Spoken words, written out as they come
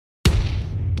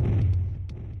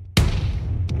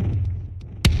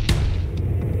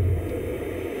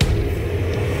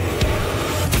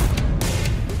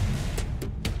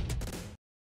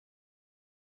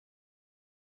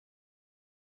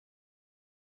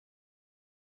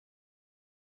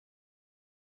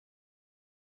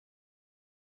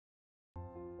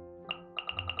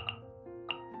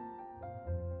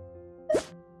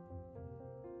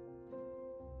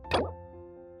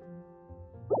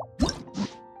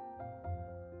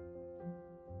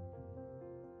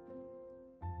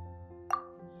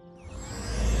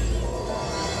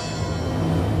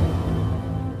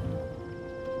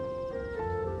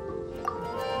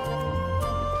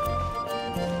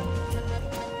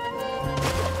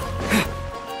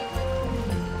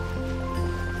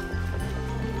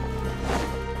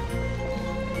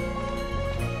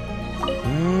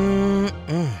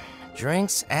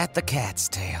Drinks at the Cat's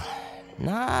Tail.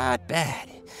 Not bad.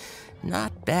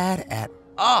 Not bad at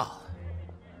all.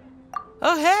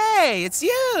 Oh, hey, it's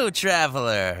you,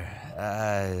 traveler.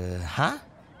 Huh?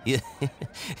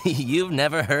 You've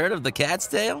never heard of the Cat's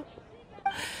Tail?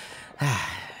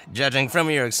 Judging from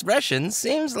your expression,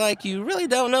 seems like you really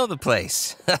don't know the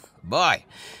place. Boy,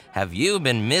 have you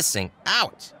been missing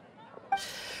out.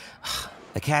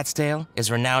 The Cat's Tail is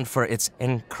renowned for its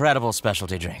incredible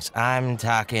specialty drinks. I'm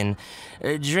talking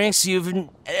drinks you've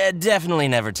definitely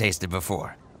never tasted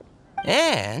before.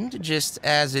 And, just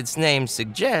as its name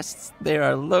suggests, there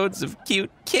are loads of cute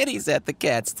kitties at the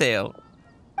Cat's Tail.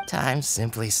 Time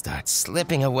simply starts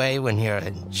slipping away when you're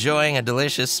enjoying a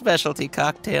delicious specialty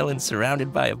cocktail and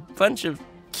surrounded by a bunch of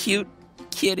cute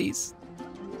kitties.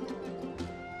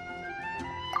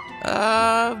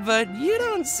 But you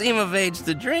don't seem of age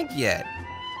to drink yet.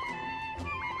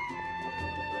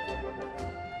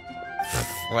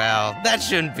 Well, that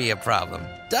shouldn't be a problem.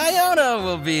 Diona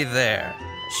will be there.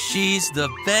 She's the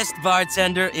best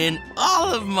bartender in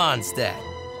all of Mondstadt.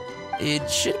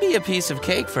 It should be a piece of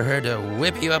cake for her to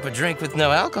whip you up a drink with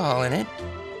no alcohol in it.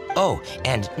 Oh,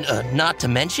 and not to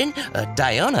mention,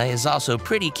 Diona is also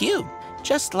pretty cute,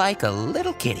 just like a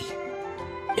little kitty.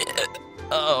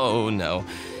 Oh, no.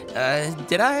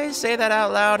 Did I say that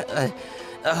out loud?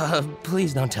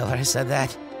 Please don't tell her I said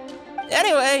that.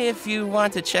 Anyway, if you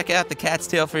want to check out the Cat's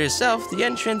Tail for yourself, the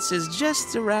entrance is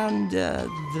just around,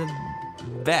 the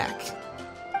back.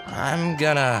 I'm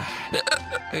gonna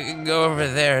go over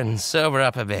there and sober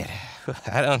up a bit.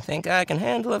 I don't think I can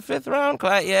handle a 5th round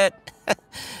quite yet.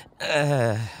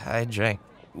 I drank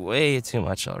way too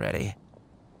much already.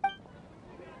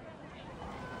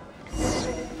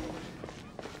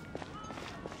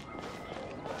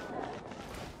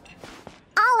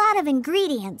 All out of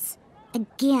ingredients.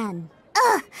 Again.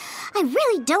 Ugh! I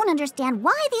really don't understand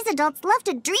why these adults love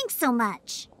to drink so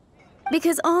much.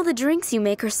 Because all the drinks you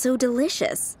make are so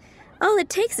delicious. All it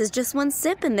takes is just one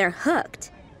sip and they're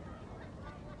hooked.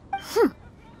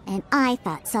 And I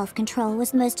thought self-control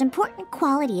was the most important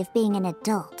quality of being an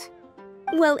adult.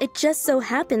 Well, it just so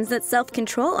happens that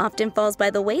self-control often falls by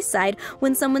the wayside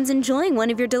when someone's enjoying one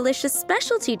of your delicious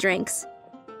specialty drinks.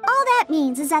 All that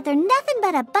means is that they're nothing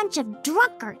but a bunch of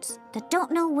drunkards that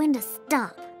don't know when to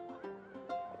stop.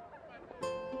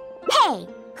 Hey,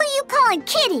 who you calling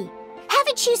kitty?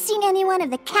 Haven't you seen anyone of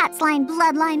the Cat's Line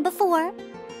bloodline before?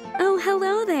 Oh,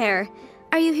 hello there.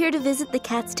 Are you here to visit the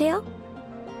Cat's Tail?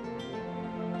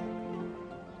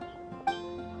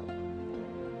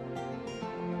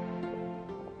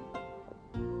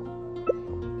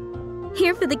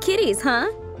 Here for the kitties, huh?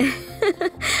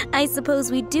 I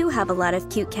suppose we do have a lot of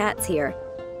cute cats here.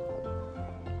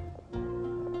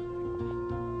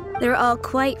 They're all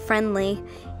quite friendly.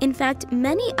 In fact,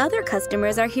 many other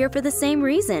customers are here for the same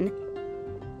reason.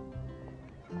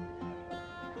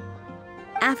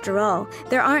 After all,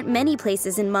 there aren't many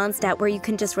places in Mondstadt where you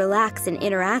can just relax and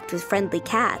interact with friendly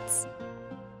cats.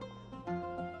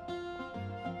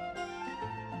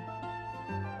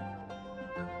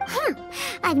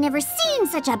 I've never seen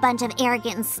such a bunch of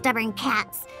arrogant and stubborn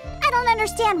cats. I don't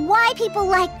understand why people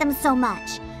like them so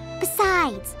much.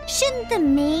 Besides, shouldn't the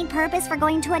main purpose for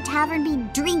going to a tavern be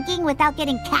drinking without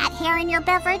getting cat hair in your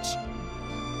beverage?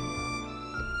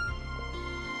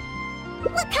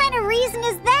 What kind of reason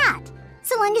is that?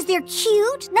 So long as they're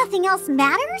cute, nothing else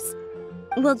matters?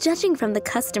 Well, judging from the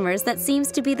customers, that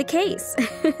seems to be the case.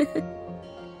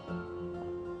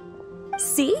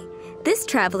 See? This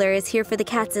traveler is here for the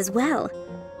cats as well.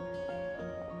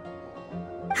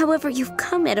 However, you've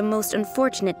come at a most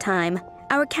unfortunate time.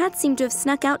 Our cats seem to have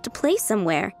snuck out to play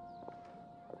somewhere.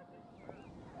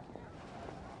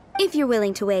 If you're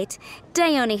willing to wait,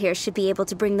 Diona here should be able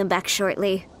to bring them back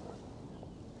shortly.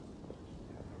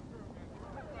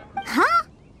 Huh?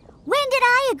 When did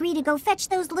I agree to go fetch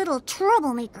those little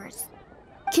troublemakers?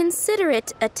 Consider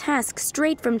it a task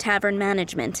straight from tavern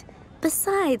management.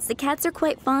 Besides, the cats are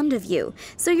quite fond of you,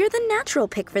 so you're the natural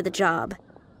pick for the job.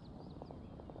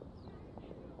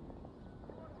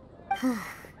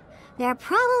 They're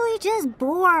probably just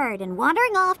bored and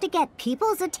wandering off to get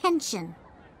people's attention.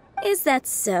 Is that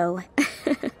so?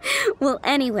 Well,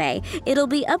 anyway, it'll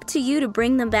be up to you to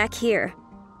bring them back here.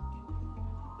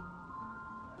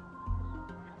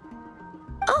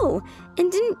 Oh,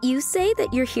 and didn't you say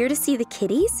that you're here to see the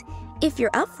kitties? If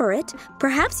you're up for it,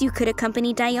 perhaps you could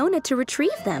accompany Diona to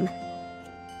retrieve them.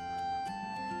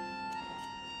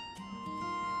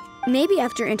 Maybe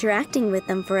after interacting with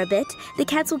them for a bit, the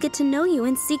cats will get to know you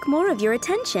and seek more of your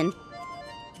attention.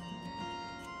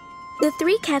 The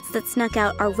 3 cats that snuck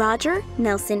out are Roger,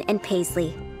 Nelson, and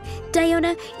Paisley.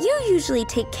 Diona, you usually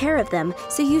take care of them,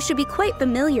 so you should be quite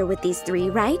familiar with these three,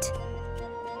 right?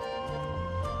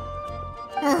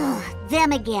 Ugh,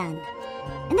 them again.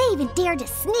 And they even dared to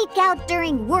sneak out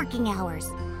during working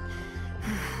hours.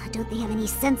 Don't they have any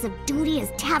sense of duty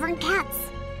as tavern cats?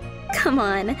 Come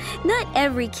on, not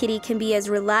every kitty can be as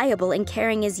reliable and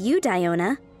caring as you,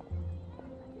 Diona.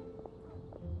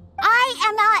 I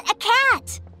am not a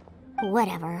cat!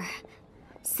 Whatever.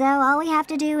 So all we have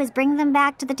to do is bring them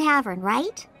back to the tavern,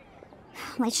 right?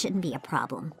 That shouldn't be a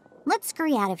problem. Let's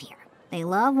scurry out of here. They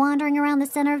love wandering around the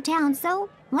center of town, so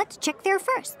let's check there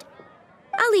first.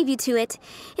 I'll leave you to it.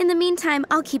 In the meantime,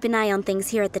 I'll keep an eye on things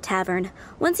here at the tavern.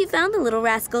 Once you've found the little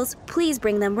rascals, please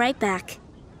bring them right back.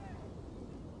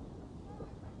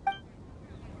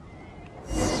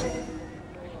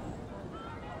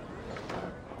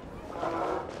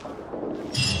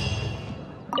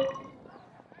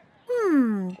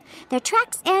 Their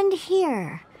tracks end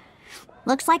here.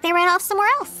 Looks like they ran off somewhere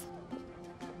else.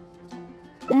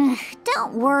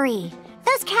 Don't worry.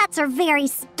 Those cats are very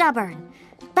stubborn.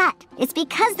 But it's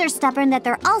because they're stubborn that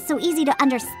they're also easy to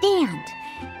understand.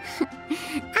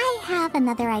 I have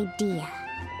another idea.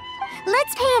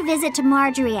 Let's pay a visit to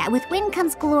Marjorie with Wind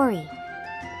Comes Glory.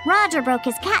 Roger broke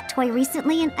his cat toy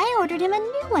recently and I ordered him a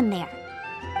new one there.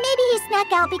 Maybe he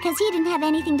snuck out because he didn't have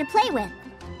anything to play with.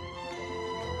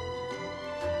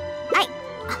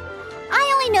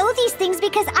 I only know these things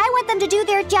because I want them to do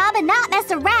their job and not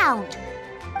mess around.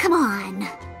 Come on,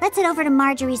 let's head over to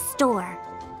Marjorie's store.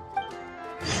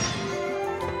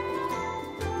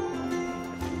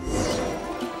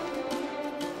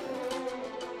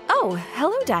 Oh,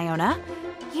 hello, Diona.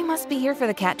 You must be here for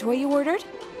the cat toy you ordered?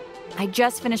 I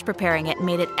just finished preparing it and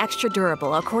made it extra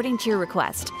durable according to your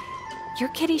request. Your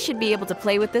kitty should be able to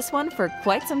play with this one for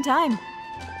quite some time.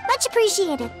 Much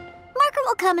appreciated. Margaret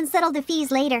will come and settle the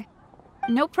fees later.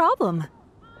 No problem.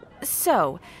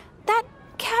 So, that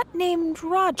cat named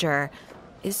Roger,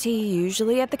 is he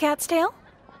usually at the Cat's Tail?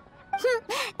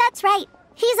 That's right.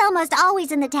 He's almost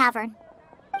always in the tavern.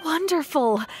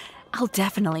 Wonderful. I'll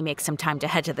definitely make some time to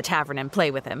head to the tavern and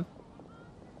play with him.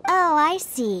 Oh, I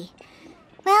see.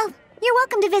 Well, you're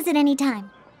welcome to visit anytime.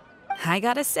 I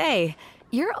gotta say,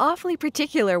 you're awfully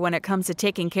particular when it comes to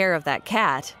taking care of that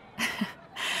cat.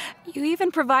 You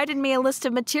even provided me a list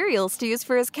of materials to use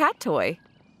for his cat toy.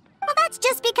 Well, that's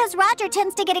just because Roger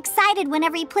tends to get excited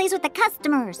whenever he plays with the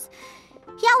customers.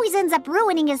 He always ends up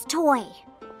ruining his toy.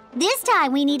 This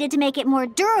time we needed to make it more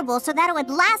durable so that it would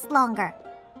last longer.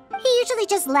 He usually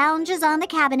just lounges on the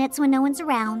cabinets when no one's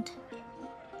around.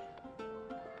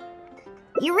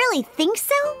 You really think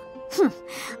so?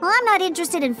 Well, I'm not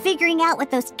interested in figuring out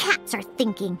what those cats are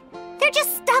thinking. They're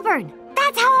just stubborn.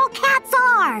 That's how all cats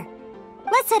are.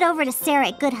 Let's head over to Sarah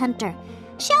at Good Hunter.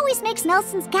 She always makes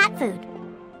Nelson's cat food.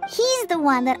 He's the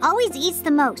one that always eats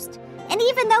the most. And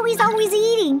even though he's always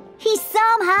eating, he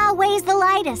somehow weighs the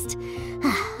lightest.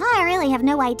 I really have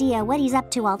no idea what he's up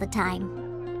to all the time.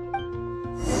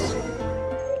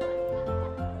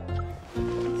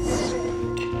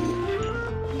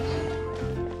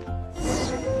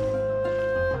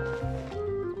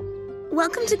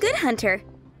 Welcome to Good Hunter.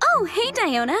 Oh, hey,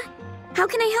 Diona. How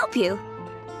can I help you?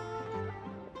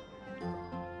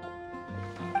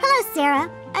 Hello,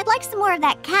 Sarah. I'd like some more of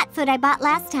that cat food I bought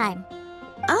last time.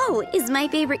 Oh, is my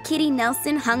favorite kitty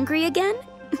Nelson hungry again?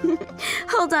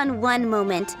 Hold on one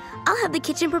moment. I'll have the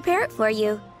kitchen prepare it for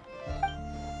you.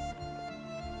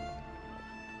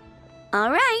 All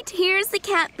right, here's the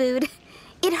cat food.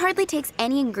 It hardly takes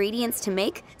any ingredients to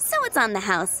make, so it's on the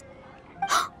house.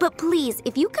 But please,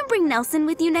 if you can bring Nelson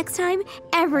with you next time,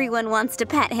 everyone wants to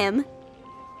pet him.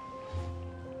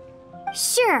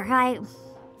 Sure,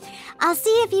 I'll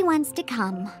see if he wants to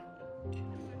come.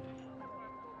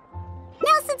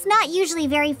 Nelson's not usually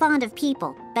very fond of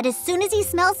people, but as soon as he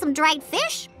smells some dried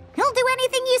fish, he'll do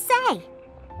anything you say.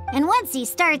 And once he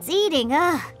starts eating, he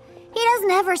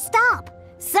doesn't ever stop.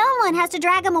 Someone has to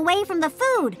drag him away from the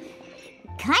food.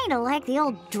 Kinda like the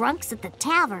old drunks at the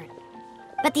tavern.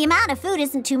 But the amount of food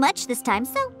isn't too much this time,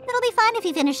 so it'll be fine if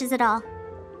he finishes it all.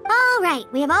 All right,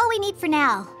 we have all we need for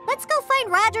now. Let's go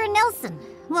find Roger and Nelson.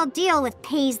 We'll deal with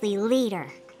Paisley later.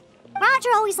 Roger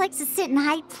always likes to sit in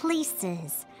high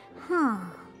places.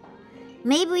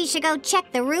 Maybe we should go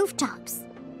check the rooftops.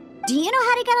 Do you know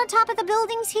how to get on top of the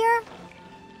buildings here?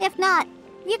 If not,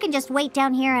 you can just wait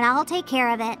down here and I'll take care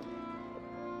of it.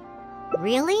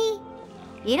 Really?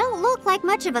 You don't look like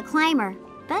much of a climber,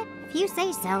 but if you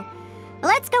say so.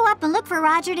 Let's go up and look for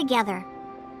Roger together.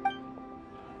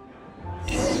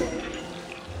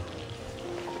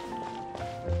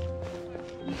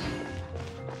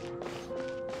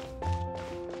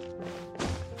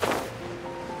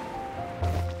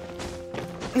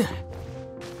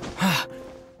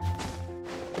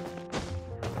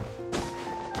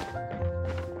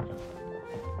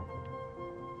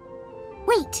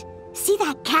 Wait, see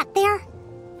that cat there?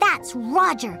 That's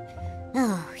Roger.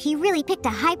 Oh, he really picked a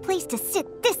high place to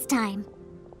sit this time.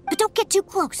 But don't get too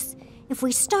close. If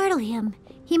we startle him,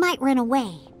 he might run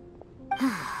away.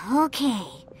 Okay.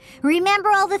 Remember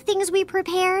all the things we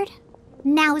prepared?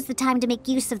 Now is the time to make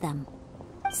use of them.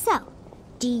 So,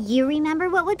 do you remember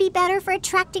what would be better for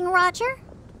attracting Roger?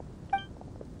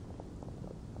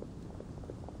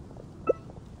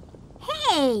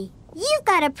 Hey, you've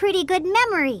got a pretty good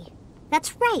memory.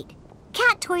 That's right.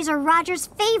 Cat toys are Roger's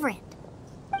favorite.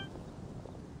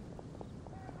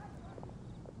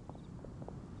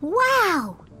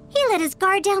 Wow! He let his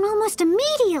guard down almost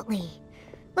immediately.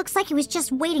 Looks like he was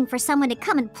just waiting for someone to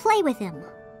come and play with him.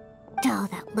 Oh,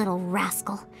 that little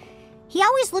rascal. He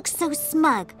always looks so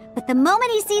smug, but the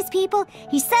moment he sees people,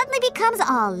 he suddenly becomes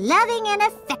all loving and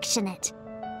affectionate.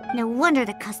 No wonder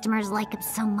the customers like him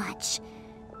so much.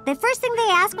 The first thing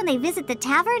they ask when they visit the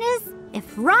tavern is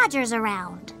if Roger's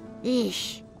around.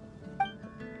 Eesh.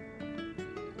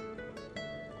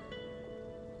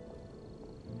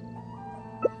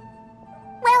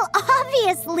 Well,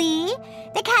 obviously,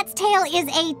 the Cat's Tail is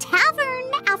a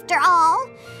tavern, after all.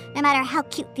 No matter how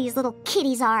cute these little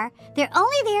kitties are, they're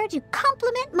only there to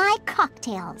compliment my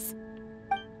cocktails.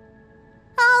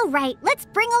 All right, let's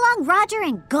bring along Roger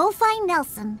and go find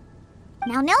Nelson.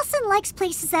 Now, Nelson likes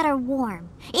places that are warm.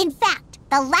 In fact,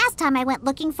 the last time I went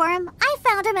looking for him, I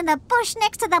found him in the bush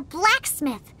next to the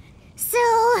blacksmith. So,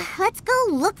 let's go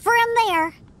look for him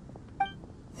there.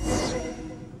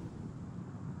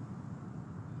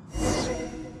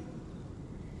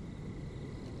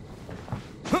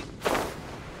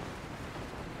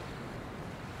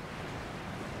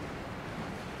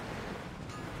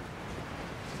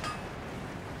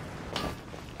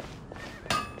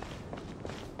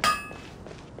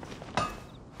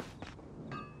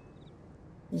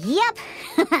 Yep,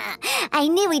 I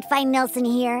knew we'd find Nelson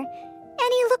here. And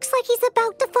he looks like he's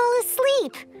about to fall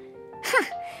asleep. Huh.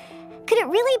 Could it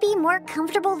really be more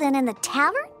comfortable than in the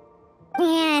tavern?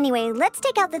 Anyway, let's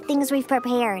take out the things we've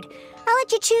prepared. I'll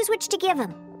let you choose which to give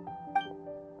him.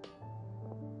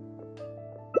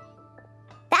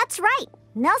 That's right.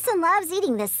 Nelson loves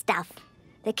eating this stuff.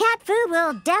 The cat food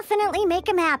will definitely make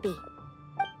him happy.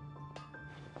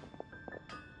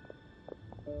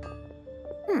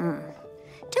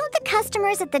 Don't the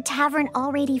customers at the tavern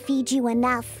already feed you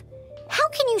enough? How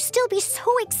can you still be so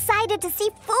excited to see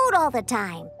food all the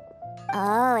time?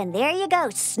 Oh, and there you go,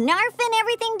 snarfing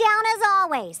everything down as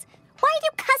always. Why do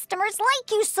customers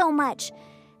like you so much?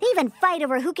 They even fight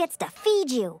over who gets to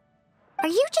feed you. Are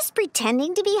you just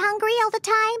pretending to be hungry all the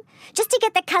time? Just to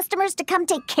get the customers to come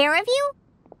take care of you?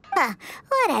 Huh,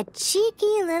 what a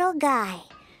cheeky little guy.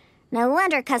 No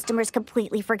wonder customers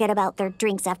completely forget about their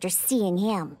drinks after seeing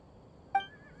him.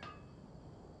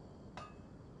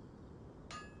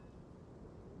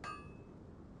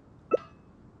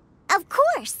 Of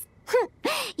course!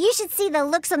 You should see the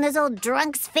looks on those old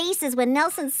drunks' faces when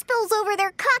Nelson spills over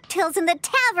their cocktails in the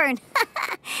tavern.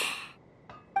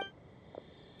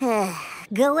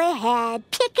 Go ahead,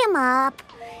 pick him up.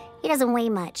 He doesn't weigh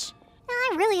much.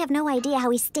 I really have no idea how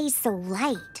he stays so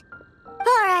light.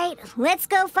 All right, let's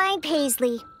go find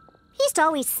Paisley. He used to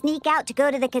always sneak out to go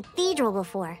to the cathedral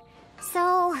before.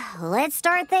 So, let's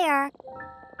start there.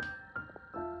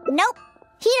 Nope.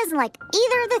 He doesn't like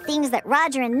either of the things that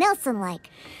Roger and Nelson like.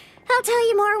 I'll tell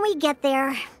you more when we get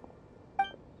there.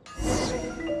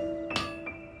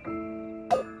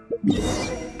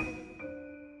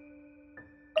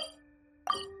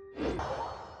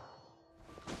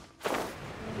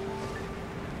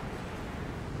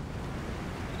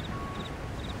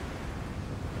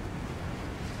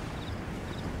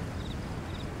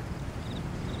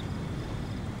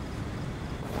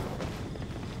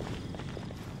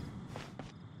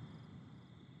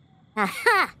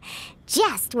 Aha!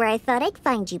 Just where I thought I'd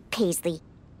find you, Paisley.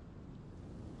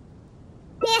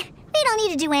 We don't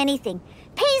need to do anything.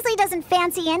 Paisley doesn't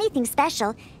fancy anything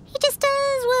special. He just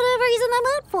does whatever he's in the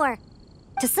mood for.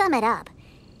 To sum it up,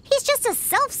 he's just a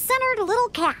self-centered little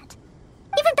cat.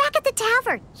 Even back at the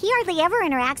tavern, he hardly ever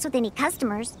interacts with any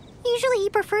customers. Usually he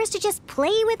prefers to just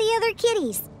play with the other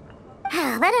kitties.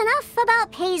 But enough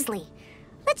about Paisley.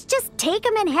 Let's just take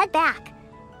him and head back.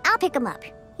 I'll pick him up.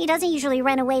 He doesn't usually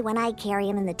run away when I carry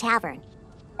him in the tavern.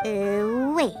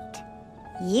 Wait.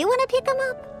 You want to pick him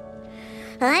up?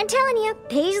 I'm telling you,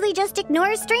 Paisley just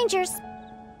ignores strangers.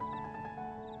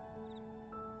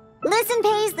 Listen,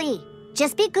 Paisley.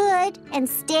 Just be good and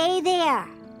stay there,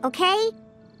 okay?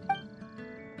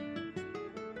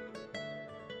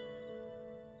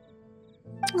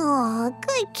 Aw,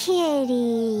 good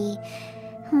kitty.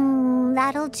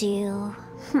 That'll do.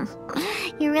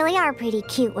 You really are pretty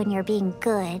cute when you're being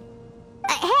good.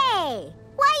 Hey!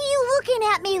 Why are you looking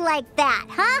at me like that,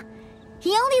 huh? He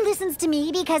only listens to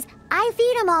me because I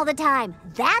feed him all the time.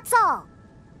 That's all.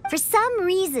 For some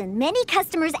reason, many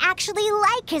customers actually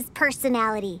like his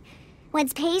personality.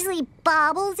 Once Paisley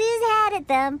bobbles his head at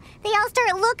them, they all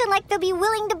start looking like they'll be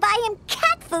willing to buy him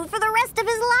cat food for the rest of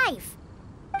his life.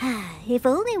 If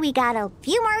only we got a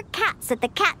few more cats at the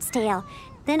Cat's Tail,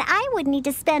 then I wouldn't need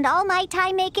to spend all my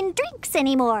time making drinks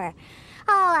anymore.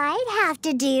 All I'd have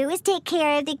to do is take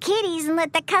care of the kitties and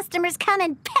let the customers come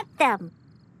and pet them.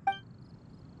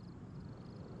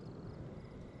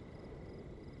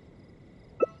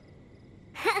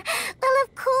 Well,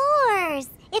 of course.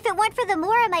 If it weren't for the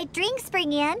more my drinks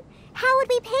bring in, how would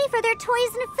we pay for their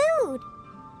toys and food?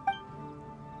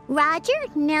 Roger,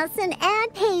 Nelson,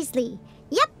 and Paisley.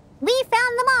 Yep, we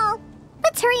found them all.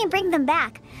 Let's hurry and bring them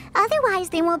back. Otherwise,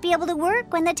 they won't be able to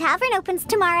work when the tavern opens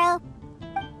tomorrow.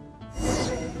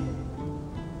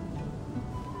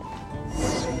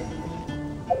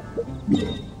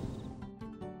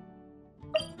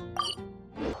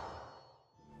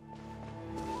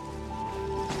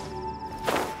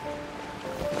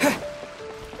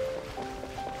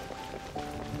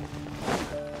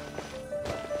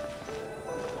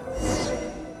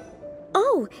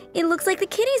 Oh, it looks like the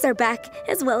kitties are back,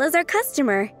 as well as our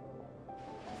customer.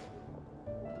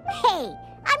 Hey,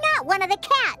 I'm not one of the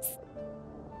cats.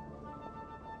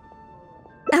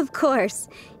 Of course.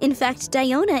 In fact,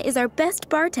 Diona is our best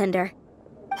bartender.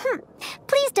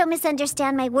 Please don't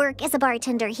misunderstand my work as a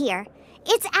bartender here.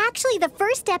 It's actually the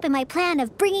first step in my plan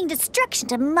of bringing destruction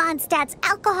to Mondstadt's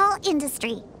alcohol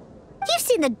industry. You've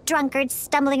seen the drunkards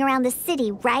stumbling around the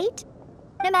city, right?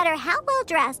 No matter how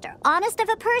well-dressed or honest of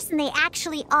a person they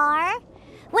actually are,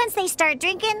 once they start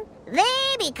drinking,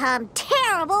 they become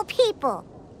terrible people.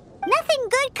 Nothing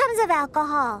good comes of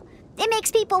alcohol. It makes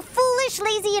people foolish,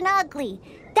 lazy, and ugly.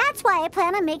 That's why I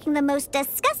plan on making the most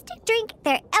disgusting drink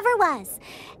there ever was.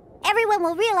 Everyone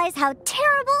will realize how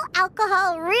terrible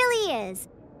alcohol really is.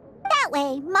 That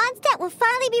way, Mondstadt will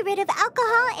finally be rid of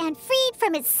alcohol and freed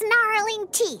from its snarling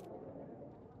teeth.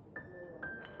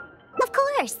 Of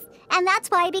course. And that's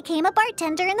why I became a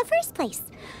bartender in the first place.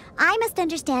 I must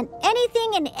understand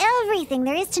anything and everything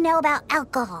there is to know about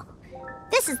alcohol.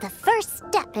 This is the first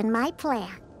step in my plan.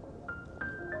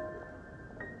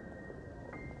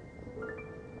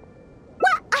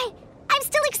 What? I'm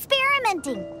still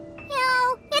experimenting. You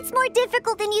know, it's more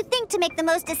difficult than you think to make the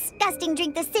most disgusting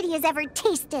drink the city has ever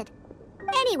tasted.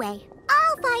 Anyway,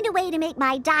 I'll find a way to make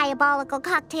my diabolical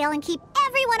cocktail and keep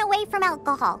everyone away from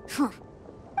alcohol.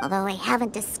 Although I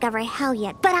haven't discovered how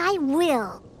yet, but I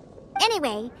will.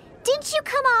 Anyway, didn't you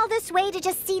come all this way to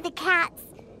just see the cats?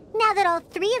 Now that all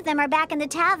three of them are back in the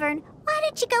tavern, why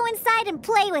don't you go inside and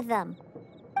play with them?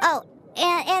 Oh,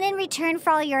 and in return for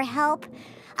all your help,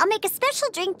 I'll make a special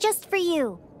drink just for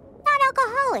you.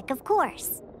 Non-alcoholic, of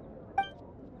course.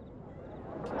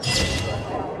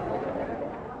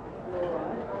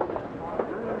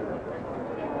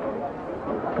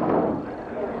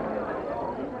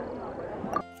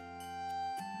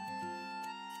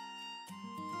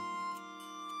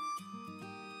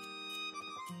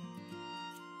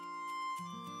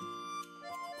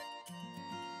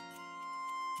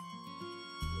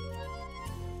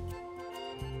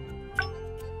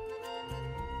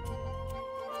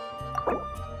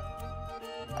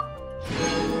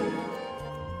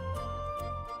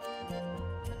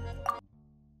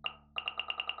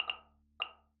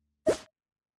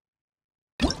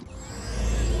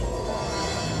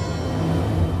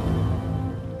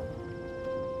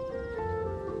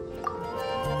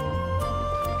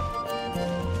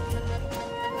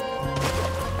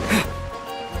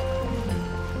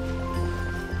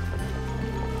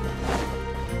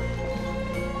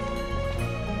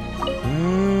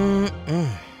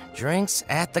 Drinks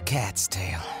at the Cat's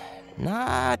Tail.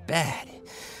 Not bad.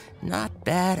 Not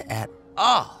bad at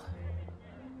all.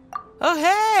 Oh,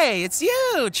 hey, it's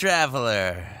you,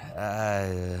 traveler.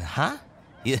 Huh?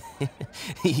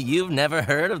 You've never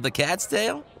heard of the Cat's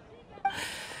Tail?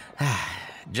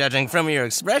 Judging from your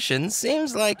expression,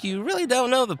 seems like you really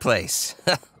don't know the place.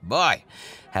 Boy,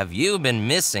 have you been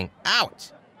missing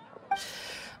out.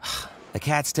 The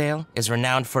Cat's Tail is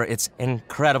renowned for its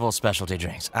incredible specialty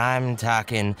drinks. I'm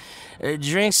talking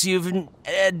drinks you've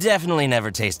definitely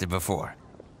never tasted before.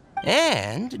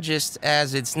 And, just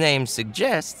as its name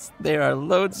suggests, there are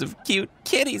loads of cute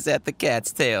kitties at the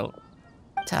Cat's Tail.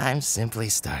 Time simply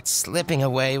starts slipping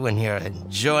away when you're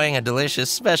enjoying a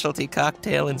delicious specialty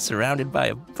cocktail and surrounded by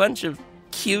a bunch of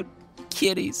cute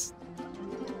kitties.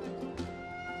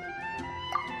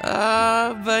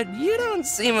 But you don't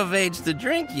seem of age to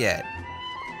drink yet.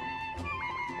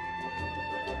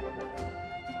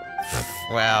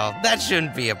 Well, that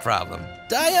shouldn't be a problem.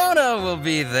 Diona will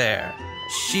be there.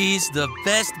 She's the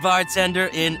best bartender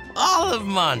in all of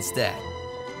Mondstadt.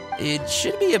 It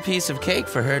should be a piece of cake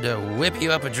for her to whip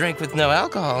you up a drink with no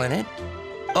alcohol in it.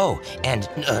 Oh, and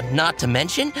not to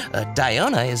mention,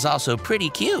 Diona is also pretty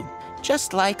cute,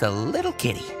 just like a little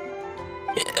kitty.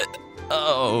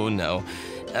 Oh, no.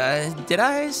 Did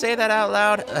I say that out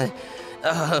loud?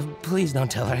 Please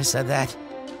don't tell her I said that.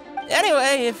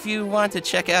 Anyway, if you want to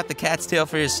check out the Cat's Tail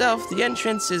for yourself, the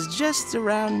entrance is just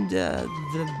around the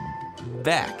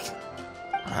back.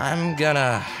 I'm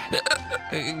gonna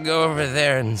go over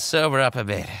there and sober up a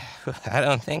bit. I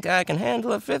don't think I can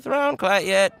handle a 5th round quite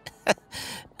yet.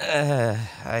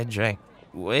 I drank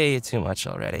way too much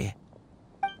already.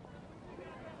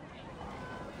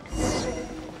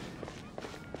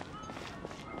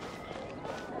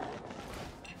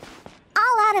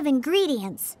 All out of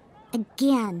ingredients.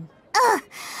 Again. Ugh!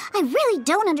 I really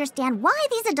don't understand why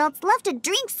these adults love to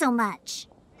drink so much.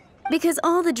 Because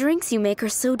all the drinks you make are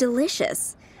so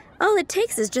delicious. All it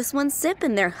takes is just one sip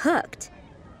and they're hooked.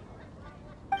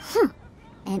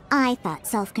 And I thought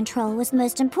self-control was the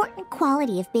most important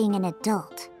quality of being an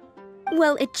adult.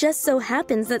 Well, it just so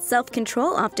happens that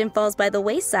self-control often falls by the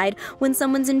wayside when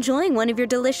someone's enjoying one of your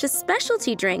delicious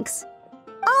specialty drinks.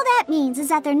 All that means is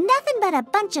that they're nothing but a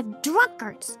bunch of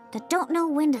drunkards that don't know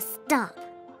when to stop.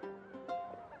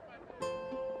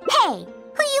 Hey,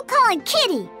 who you calling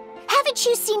kitty? Haven't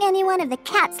you seen anyone of the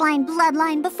Cat's Line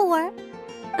bloodline before?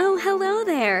 Oh, hello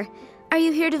there. Are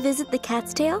you here to visit the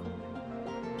Cat's Tail?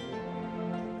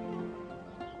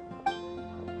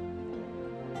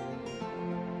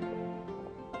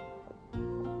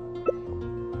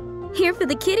 Here for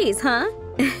the kitties, huh?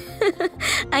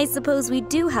 I suppose we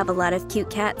do have a lot of cute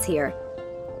cats here.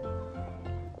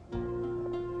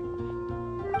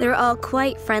 They're all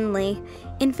quite friendly.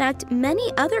 In fact,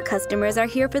 many other customers are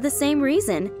here for the same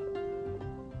reason.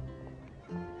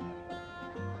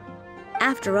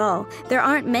 After all, there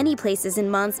aren't many places in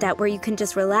Mondstadt where you can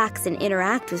just relax and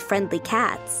interact with friendly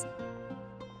cats.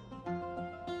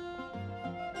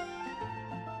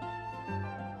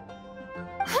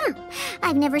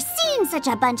 I've never seen such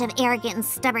a bunch of arrogant and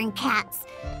stubborn cats.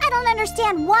 I don't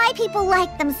understand why people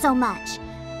like them so much.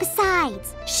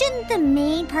 Besides, shouldn't the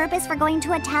main purpose for going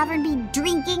to a tavern be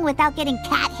drinking without getting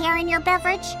cat hair in your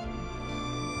beverage?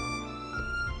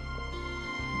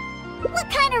 What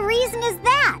kind of reason is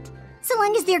that? So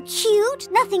long as they're cute,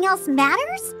 nothing else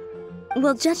matters?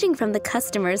 Well, judging from the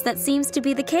customers, that seems to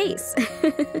be the case.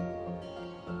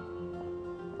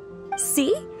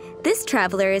 See? This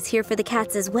traveler is here for the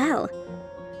cats as well.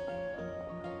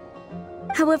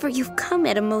 However, you've come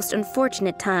at a most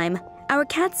unfortunate time. Our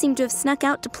cats seem to have snuck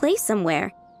out to play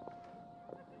somewhere.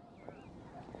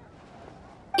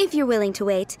 If you're willing to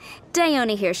wait,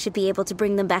 Diona here should be able to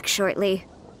bring them back shortly.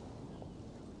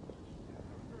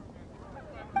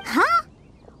 Huh?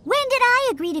 When did I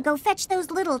agree to go fetch those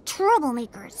little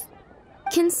troublemakers?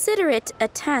 Consider it a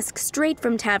task straight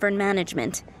from tavern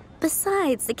management.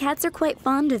 Besides, the cats are quite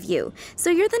fond of you, so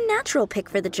you're the natural pick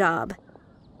for the job.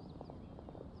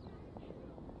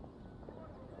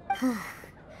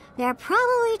 They're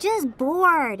probably just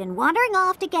bored and wandering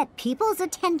off to get people's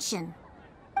attention.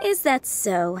 Is that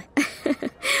so?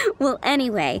 Well,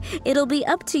 anyway, it'll be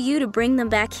up to you to bring them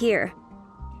back here.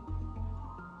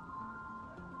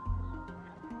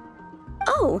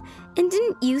 Oh, and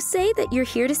didn't you say that you're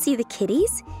here to see the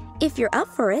kitties? If you're up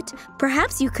for it,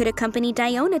 perhaps you could accompany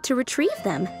Diona to retrieve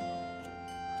them.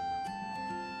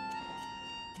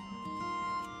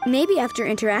 Maybe after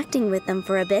interacting with them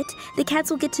for a bit, the cats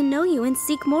will get to know you and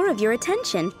seek more of your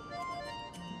attention.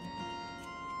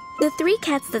 The 3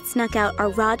 cats that snuck out are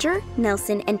Roger,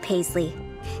 Nelson, and Paisley.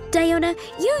 Diona,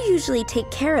 you usually take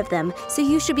care of them, so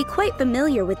you should be quite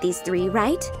familiar with these 3,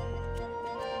 right?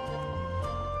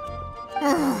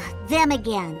 Ugh, them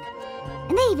again.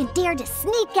 And they even dared to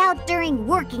sneak out during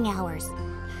working hours.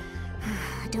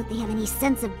 Don't they have any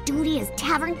sense of duty as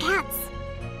tavern cats?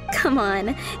 Come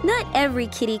on, not every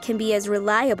kitty can be as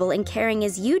reliable and caring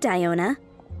as you, Diona.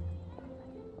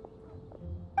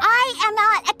 I am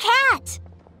not a cat!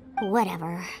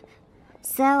 Whatever.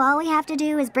 So all we have to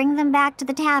do is bring them back to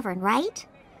the tavern, right?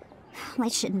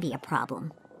 That shouldn't be a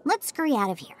problem. Let's scurry out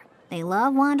of here. They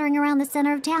love wandering around the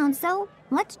center of town, so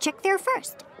let's check there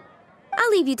first.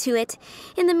 I'll leave you to it.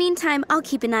 In the meantime, I'll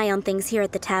keep an eye on things here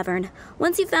at the tavern.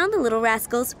 Once you've found the little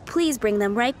rascals, please bring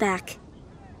them right back.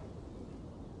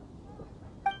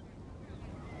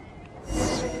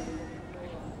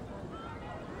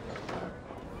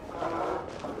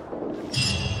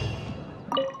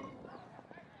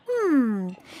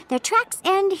 Their tracks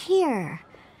end here.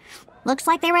 Looks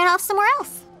like they ran off somewhere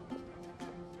else.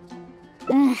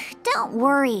 Don't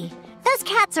worry. Those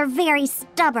cats are very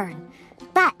stubborn.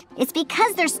 But it's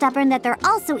because they're stubborn that they're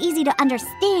also easy to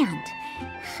understand.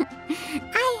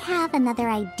 I have another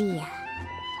idea.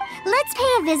 Let's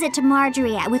pay a visit to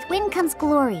Marjorie with Wind Comes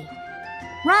Glory.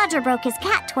 Roger broke his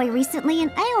cat toy recently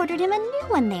and I ordered him a new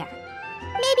one there.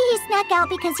 Maybe he snuck out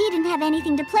because he didn't have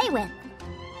anything to play with.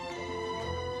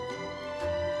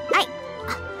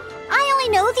 I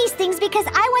only know these things because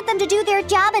I want them to do their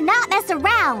job and not mess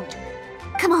around.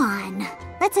 Come on,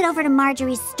 let's head over to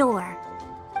Marjorie's store.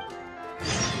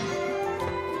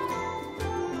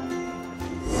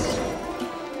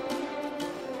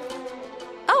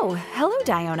 Oh, hello,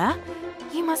 Diona.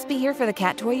 You must be here for the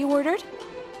cat toy you ordered.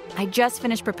 I just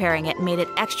finished preparing it and made it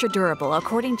extra durable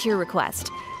according to your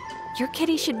request. Your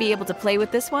kitty should be able to play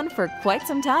with this one for quite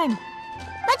some time.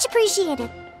 Much appreciated.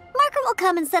 Margaret will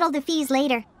come and settle the fees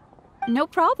later. No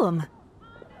problem.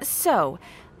 So,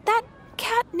 that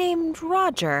cat named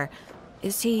Roger,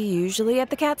 is he usually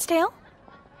at the Cat's Tail?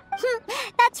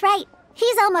 That's right.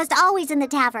 He's almost always in the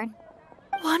tavern.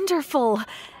 Wonderful.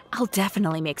 I'll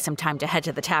definitely make some time to head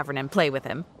to the tavern and play with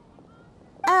him.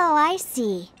 Oh, I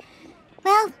see.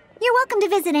 Well, you're welcome to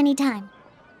visit anytime.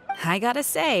 I gotta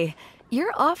say,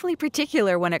 you're awfully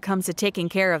particular when it comes to taking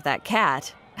care of that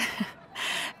cat.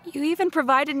 You even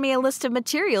provided me a list of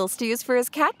materials to use for his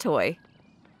cat toy.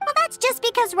 Well, that's just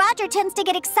because Roger tends to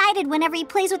get excited whenever he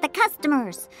plays with the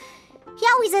customers. He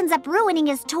always ends up ruining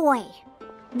his toy.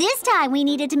 This time we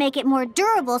needed to make it more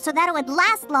durable so that it would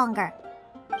last longer.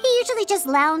 He usually just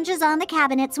lounges on the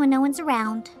cabinets when no one's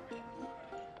around.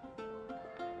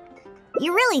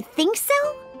 You really think so?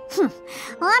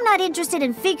 Well, I'm not interested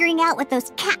in figuring out what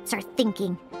those cats are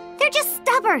thinking. They're just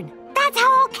stubborn. That's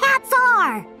how all cats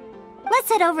are. Let's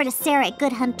head over to Sarah at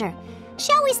Good Hunter.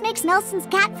 She always makes Nelson's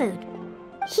cat food.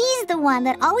 He's the one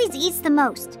that always eats the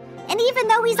most. And even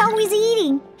though he's always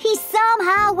eating, he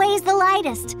somehow weighs the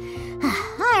lightest.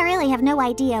 I really have no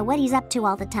idea what he's up to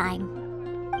all the time.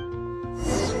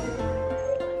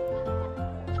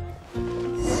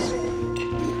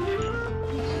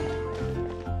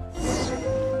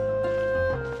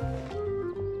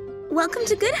 Welcome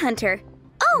to Good Hunter.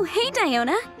 Oh, hey,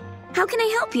 Diona. How can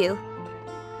I help you?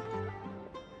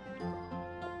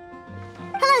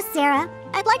 Hello, Sarah.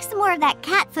 I'd like some more of that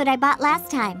cat food I bought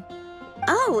last time.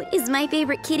 Oh, is my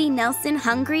favorite kitty Nelson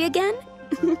hungry again?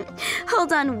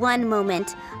 Hold on one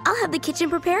moment. I'll have the kitchen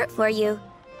prepare it for you.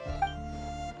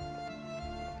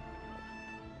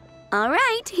 All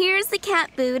right, here's the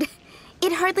cat food.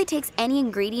 It hardly takes any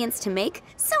ingredients to make,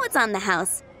 so it's on the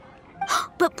house.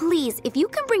 But please, if you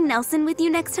can bring Nelson with you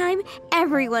next time,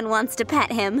 everyone wants to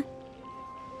pet him.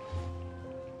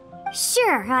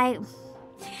 Sure,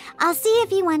 I'll see if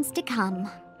he wants to come.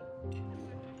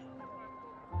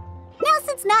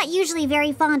 Nelson's not usually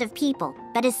very fond of people,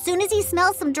 but as soon as he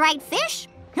smells some dried fish,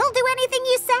 he'll do anything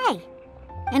you say.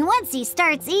 And once he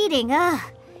starts eating,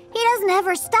 he doesn't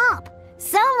ever stop.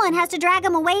 Someone has to drag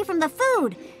him away from the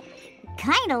food.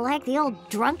 Kinda like the old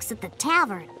drunks at the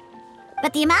tavern.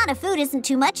 But the amount of food isn't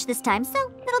too much this time, so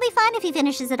it'll be fine if he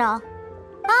finishes it all.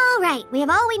 All right, we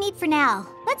have all we need for now.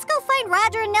 Let's go find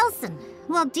Roger and Nelson.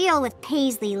 We'll deal with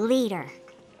Paisley later.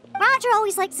 Roger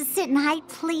always likes to sit in high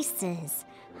places.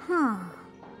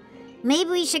 Maybe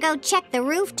we should go check the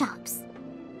rooftops.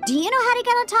 Do you know how to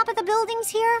get on top of the buildings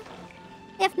here?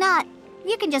 If not,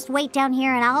 you can just wait down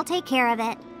here and I'll take care of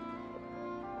it.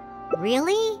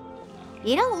 Really?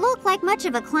 You don't look like much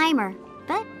of a climber,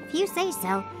 but if you say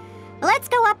so. Let's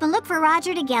go up and look for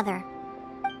Roger together.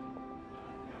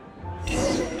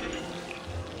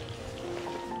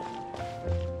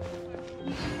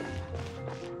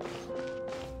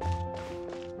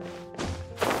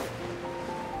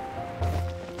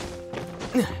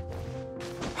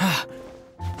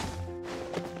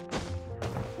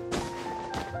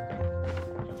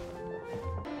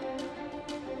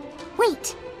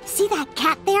 Wait, see that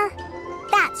cat there?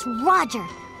 That's Roger.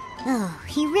 Oh,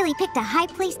 he really picked a high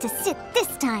place to sit this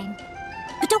time.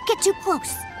 But don't get too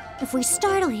close. If we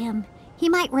startle him, he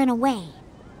might run away.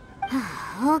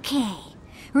 Okay.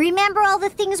 Remember all the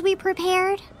things we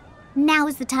prepared? Now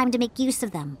is the time to make use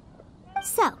of them.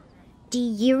 So, do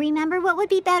you remember what would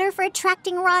be better for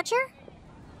attracting Roger?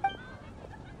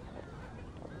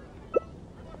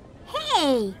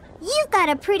 Hey, you've got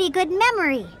a pretty good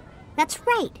memory. That's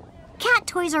right. Cat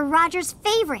toys are Roger's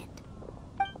favorite.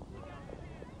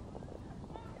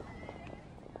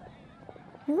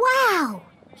 Wow!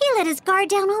 He let his guard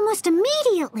down almost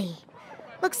immediately.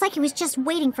 Looks like he was just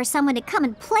waiting for someone to come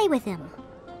and play with him.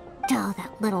 Oh,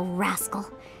 that little rascal.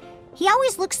 He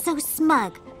always looks so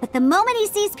smug, but the moment he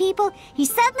sees people, he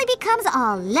suddenly becomes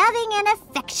all loving and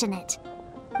affectionate.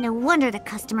 No wonder the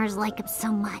customers like him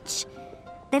so much.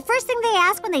 The first thing they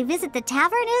ask when they visit the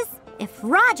tavern is if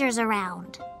Roger's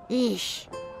around. Eesh.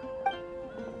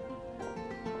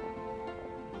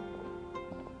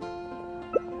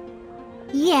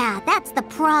 Yeah, that's the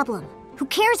problem. Who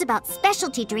cares about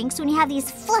specialty drinks when you have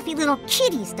these fluffy little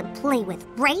kitties to play with,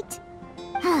 right?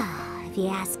 If you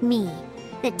ask me,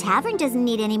 the tavern doesn't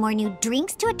need any more new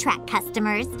drinks to attract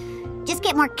customers. Just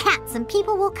get more cats and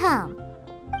people will come.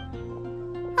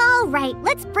 All right,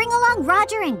 let's bring along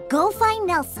Roger and go find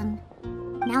Nelson.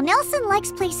 Now, Nelson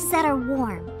likes places that are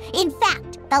warm. In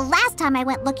fact, the last time I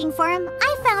went looking for him,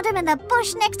 I found him in the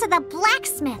bush next to the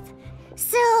blacksmith.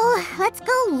 So, let's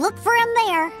go look for him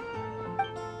there.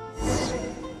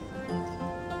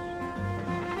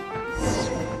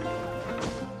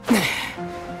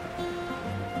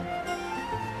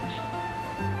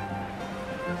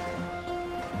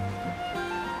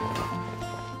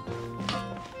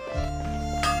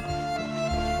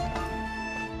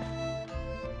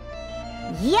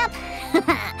 Yep,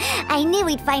 I knew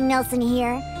we'd find Nelson here.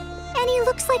 And he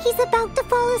looks like he's about to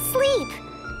fall asleep.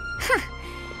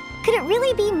 Could it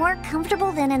really be more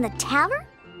comfortable than in the tavern?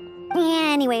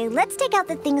 Anyway, let's take out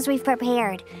the things we've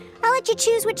prepared. I'll let you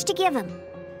choose which to give him.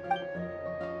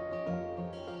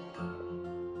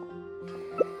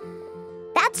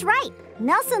 That's right,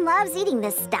 Nelson loves eating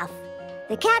this stuff.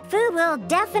 The cat food will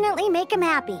definitely make him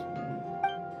happy.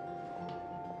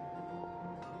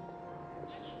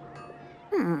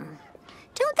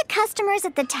 Don't the customers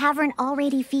at the tavern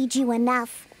already feed you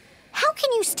enough? How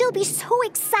can you still be so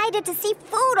excited to see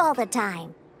food all the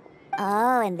time?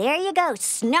 Oh, and there you go,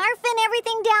 snarfing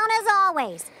everything down as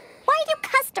always. Why do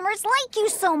customers like you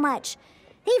so much?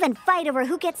 They even fight over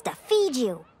who gets to feed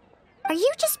you. Are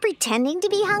you just pretending to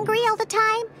be hungry all the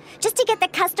time? Just to get the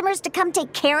customers to come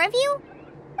take care of you?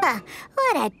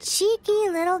 What a cheeky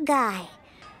little guy.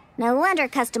 No wonder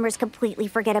customers completely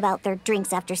forget about their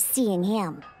drinks after seeing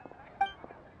him.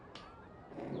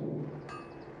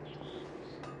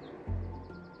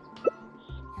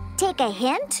 Take a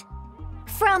hint?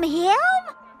 From him?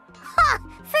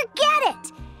 Forget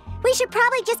it! We should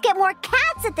probably just get more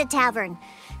cats at the tavern.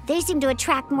 They seem to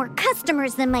attract more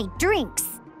customers than my drinks.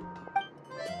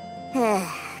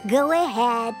 Go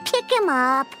ahead, pick him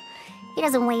up. He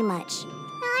doesn't weigh much.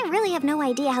 I really have no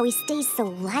idea how he stays so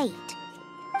light.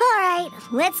 All right,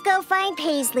 let's go find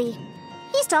Paisley.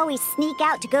 He used to always sneak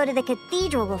out to go to the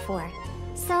cathedral before.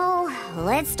 So,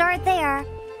 let's start there.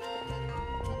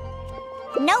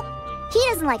 Nope, he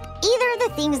doesn't like either of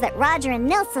the things that Roger and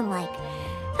Nelson like.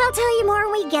 I'll tell you more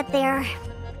when we get there.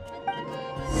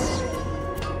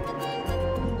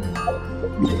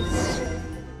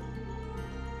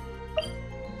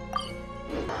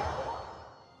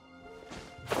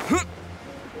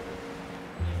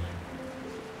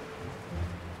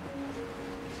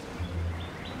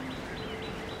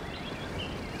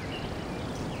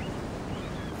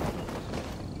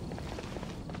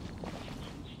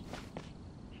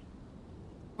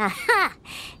 Aha!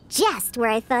 Just where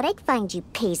I thought I'd find you,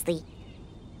 Paisley.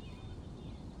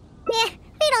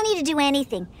 We don't need to do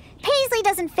anything. Paisley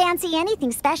doesn't fancy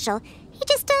anything special. He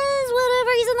just does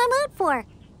whatever he's in the mood for.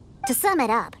 To sum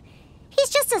it up, he's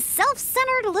just a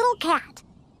self-centered little cat.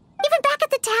 Even back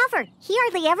at the tavern, he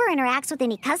hardly ever interacts with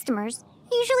any customers.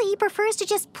 Usually he prefers to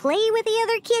just play with the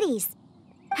other kitties.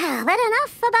 But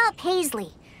enough about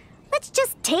Paisley. Let's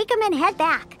just take him and head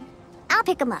back. I'll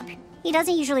pick him up. He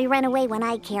doesn't usually run away when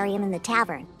I carry him in the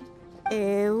tavern.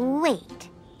 Wait.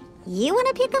 You want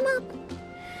to pick him up?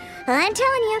 I'm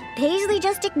telling you, Paisley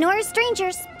just ignores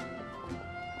strangers.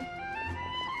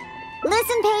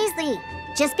 Listen, Paisley.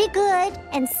 Just be good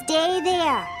and stay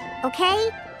there,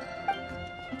 okay?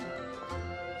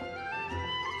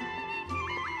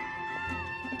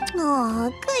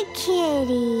 Oh, good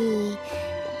kitty.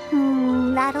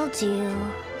 That'll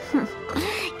do.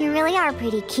 You really are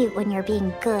pretty cute when you're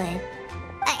being good.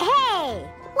 Hey!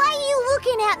 Why are you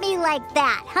looking at me like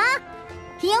that, huh?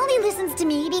 He only listens to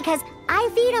me because I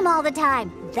feed him all the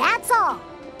time. That's all.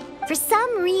 For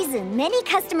some reason, many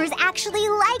customers actually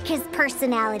like his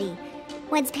personality.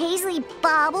 Once Paisley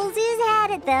bobbles his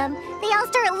head at them, they all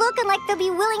start looking like they'll be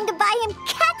willing to buy him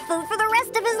cat food for the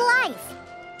rest of his life.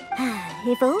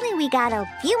 If only we got a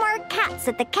few more cats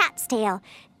at the Cat's Tail,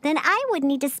 then I wouldn't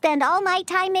need to spend all my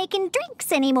time making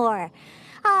drinks anymore.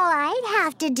 All I'd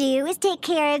have to do is take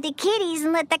care of the kitties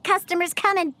and let the customers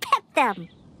come and pet them.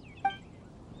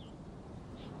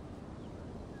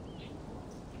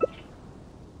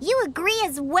 You agree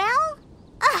as well?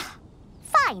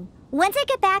 Fine. Once I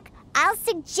get back, I'll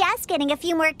suggest getting a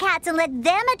few more cats and let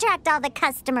them attract all the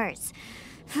customers.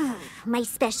 My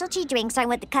specialty drinks aren't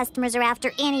what the customers are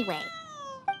after anyway.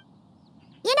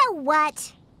 You know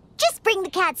what? Just bring the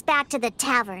cats back to the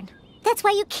tavern. That's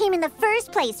why you came in the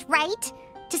first place, right?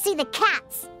 To see the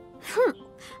cats.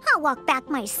 I'll walk back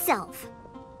myself.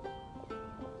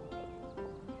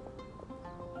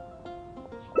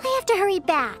 I have to hurry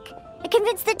back and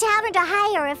convince the tavern to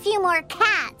hire a few more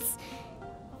cats.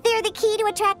 They're the key to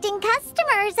attracting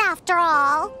customers, after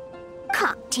all.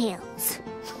 Cocktails.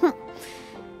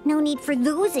 No need for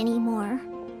those anymore.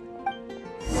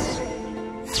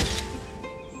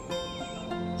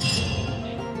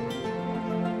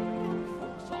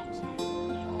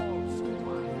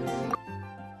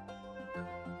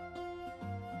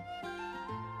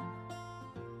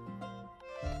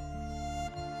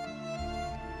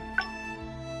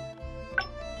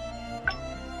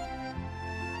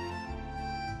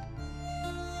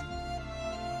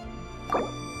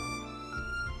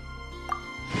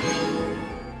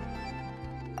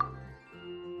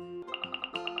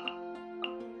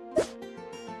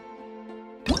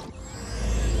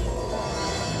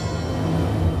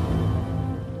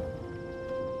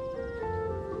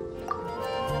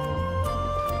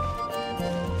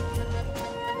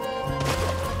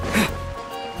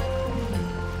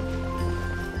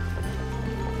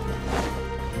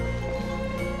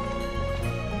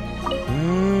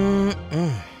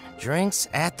 Drinks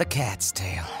at the Cat's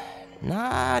Tail.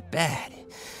 Not bad.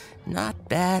 Not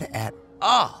bad at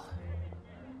all.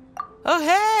 Oh,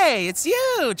 hey, it's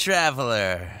you,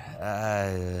 traveler.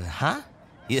 Huh?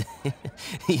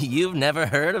 You've never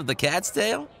heard of the Cat's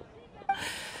Tail?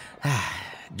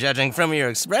 Judging from your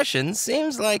expression,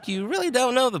 seems like you really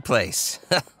don't know the place.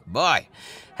 Boy,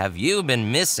 have you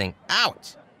been missing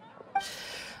out.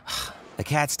 The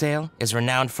Cat's Tail is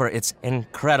renowned for its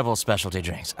incredible specialty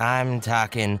drinks. I'm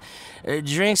talking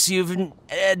drinks you've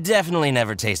definitely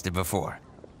never tasted before.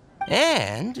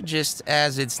 And, just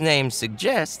as its name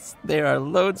suggests, there are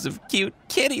loads of cute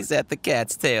kitties at the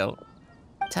Cat's Tail.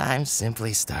 Time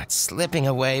simply starts slipping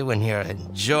away when you're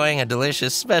enjoying a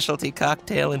delicious specialty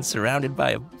cocktail and surrounded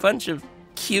by a bunch of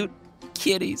cute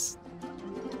kitties.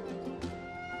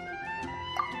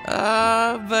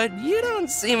 But you don't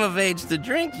seem of age to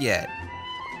drink yet.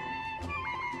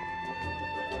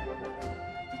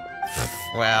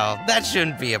 Well, that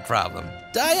shouldn't be a problem.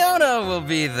 Diona will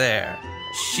be there.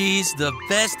 She's the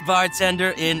best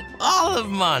bartender in all of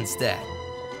Mondstadt.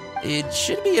 It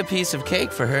should be a piece of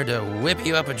cake for her to whip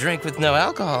you up a drink with no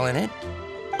alcohol in it.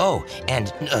 Oh,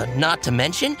 and not to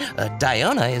mention,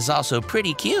 Diona is also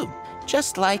pretty cute,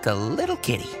 just like a little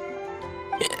kitty.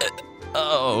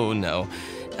 Oh, no.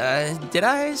 Did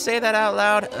I say that out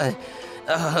loud?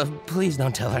 Please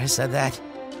don't tell her I said that.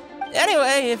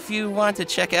 Anyway, if you want to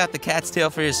check out the Cat's Tail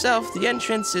for yourself, the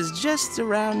entrance is just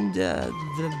around, the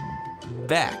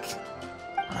back.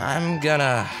 I'm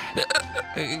gonna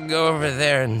go over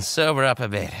there and sober up a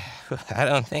bit. I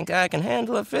don't think I can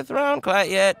handle a 5th round quite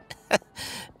yet.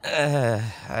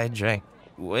 I drank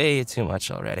way too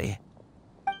much already.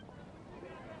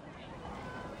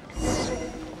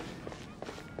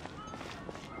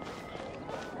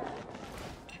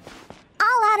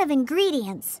 All out of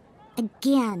ingredients.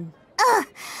 Again. Ugh,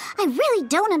 I really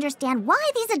don't understand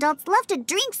why these adults love to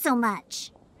drink so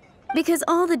much. Because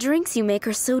all the drinks you make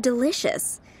are so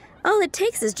delicious. All it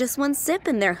takes is just one sip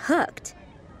and they're hooked.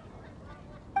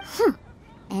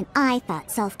 And I thought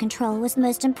self-control was the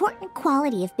most important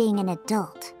quality of being an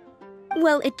adult.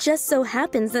 Well, it just so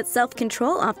happens that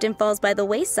self-control often falls by the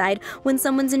wayside when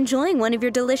someone's enjoying one of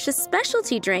your delicious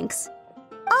specialty drinks.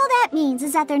 All that means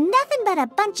is that they're nothing but a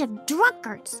bunch of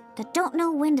drunkards that don't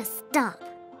know when to stop.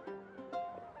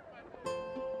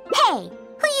 Hey,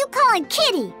 who you calling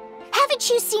kitty? Haven't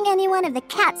you seen anyone of the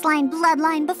Cat's Line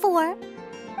bloodline before?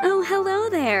 Oh, hello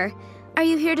there. Are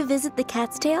you here to visit the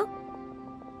Cat's Tail?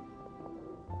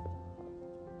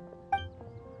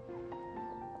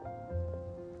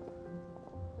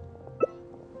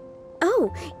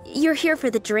 Oh, you're here for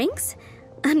the drinks?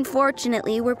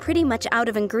 Unfortunately, we're pretty much out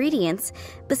of ingredients.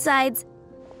 Besides,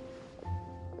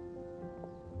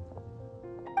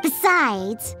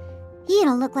 you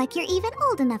don't look like you're even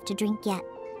old enough to drink yet.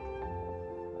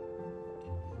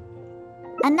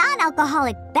 A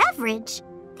non-alcoholic beverage?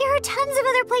 There are tons of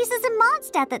other places in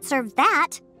Mondstadt that serve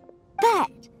that.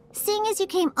 But, seeing as you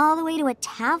came all the way to a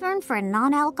tavern for a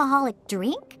non-alcoholic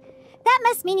drink, that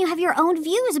must mean you have your own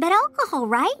views about alcohol,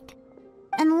 right?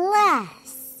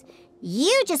 Unless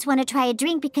you just want to try a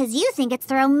drink because you think it's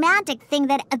the romantic thing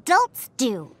that adults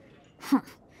do.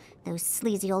 Those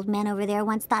sleazy old men over there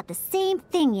once thought the same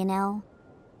thing, you know.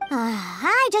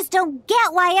 I just don't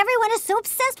get why everyone is so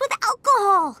obsessed with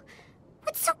alcohol.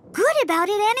 What's so good about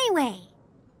it anyway?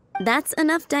 That's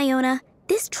enough, Diona.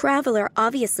 This traveler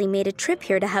obviously made a trip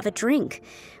here to have a drink.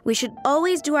 We should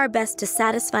always do our best to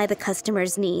satisfy the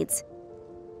customer's needs.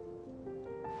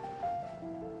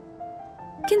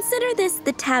 Consider this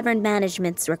the tavern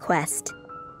management's request.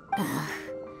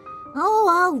 Oh,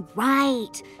 all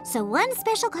right. So one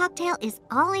special cocktail is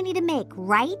all I need to make,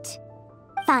 right?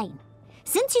 Fine.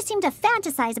 Since you seem to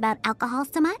fantasize about alcohol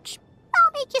so much,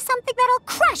 I'll make you something that'll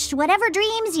crush whatever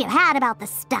dreams you had about the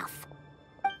stuff.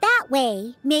 That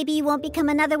way, maybe you won't become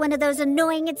another one of those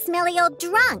annoying and smelly old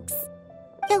drunks.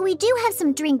 Though we do have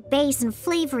some drink base and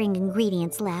flavoring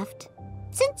ingredients left.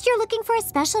 Since you're looking for a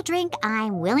special drink,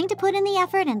 I'm willing to put in the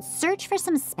effort and search for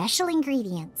some special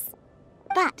ingredients.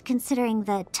 But considering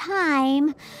the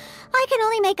time, I can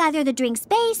only make either the drink's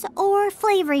base or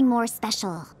flavoring more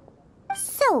special.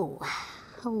 So,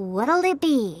 what'll it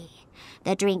be?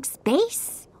 The drink's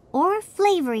base or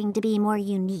flavoring to be more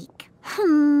unique?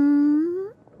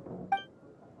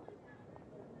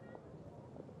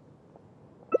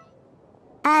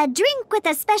 A drink with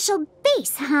a special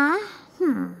base, huh?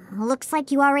 Looks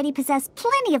like you already possess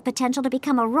plenty of potential to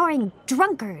become a roaring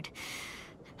drunkard.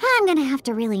 I'm gonna have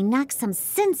to really knock some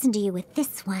sense into you with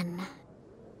this one.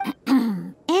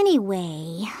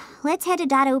 Anyway, let's head to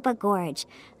Dadaupa Gorge.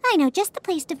 I know just the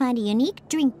place to find a unique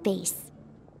drink base.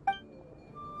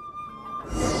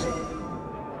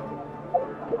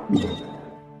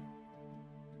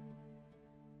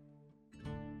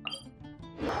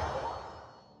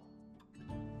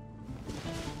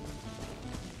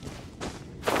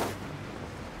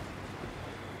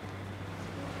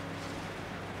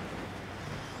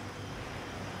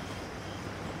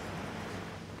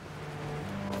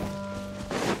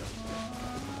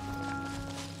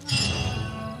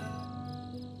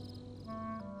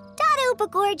 Dadaupa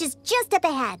Gorge is just up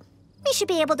ahead. We should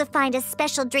be able to find a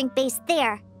special drink base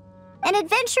there. An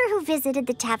adventurer who visited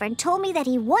the tavern told me that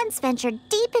he once ventured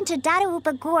deep into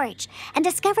Dadaupa Gorge and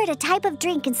discovered a type of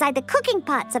drink inside the cooking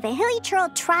pots of a hilly churl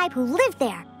tribe who lived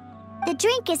there. The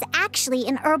drink is actually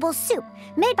an herbal soup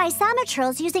made by Sama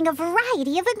churls using a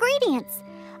variety of ingredients.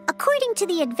 According to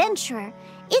the adventurer,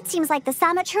 it seems like the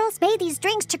Sama churls made these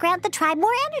drinks to grant the tribe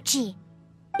more energy.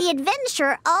 The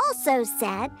adventurer also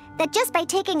said that just by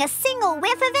taking a single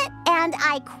whiff of it, and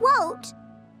I quote,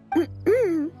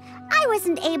 I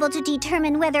wasn't able to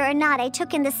determine whether or not I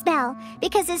took in the smell,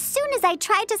 because as soon as I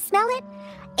tried to smell it,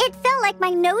 it felt like my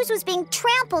nose was being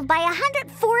trampled by 100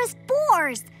 forest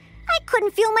boars. I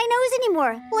couldn't feel my nose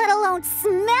anymore, let alone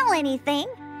smell anything.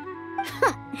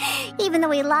 Even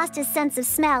though he lost his sense of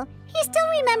smell, he still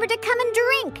remembered to come and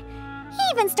drink. He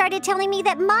even started telling me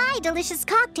that my delicious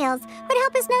cocktails would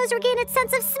help his nose regain its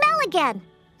sense of smell again.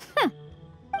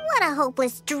 What a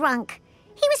hopeless drunk.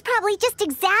 He was probably just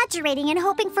exaggerating and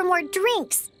hoping for more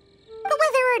drinks. But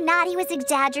whether or not he was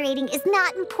exaggerating is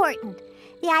not important.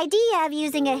 The idea of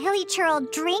using a hilly churl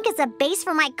drink as a base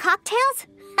for my cocktails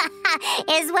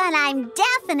is one I'm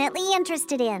definitely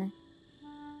interested in.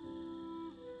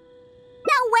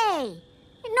 No way!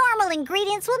 Normal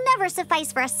ingredients will never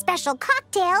suffice for a special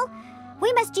cocktail.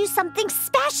 We must use something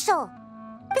special.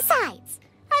 Besides,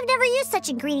 I've never used such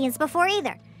ingredients before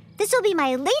either. This will be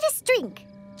my latest drink.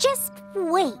 Just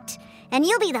wait, and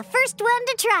you'll be the first one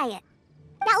to try it.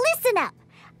 Now listen up.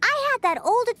 I had that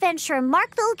old adventurer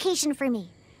mark the location for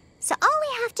me. So all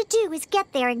we have to do is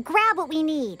get there and grab what we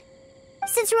need.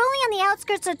 Since we're only on the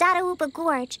outskirts of Dadaupa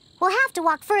Gorge, we'll have to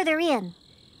walk further in.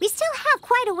 We still have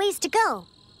quite a ways to go.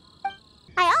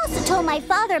 I also told my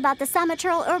father about the Sama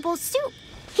churl herbal soup.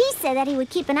 He said that he would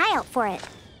keep an eye out for it.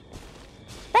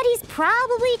 But he's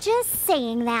probably just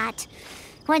saying that.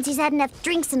 Once he's had enough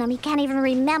drinks in him, he can't even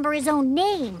remember his own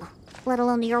name, let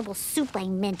alone the herbal soup I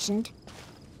mentioned.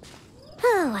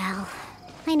 Oh, well,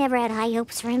 I never had high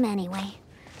hopes for him anyway.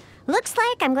 Looks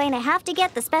like I'm going to have to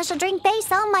get the special drink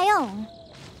base on my own.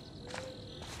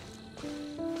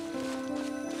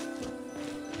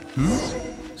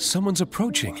 Someone's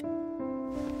approaching.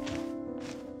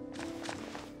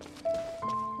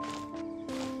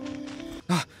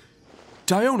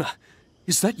 Diona,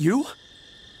 is that you?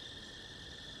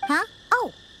 Huh?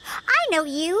 Oh, I know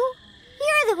you.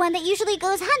 You're the one that usually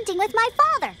goes hunting with my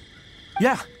father.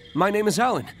 Yeah, my name is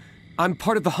Alan. I'm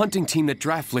part of the hunting team that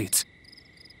Draft leads.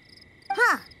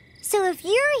 Huh. So if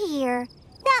you're here,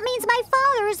 that means my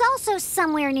father is also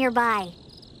somewhere nearby.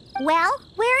 Well,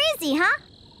 where is he, huh?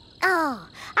 Oh,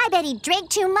 I bet he drank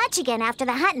too much again after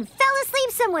the hunt and fell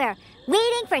asleep somewhere,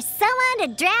 waiting for someone to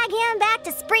drag him back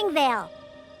to Springvale.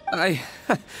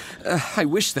 I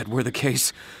wish that were the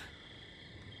case.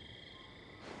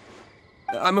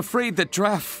 I'm afraid that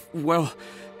Draff, well,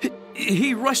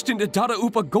 he rushed into Dada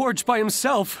Upa Gorge by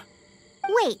himself.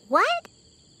 Wait, what?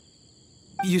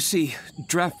 You see,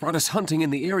 Draff brought us hunting in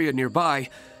the area nearby.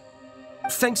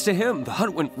 Thanks to him, the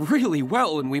hunt went really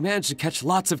well and we managed to catch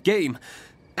lots of game.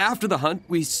 After the hunt,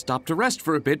 we stopped to rest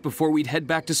for a bit before we'd head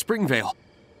back to Springvale.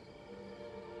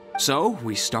 So,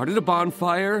 we started a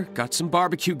bonfire, got some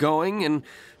barbecue going, and,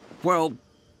 well,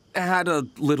 had a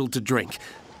little to drink.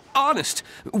 Honest,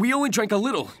 we only drank a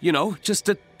little, just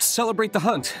to celebrate the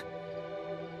hunt.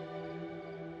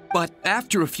 But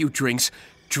after a few drinks,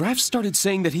 Draff started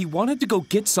saying that he wanted to go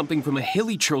get something from a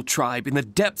hilly churl tribe in the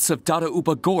depths of Dada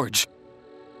Upa Gorge.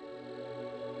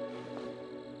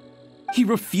 He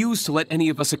refused to let any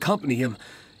of us accompany him.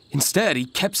 Instead, he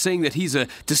kept saying that he's a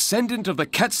descendant of the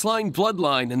Quetzline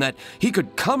bloodline and that he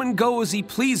could come and go as he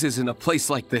pleases in a place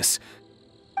like this.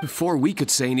 Before we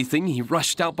could say anything, he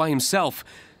rushed out by himself.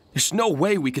 There's no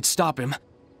way we could stop him.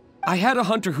 I had a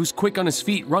hunter who's quick on his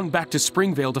feet run back to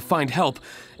Springvale to find help,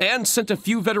 and sent a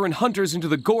few veteran hunters into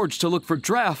the gorge to look for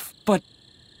Draff, but...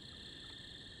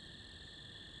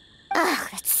 Ugh,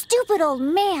 that stupid old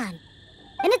man.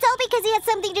 And it's all because he had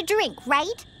something to drink,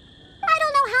 right? I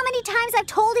don't know how many times I've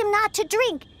told him not to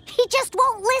drink. He just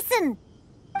won't listen.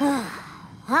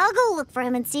 I'll go look for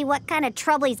him and see what kind of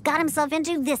trouble he's got himself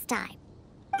into this time.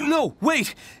 No,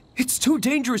 wait! It's too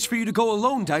dangerous for you to go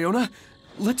alone, Diona.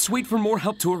 Let's wait for more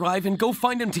help to arrive and go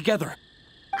find him together.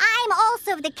 I'm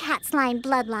also of the Quetzline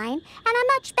bloodline, and I'm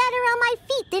much better on my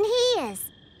feet than he is.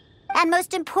 And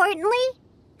most importantly,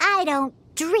 I don't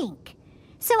drink.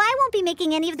 So I won't be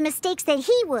making any of the mistakes that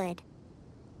he would.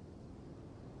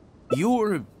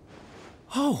 You're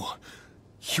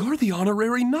the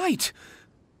honorary knight.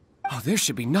 Oh, there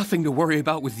should be nothing to worry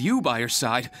about with you by your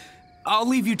side. I'll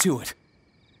leave you to it.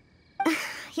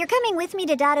 You're coming with me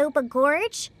to Dada Upa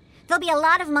Gorge? There'll be a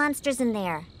lot of monsters in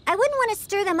there. I wouldn't want to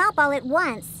stir them up all at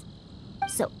once.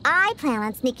 So I plan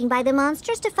on sneaking by the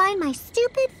monsters to find my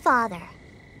stupid father.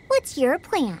 What's your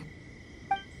plan?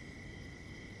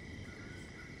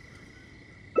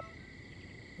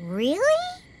 Really?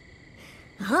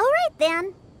 All right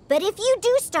then. But if you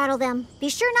do startle them, be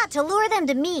sure not to lure them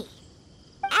to me.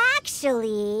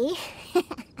 Actually, it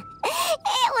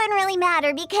wouldn't really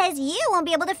matter because you won't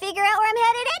be able to figure out where I'm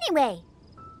headed anyway.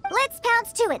 Let's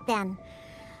pounce to it then.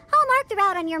 I'll mark the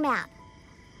route on your map.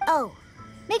 Oh,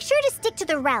 make sure to stick to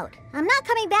the route. I'm not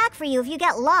coming back for you if you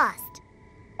get lost.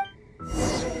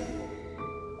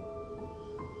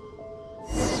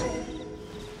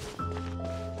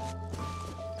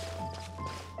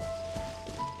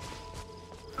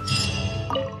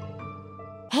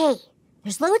 Hey,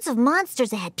 there's loads of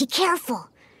monsters ahead. Be careful.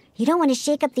 You don't want to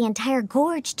shake up the entire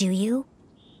gorge, do you?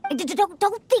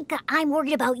 Don't think that I'm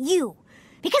worried about you.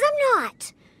 Because I'm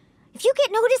not. If you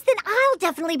get noticed, then I'll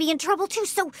definitely be in trouble too,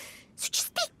 so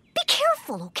just be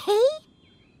careful, okay?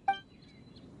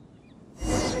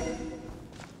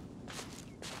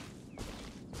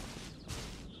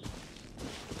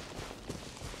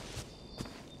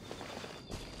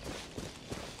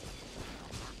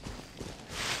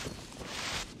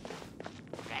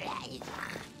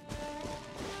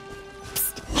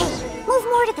 Move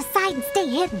more to the side and stay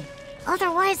hidden.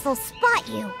 Otherwise, they'll spot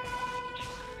you.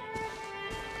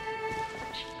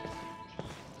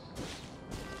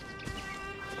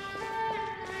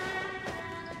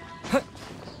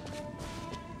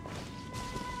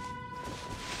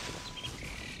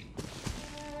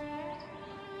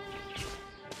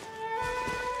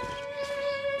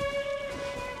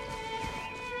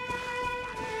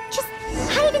 Just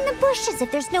hide in the bushes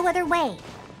if there's no other way.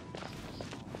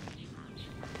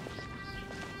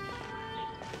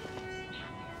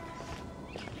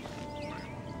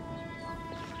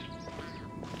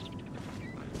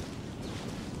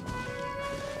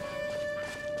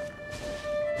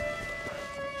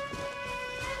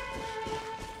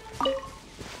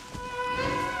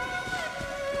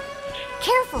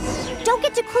 Careful! Don't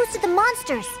get too close to the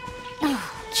monsters!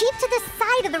 Keep to the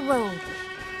side of the road.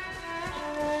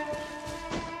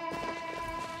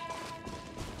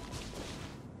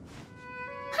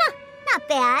 Huh, not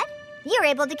bad. You're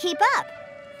able to keep up.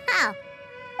 Oh.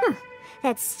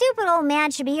 That stupid old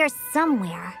man should be here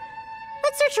somewhere.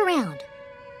 Let's search around.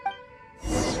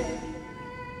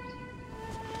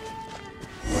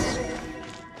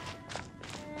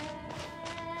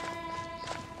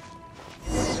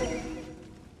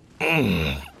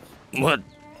 What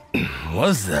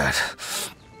was that?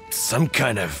 Some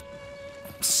kind of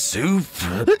soup?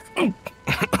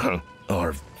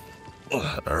 Or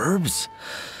herbs?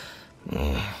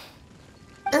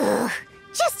 Ugh,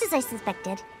 just as I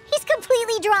suspected. He's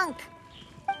completely drunk.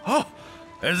 Oh,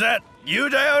 Is that you,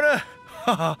 Diona?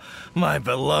 My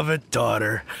beloved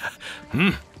daughter.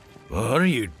 What are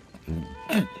you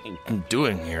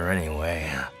doing here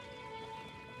anyway?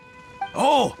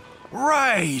 Oh,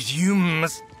 right. You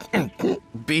must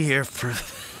be here for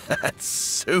that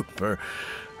super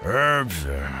herbs.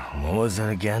 What was that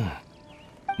again?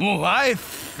 Oh, I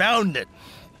found it.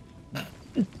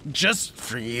 Just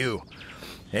for you.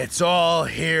 It's all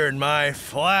here in my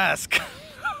flask.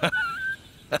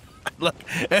 Look,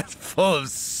 it's full of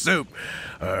soup.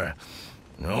 Or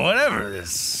whatever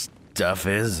this stuff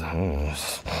is. Ugh,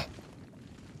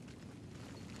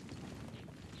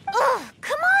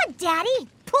 come on, Daddy.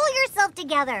 Pull yourself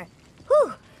together.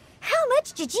 Whew, how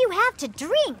much did you have to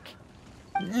drink?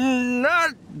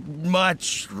 Not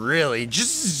much, really.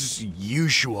 Just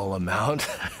usual amount.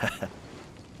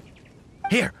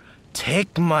 Here,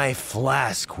 take my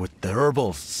flask with the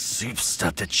herbal soup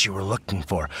stuff that you were looking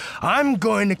for. I'm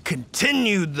going to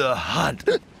continue the hunt.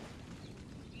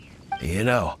 You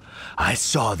know, I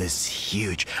saw this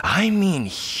huge, I mean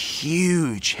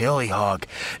huge hilly hog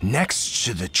next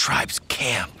to the tribe's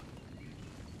camp.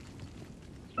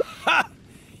 Ha!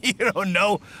 You don't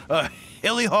know a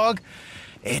hilly hog?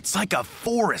 It's like a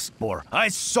forest boar. I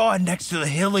saw it next to the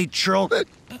hilly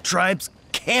tribe's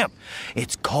camp.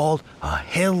 It's called a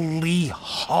hilly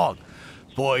hog.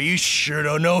 Boy, you sure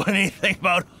don't know anything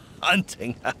about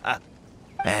hunting.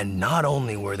 And not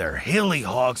only were there hilly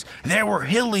hogs, there were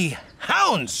hilly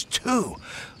hounds too.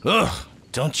 Ugh,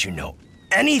 don't you know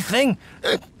anything?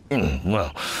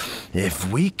 Well,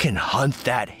 if we can hunt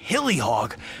that hilly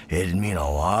hog, it'd mean a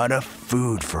lot of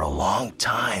food for a long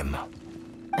time.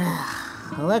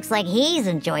 Looks like he's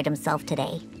enjoyed himself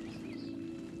today.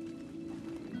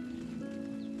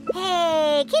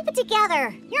 Hey, keep it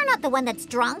together. You're not the one that's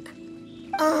drunk.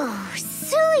 Oh,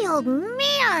 silly old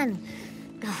man.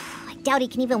 I doubt he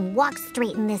can even walk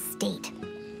straight in this state.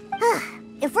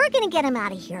 If we're gonna get him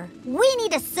out of here, we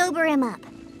need to sober him up.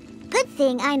 Good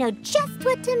thing I know just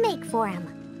what to make for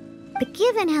him. But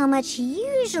given how much he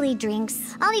usually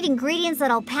drinks, I'll need ingredients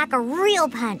that'll pack a real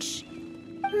punch.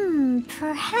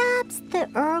 Perhaps the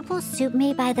herbal soup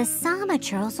made by the Sama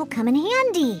churls will come in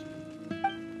handy.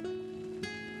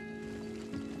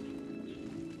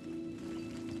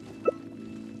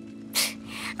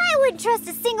 I wouldn't trust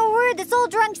a single word this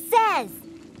old drunk says.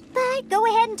 But go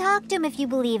ahead and talk to him if you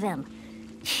believe him.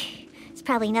 It's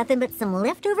probably nothing but some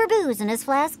leftover booze in his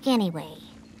flask anyway.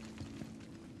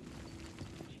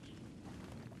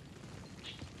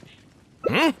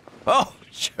 Oh,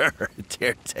 sure,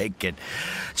 dear, take it.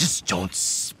 Just don't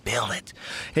spill it.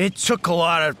 It took a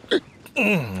lot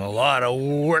of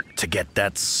work to get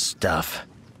that stuff.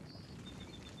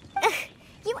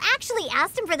 You actually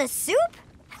asked him for the soup?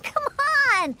 Come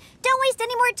on! Don't waste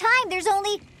any more time. There's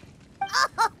only...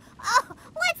 Oh,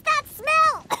 what's that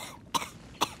smell?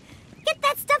 Get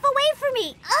that stuff away from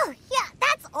me. Oh, yeah,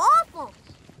 that's awful.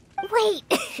 Wait.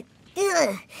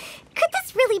 Ugh. Could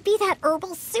this really be that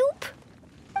herbal soup?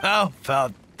 How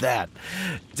about that?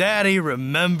 Daddy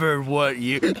remembered what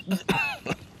you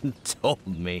told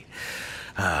me.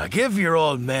 Give your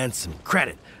old man some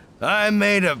credit. I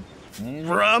made a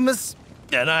promise,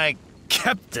 and I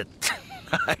kept it.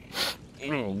 I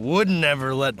would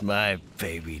never let my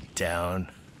baby down.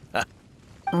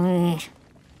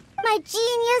 My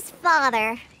genius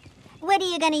father. What are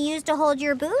you going to use to hold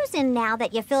your booze in now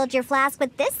that you filled your flask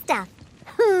with this stuff?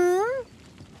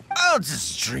 I'll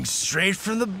just drink straight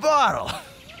from the bottle.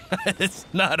 It's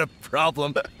not a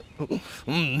problem.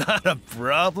 Not a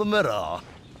problem at all.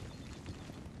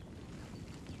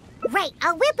 Right,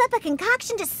 I'll whip up a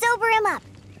concoction to sober him up.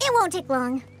 It won't take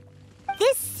long.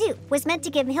 This soup was meant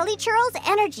to give Hilly Churls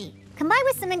energy. Combined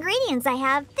with some ingredients I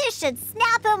have, this should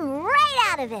snap him right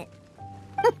out of it.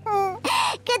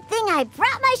 Good thing I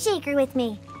brought my shaker with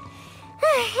me.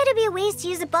 It'd be a waste to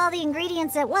use up all the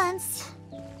ingredients at once.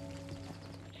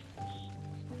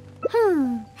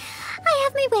 I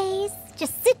have my ways.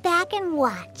 Just sit back and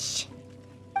watch.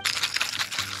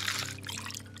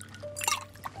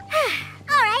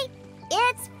 All right,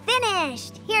 it's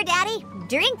finished. Here, Daddy,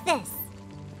 drink this.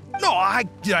 No, I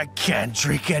can't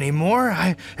drink anymore.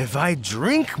 If I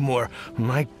drink more,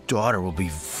 my daughter will be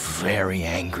very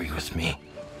angry with me.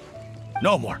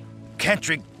 No more. Can't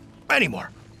drink anymore.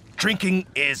 Drinking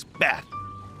is bad.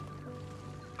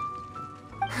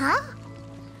 Huh?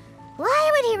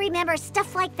 Why would he remember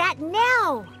stuff like that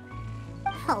now?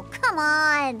 Oh, come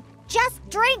on. Just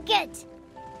drink it.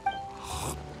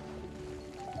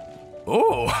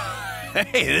 Oh,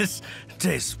 hey, this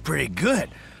tastes pretty good.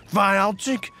 Fine, I'll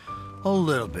drink a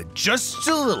little bit. Just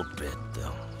a little bit,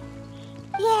 though.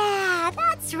 Yeah,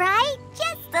 that's right.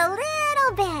 Just a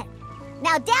little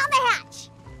Now down the hatch.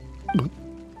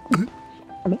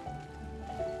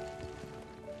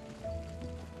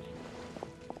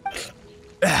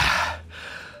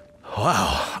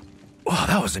 Wow. Wow,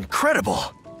 that was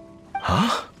incredible.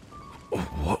 Huh?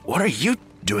 What are you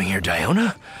doing here,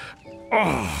 Diona?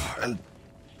 Oh, and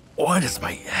why does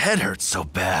my head hurt so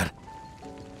bad?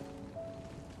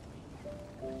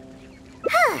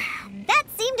 That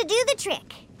seemed to do the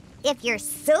trick. If you're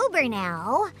sober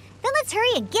now, then let's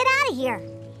hurry and get out of here.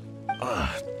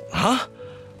 Huh?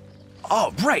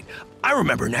 Oh, right. I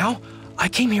remember now. I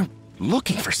came here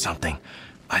looking for something.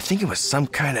 I think it was some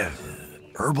kind of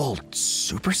herbal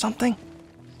soup or something?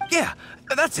 Yeah,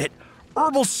 that's it.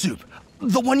 Herbal soup.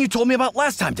 The one you told me about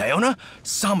last time, Diona.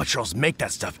 Somatrals make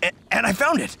that stuff, and I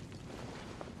found it.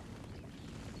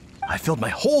 I filled my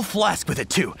whole flask with it,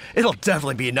 too. It'll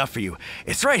definitely be enough for you.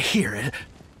 It's right here.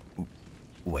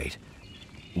 Wait.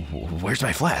 Where's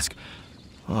my flask?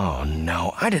 Oh,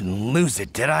 no. I didn't lose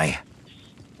it, did I?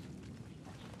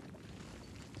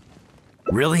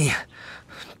 Really?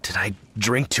 Did I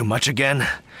drink too much again?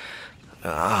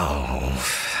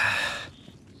 Oh.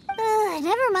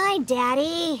 Never mind,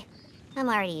 Daddy. I'm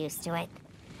already used to it.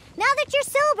 Now that you're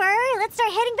sober, let's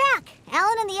start heading back.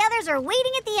 Alan and the others are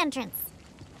waiting at the entrance.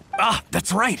 Ah,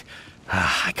 that's right.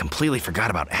 I completely forgot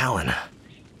about Alan.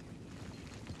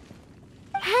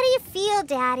 How do you feel,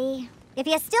 Daddy? If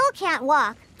you still can't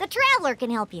walk, the Traveler can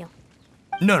help you.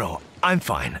 No, I'm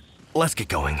fine. Let's get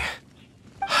going.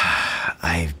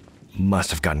 I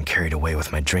must have gotten carried away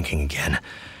with my drinking again.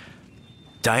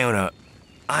 Diona,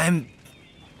 I'm...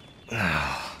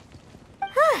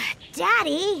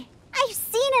 Daddy, I've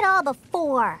seen it all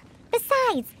before.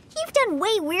 Besides, you've done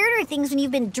way weirder things when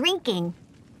you've been drinking.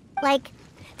 Like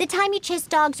the time you chased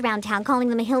dogs around town calling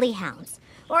them hilly hounds.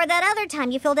 Or that other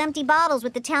time you filled empty bottles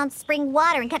with the town's spring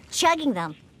water and kept chugging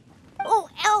them. Oh,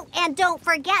 and don't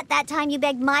forget that time you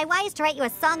begged my wise to write you a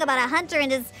song about a hunter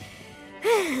and his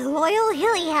loyal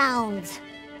hilly hounds.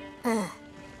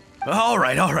 All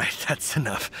right, that's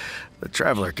enough. The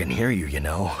Traveler can hear you, you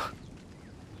know.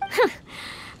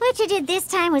 What you did this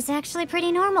time was actually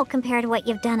pretty normal compared to what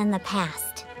you've done in the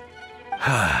past.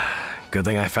 Good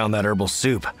thing I found that herbal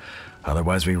soup.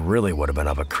 Otherwise, we really would have been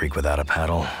up a creek without a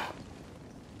paddle.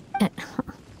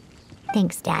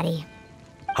 Thanks, Daddy.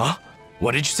 Huh?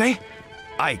 What did you say?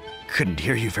 I couldn't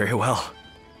hear you very well.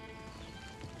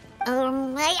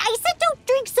 I said don't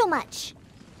drink so much.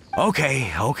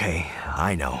 Okay,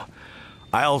 I know.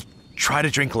 I'll try to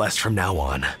drink less from now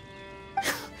on.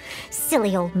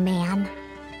 Silly old man.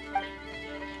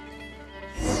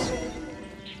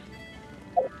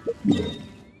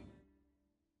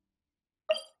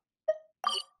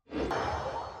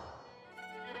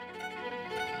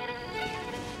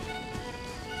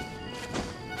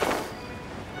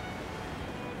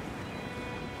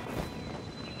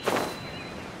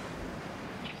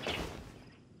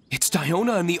 It's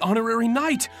Diona and the Honorary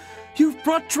Knight! You've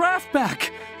brought Draft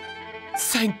back!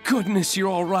 Thank goodness you're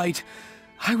all right.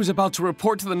 I was about to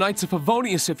report to the Knights of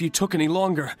Favonius if you took any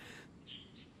longer.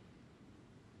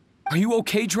 Are you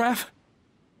okay, Draft?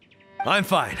 I'm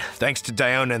fine, thanks to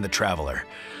Diona and the Traveler.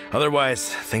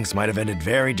 Otherwise, things might have ended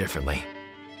very differently.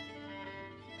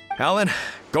 Alan,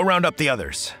 go round up the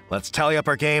others. Let's tally up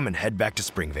our game and head back to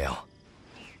Springvale.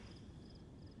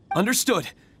 Understood.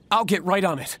 I'll get right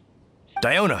on it.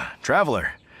 Diona,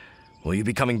 Traveler, will you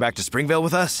be coming back to Springvale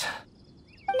with us?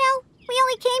 No, we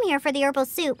only came here for the herbal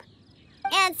soup.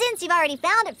 And since you've already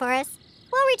found it for us,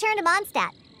 we'll return to Mondstadt.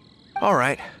 All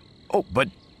right. Oh, but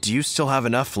do you still have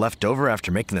enough left over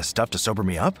after making this stuff to sober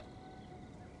me up?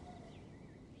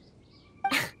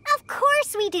 Of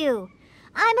course we do.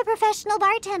 I'm a professional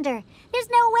bartender. There's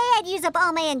no way I'd use up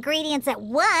all my ingredients at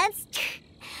once.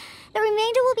 The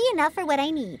remainder will be enough for what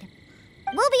I need.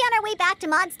 We'll be on our way back to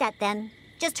Mondstadt then.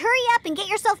 Just hurry up and get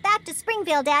yourself back to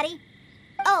Springvale, Daddy.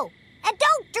 Oh, and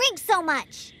don't drink so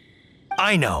much.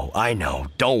 I know.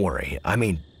 Don't worry. I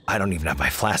mean, I don't even have my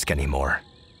flask anymore.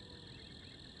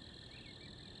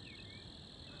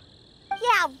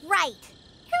 Yeah, right.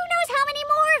 Who knows how many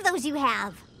more of those you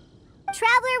have?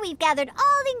 Traveler, we've gathered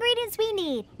all the ingredients we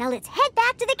need. Now let's head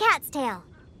back to the Cat's Tail.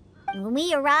 And when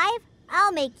we arrive,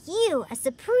 I'll make you a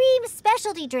supreme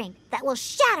specialty drink that will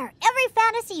shatter every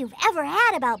fantasy you've ever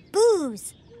had about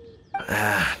booze.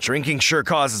 Drinking sure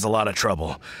causes a lot of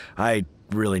trouble. I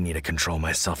really need to control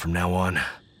myself from now on.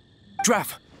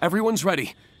 Draft, everyone's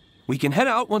ready. We can head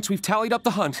out once we've tallied up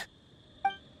the hunt.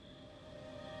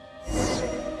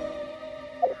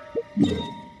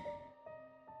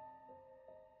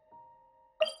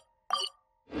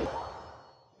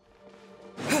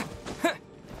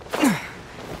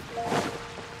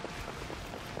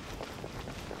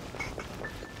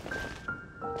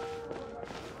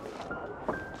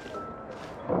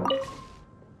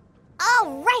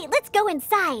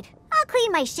 inside. I'll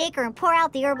clean my shaker and pour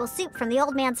out the herbal soup from the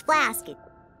old man's flask.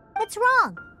 What's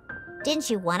wrong? Didn't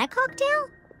you want a cocktail?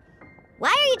 Why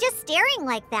are you just staring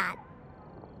like that?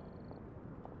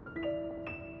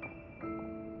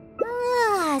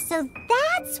 So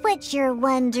that's what you're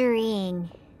wondering.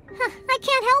 I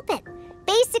can't help it.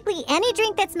 Basically, any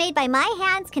drink that's made by my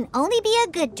hands can only be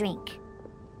a good drink.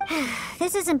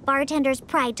 This isn't bartender's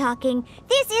pride talking.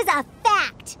 This is a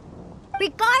fact.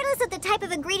 Regardless of the type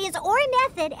of ingredients or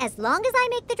method, as long as I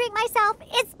make the drink myself,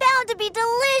 it's bound to be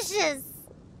delicious.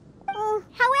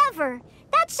 However,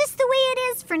 that's just the way it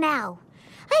is for now.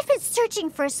 I've been searching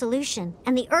for a solution,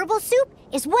 and the herbal soup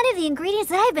is one of the ingredients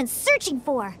that I've been searching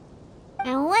for.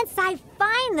 And once I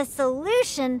find the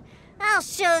solution, I'll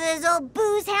show those old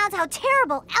booze hounds how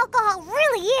terrible alcohol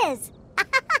really is.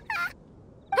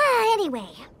 Anyway,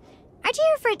 aren't you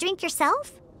here for a drink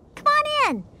yourself? Come on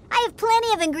in. I have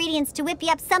plenty of ingredients to whip you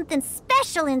up something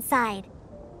special inside.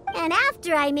 And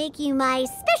after I make you my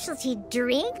specialty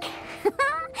drink,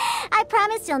 I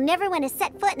promise you'll never want to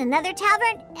set foot in another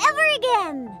tavern ever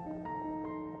again.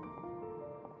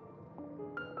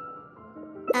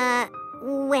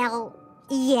 Well,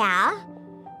 yeah.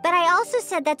 But I also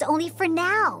said that's only for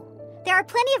now. There are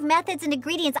plenty of methods and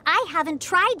ingredients I haven't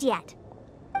tried yet.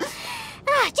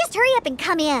 Just hurry up and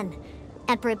come in.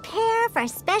 And prepare for a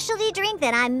specialty drink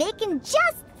that I'm making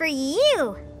just for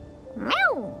you.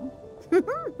 Meow.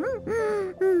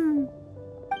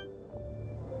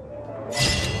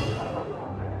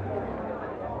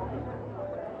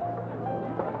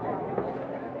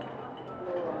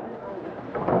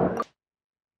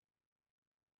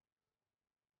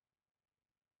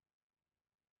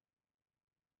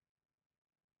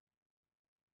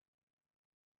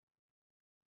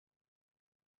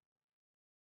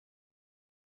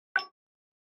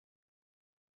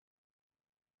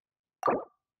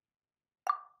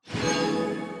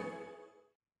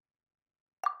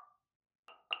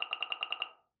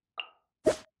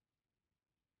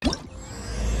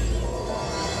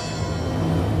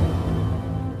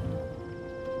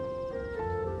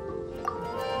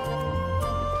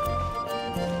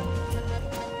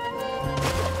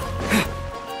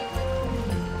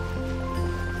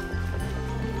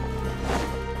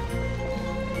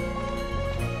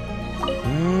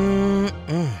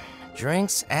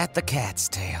 Drinks at the Cat's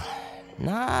Tail.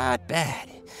 Not bad.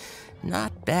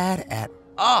 Not bad at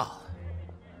all.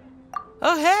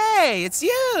 Oh, hey, it's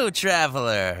you,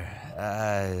 traveler.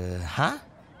 Huh?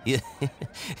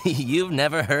 You've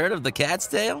never heard of the Cat's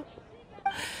Tail?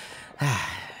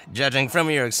 Judging from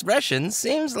your expression,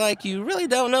 seems like you really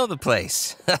don't know the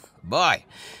place. Boy,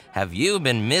 have you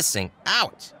been missing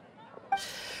out.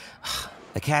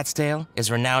 The Cat's Tail is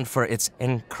renowned for its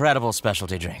incredible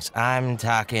specialty drinks. I'm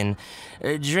talking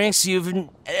drinks you've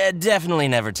definitely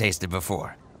never tasted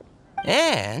before.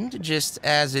 And, just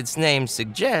as its name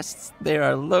suggests, there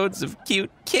are loads of cute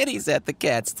kitties at the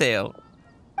Cat's Tail.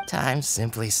 Time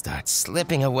simply starts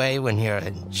slipping away when you're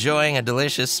enjoying a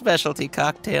delicious specialty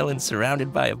cocktail and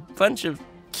surrounded by a bunch of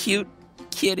cute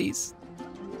kitties.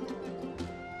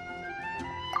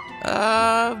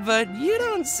 But you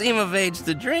don't seem of age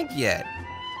to drink yet.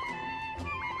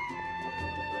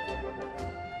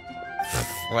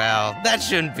 Well, that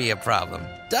shouldn't be a problem.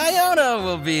 Diona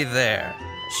will be there.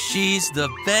 She's the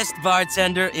best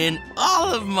bartender in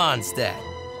all of Mondstadt.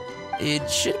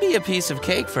 It should be a piece of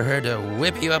cake for her to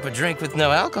whip you up a drink with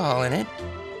no alcohol in it.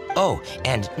 Oh,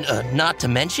 and not to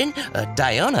mention,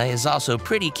 Diona is also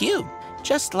pretty cute,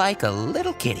 just like a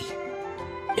little kitty.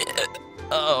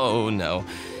 Oh, no.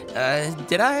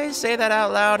 Did I say that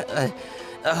out loud?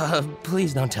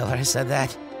 Please don't tell her I said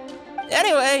that.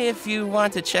 Anyway, if you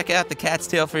want to check out the Cat's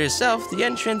Tail for yourself, the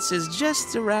entrance is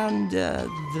just around the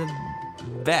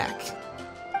back.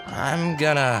 I'm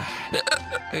gonna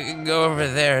go over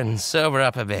there and sober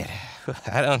up a bit.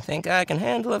 I don't think I can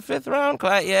handle a fifth round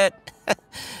quite yet.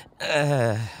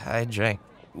 I drank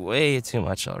way too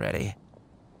much already.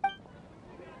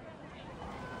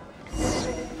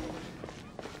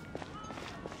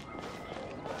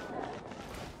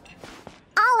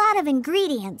 All out of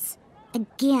ingredients.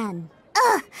 Again.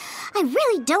 Ugh! I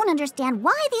really don't understand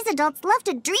why these adults love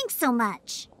to drink so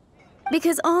much.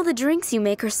 Because all the drinks you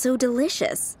make are so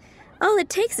delicious. All it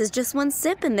takes is just one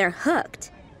sip and they're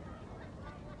hooked.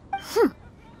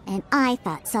 And I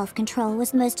thought self-control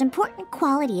was the most important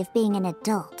quality of being an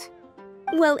adult.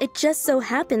 Well, it just so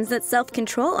happens that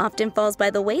self-control often falls by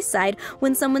the wayside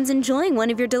when someone's enjoying one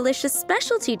of your delicious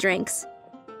specialty drinks.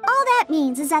 All that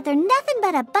means is that they're nothing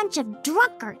but a bunch of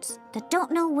drunkards that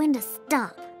don't know when to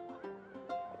stop.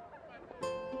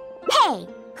 Hey,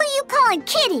 who you calling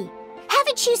kitty?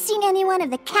 Haven't you seen anyone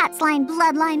of the cat's line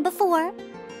bloodline before?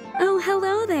 Oh,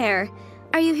 hello there.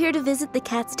 Are you here to visit the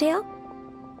Cat's Tail?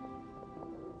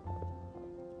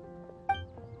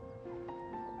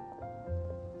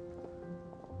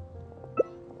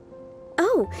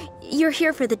 Oh, you're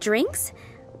here for the drinks?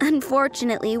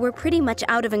 Unfortunately, we're pretty much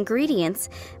out of ingredients.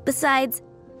 Besides,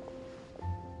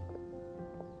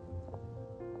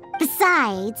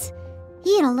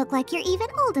 you don't look like you're even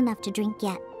old enough to drink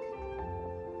yet.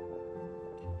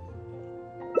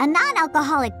 A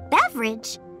non-alcoholic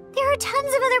beverage? There are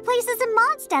tons of other places in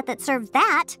Mondstadt that serve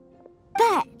that.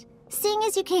 But, seeing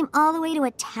as you came all the way to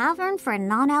a tavern for a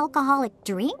non-alcoholic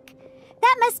drink,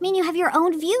 that must mean you have your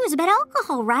own views about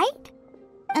alcohol, right?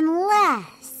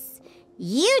 Unless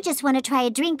you just want to try a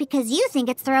drink because you think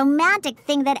it's the romantic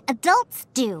thing that adults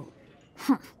do.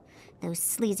 Those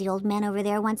sleazy old men over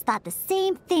there once thought the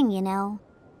same thing, you know.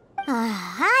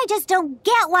 I just don't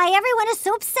get why everyone is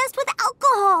so obsessed with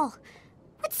alcohol.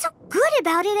 What's so good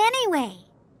about it anyway?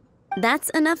 that's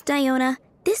enough, Diona.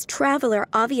 This traveler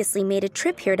obviously made a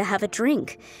trip here to have a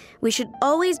drink. We should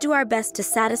always do our best to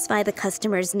satisfy the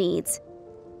customer's needs.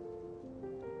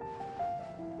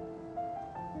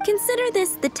 Consider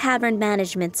this the tavern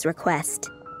management's request.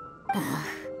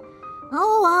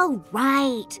 Oh, all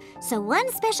right. So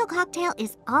one special cocktail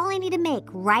is all I need to make,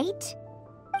 right?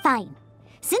 Fine.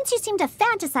 Since you seem to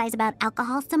fantasize about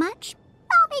alcohol so much,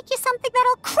 I'll make you something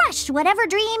that'll crush whatever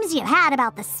dreams you had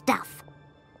about the stuff.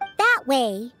 That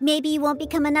way, maybe you won't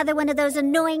become another one of those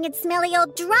annoying and smelly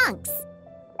old drunks.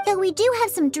 Though we do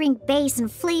have some drink base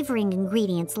and flavoring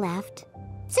ingredients left.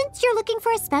 Since you're looking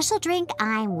for a special drink,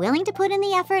 I'm willing to put in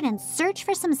the effort and search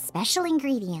for some special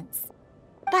ingredients.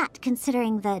 But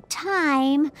considering the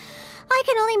time, I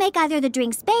can only make either the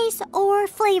drink's base or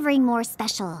flavoring more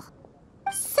special.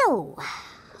 So,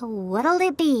 what'll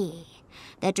it be?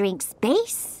 The drink's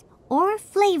base or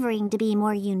flavoring to be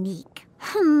more unique?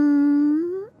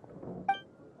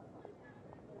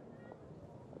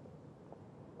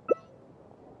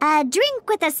 A drink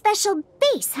with a special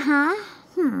base, huh?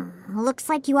 Looks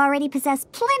like you already possess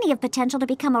plenty of potential to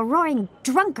become a roaring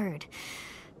drunkard.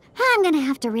 I'm gonna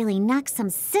have to really knock some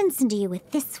sense into you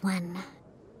with this one.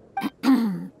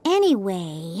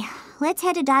 Anyway, let's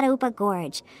head to Dadaupa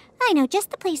Gorge. I know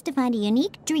just the place to find a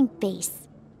unique drink base.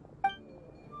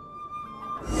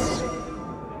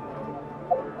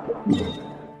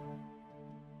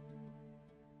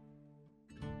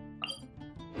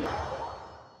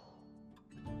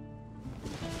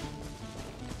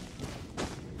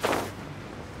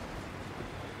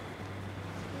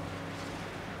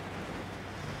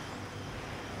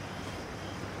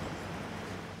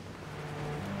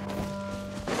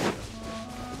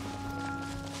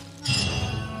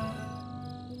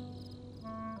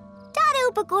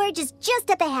 Dadaupa Gorge is just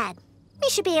up ahead. We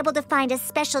should be able to find a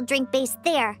special drink base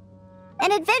there.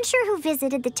 An adventurer who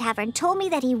visited the tavern told me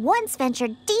that he once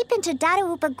ventured deep into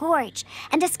Dadaupa Gorge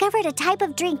and discovered a type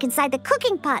of drink inside the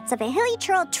cooking pots of a hilly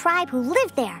churl tribe who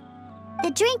lived there.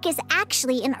 The drink is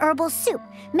actually an herbal soup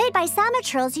made by Sama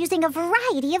churls using a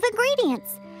variety of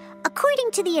ingredients.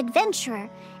 According to the adventurer,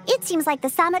 it seems like the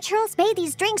Sama churls made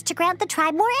these drinks to grant the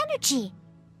tribe more energy.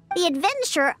 The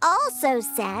adventurer also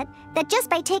said that just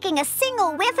by taking a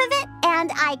single whiff of it, and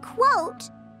I quote,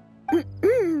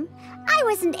 I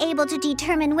wasn't able to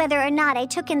determine whether or not I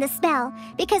took in the smell,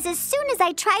 because as soon as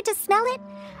I tried to smell it,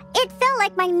 it felt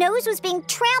like my nose was being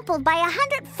trampled by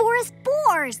 100 forest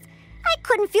boars. I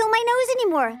couldn't feel my nose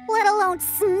anymore, let alone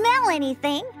smell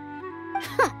anything.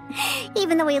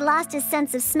 Even though he lost his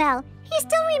sense of smell, he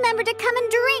still remembered to come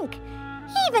and drink.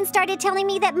 He even started telling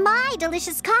me that my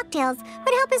delicious cocktails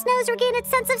would help his nose regain its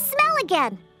sense of smell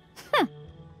again.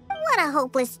 What a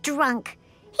hopeless drunk.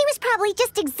 He was probably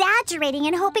just exaggerating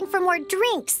and hoping for more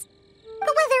drinks. But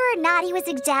whether or not he was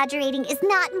exaggerating is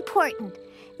not important.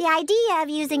 The idea of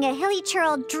using a hilly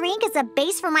churl drink as a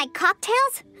base for my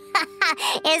cocktails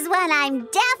is one I'm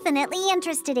definitely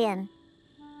interested in.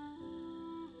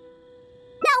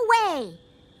 No way!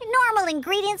 Normal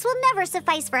ingredients will never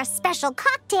suffice for a special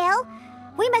cocktail.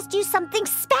 We must use something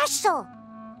special.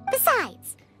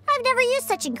 Besides, I've never used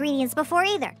such ingredients before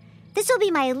either. This will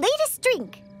be my latest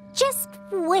drink. Just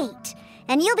wait,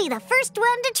 and you'll be the first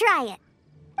one to try it.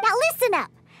 Now listen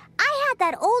up. I had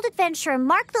that old adventurer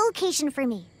mark the location for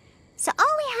me. So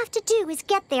all we have to do is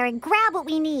get there and grab what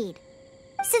we need.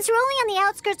 Since we're only on the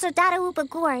outskirts of Dadaupa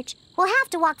Gorge, we'll have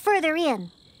to walk further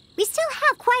in. We still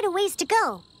have quite a ways to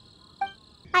go.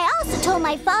 I also told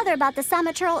my father about the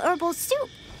Sama churl herbal soup.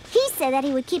 He said that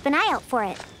he would keep an eye out for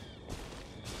it.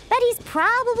 But he's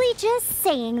probably just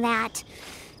saying that.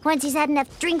 Once he's had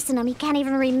enough drinks in him, he can't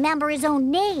even remember his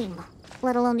own name.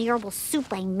 let alone the herbal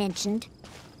soup I mentioned.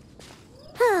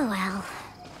 Oh well,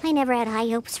 I never had high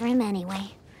hopes for him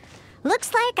anyway.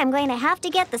 Looks like I'm going to have to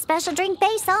get the special drink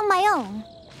base on my own.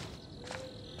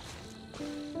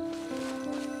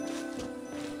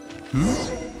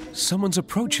 Someone's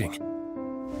approaching.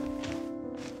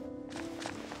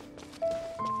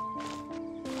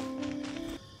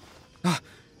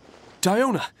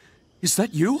 Diona, is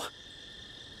that you?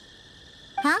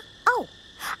 Huh? Oh,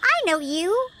 I know you.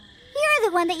 You're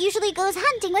the one that usually goes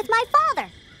hunting with my father.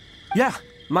 Yeah,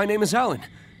 my name is Alan.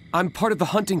 I'm part of the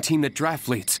hunting team that Draft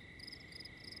leads.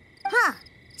 Huh.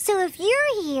 So if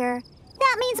you're here,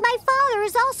 that means my father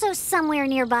is also somewhere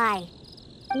nearby.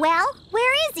 Well,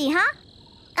 where is he, huh?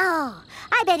 Oh,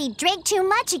 I bet he drank too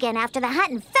much again after the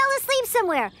hunt and fell asleep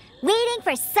somewhere, waiting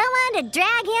for someone to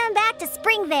drag him back to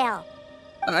Springvale.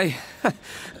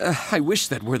 I wish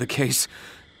that were the case.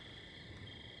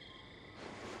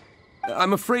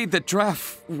 I'm afraid that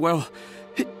Draft, well,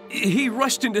 he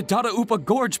rushed into Dada Upa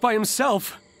Gorge by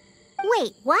himself.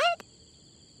 Wait, what?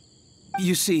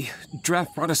 You see,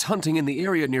 Draft brought us hunting in the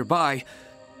area nearby.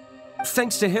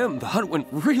 Thanks to him, the hunt went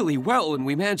really well and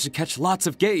we managed to catch lots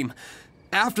of game.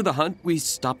 After the hunt, we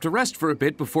stopped to rest for a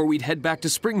bit before we'd head back to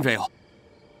Springvale.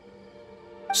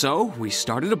 So, we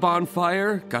started a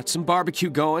bonfire, got some barbecue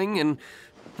going, and,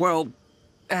 well,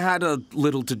 had a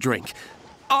little to drink.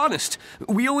 Honest,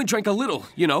 we only drank a little,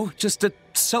 just to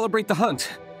celebrate the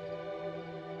hunt.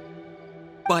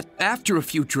 But after a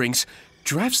few drinks,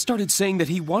 Draft started saying that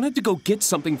he wanted to go get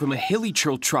something from a hilly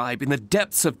churl tribe in the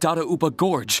depths of Dada Upa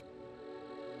Gorge.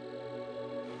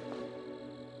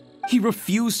 He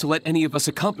refused to let any of us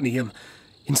accompany him.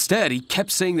 Instead, he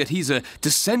kept saying that he's a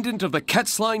descendant of the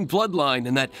Quetzline bloodline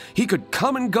and that he could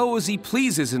come and go as he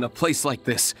pleases in a place like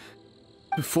this.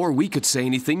 Before we could say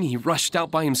anything, he rushed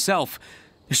out by himself.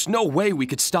 There's no way we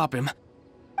could stop him.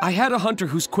 I had a hunter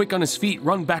who's quick on his feet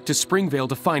run back to Springvale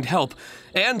to find help,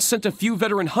 and sent a few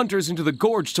veteran hunters into the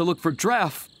gorge to look for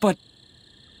Draft, but...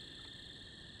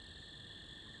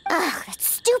 Ugh, that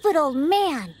stupid old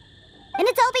man. And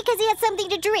it's all because he had something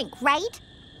to drink, right?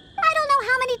 I don't know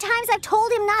how many times I've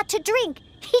told him not to drink.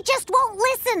 He just won't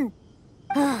listen.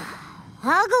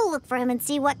 I'll go look for him and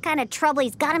see what kind of trouble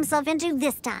he's got himself into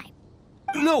this time.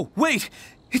 No, wait!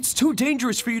 It's too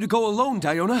dangerous for you to go alone,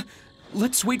 Diona.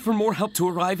 Let's wait for more help to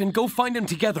arrive and go find him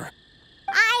together.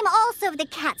 I'm also of the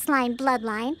Quetzline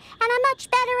bloodline, and I'm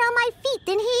much better on my feet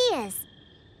than he is.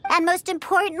 And most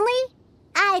importantly,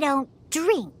 I don't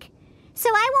drink. So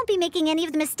I won't be making any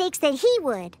of the mistakes that he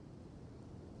would.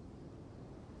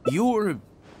 You're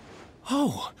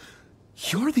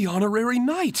the honorary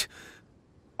knight.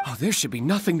 Oh, there should be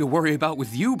nothing to worry about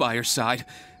with you by your side.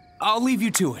 I'll leave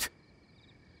you to it.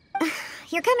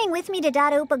 You're coming with me to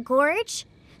Dada Upa Gorge?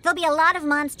 There'll be a lot of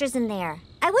monsters in there.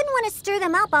 I wouldn't want to stir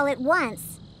them up all at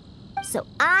once. So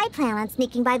I plan on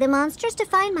sneaking by the monsters to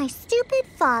find my stupid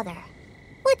father.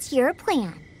 What's your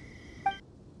plan?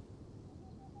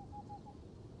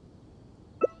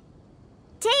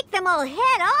 Take them all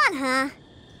head on, huh?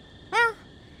 Well,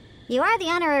 you are the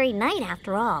honorary knight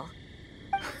after all.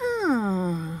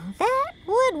 That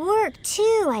would work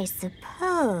too, I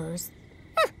suppose.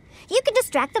 You can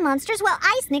distract the monsters while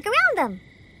I sneak around them.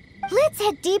 Let's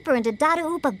head deeper into Dada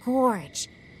Upa Gorge.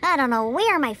 I don't know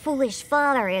where my foolish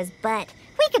father is, but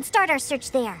we could start our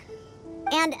search there.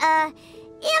 And,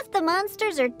 if the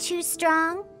monsters are too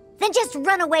strong, then just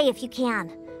run away if you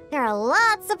can. There are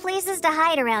lots of places to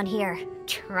hide around here.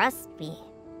 Trust me.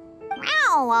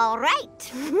 Wow, all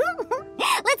right.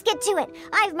 Let's get to it.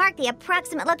 I've marked the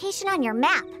approximate location on your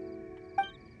map.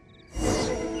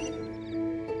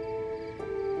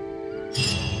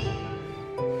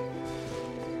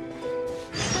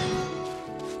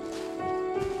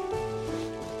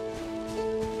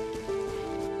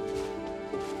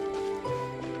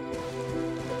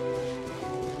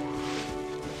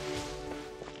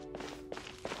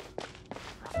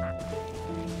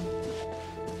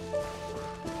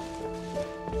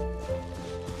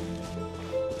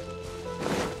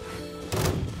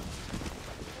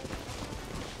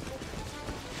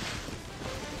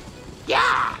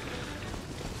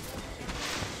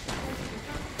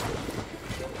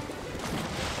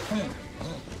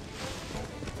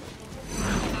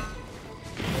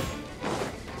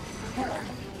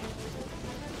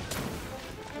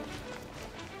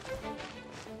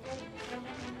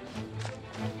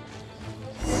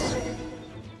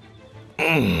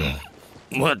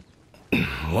 What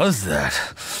was that?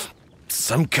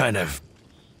 Some kind of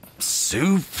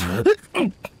soup?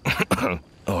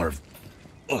 Or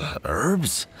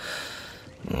herbs?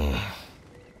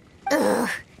 Ugh,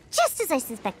 just as I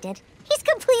suspected. He's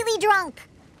completely drunk.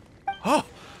 Oh,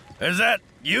 is that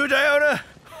you, Diona?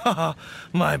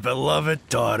 My beloved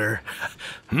daughter.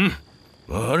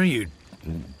 What are you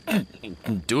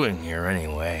doing here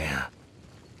anyway?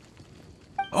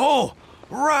 Oh,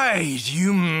 right.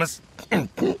 You must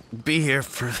be here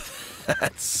for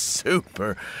that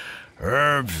super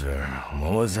herbs, or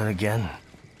what was that again?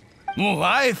 Well,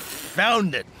 I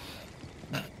found it.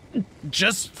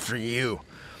 Just for you.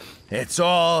 It's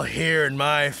all here in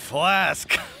my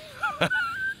flask.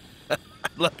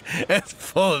 Look, it's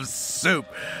full of soup.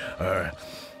 Or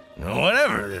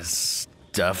whatever this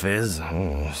stuff is.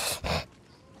 Oh,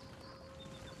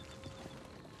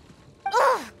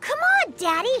 come on,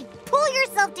 Daddy. Pull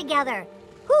yourself together.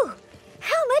 Whew.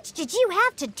 How much did you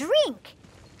have to drink?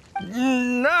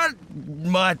 Not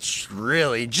much,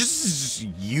 really. Just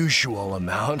usual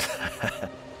amount.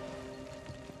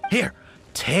 Here,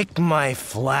 take my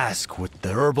flask with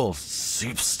the herbal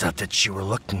soup stuff that you were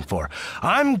looking for.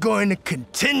 I'm going to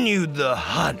continue the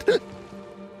hunt.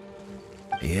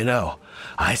 You know,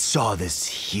 I saw this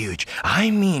huge,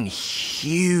 I mean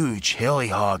huge hilly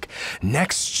hog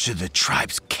next to the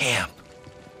tribe's camp.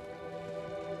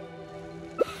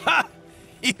 Ha!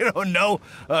 You don't know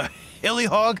a hilly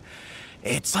hog?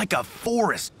 It's like a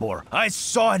forest boar. I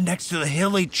saw it next to the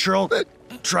hilly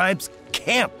tribe's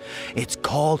camp. It's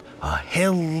called a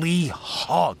hilly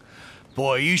hog.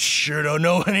 Boy, you sure don't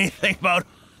know anything about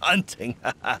hunting.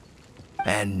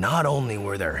 And not only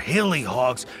were there hilly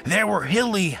hogs, there were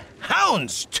hilly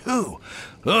hounds, too.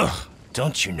 Ugh,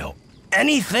 don't you know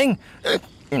anything?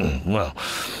 Well,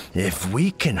 if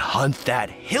we can hunt that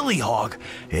hilly hog,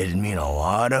 it'd mean a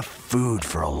lot of food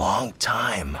for a long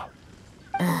time.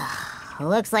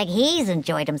 Looks like he's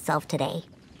enjoyed himself today.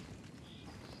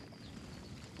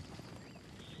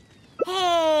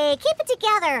 Hey, keep it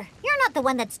together. You're not the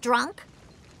one that's drunk.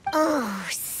 Oh,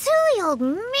 silly old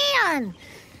man.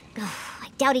 I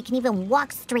doubt he can even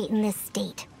walk straight in this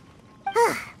state.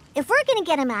 If we're gonna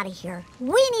get him out of here,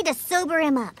 we need to sober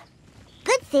him up.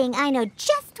 Good thing I know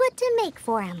just what to make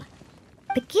for him.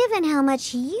 But given how much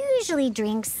he usually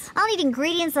drinks, I'll need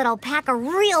ingredients that'll pack a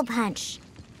real punch.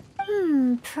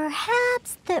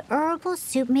 Perhaps the herbal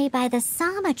soup made by the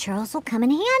Sama churls will come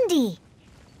in handy.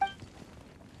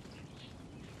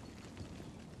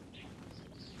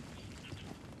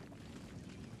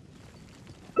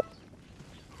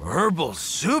 Herbal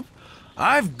soup?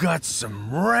 I've got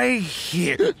some right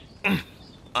here.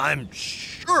 I'm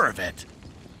sure of it.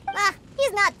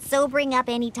 He's not sobering up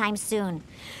anytime soon.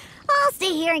 I'll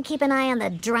stay here and keep an eye on the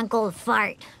drunk old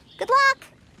fart. Good luck.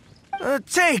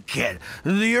 Take it.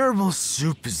 The herbal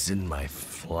soup is in my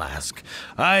flask.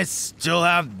 I still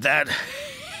have that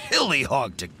hilly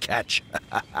hog to catch.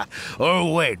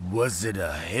 Or wait, was it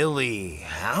a hilly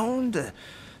hound?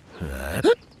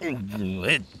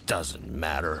 It doesn't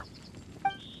matter.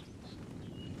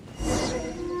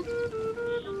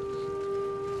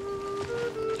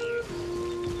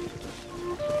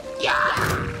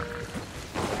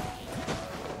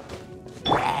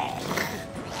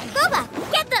 Boba,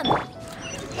 get them!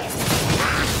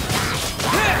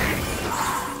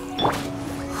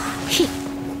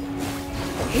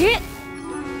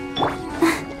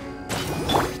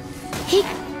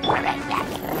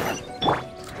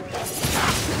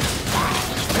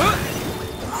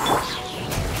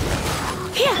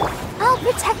 I'll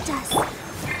protect us.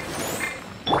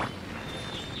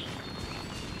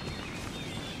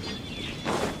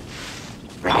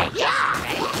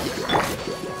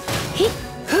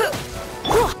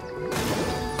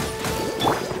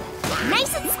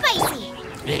 Nice and spicy.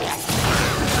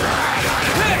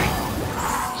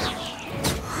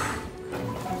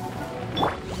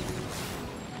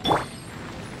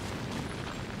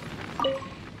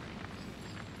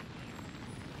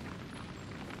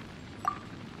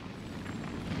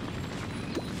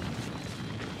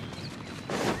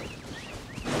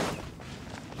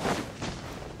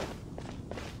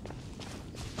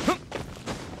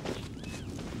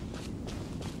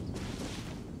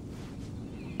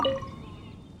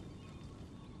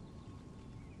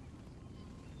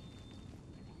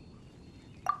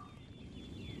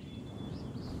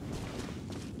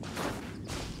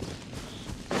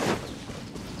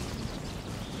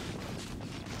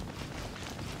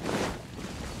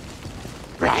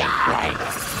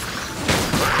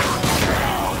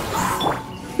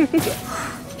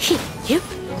 Yep.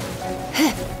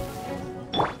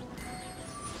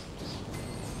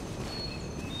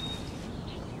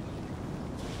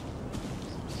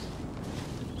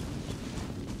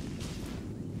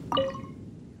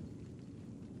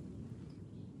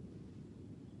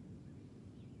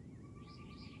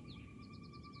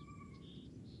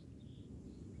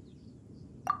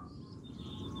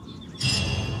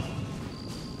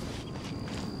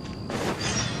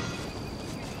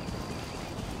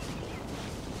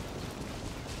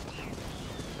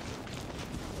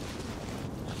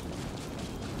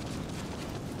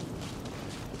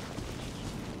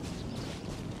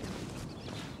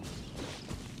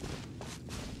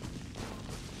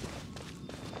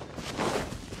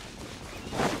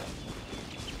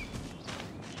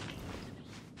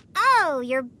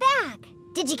 you're back.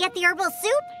 Did you get the herbal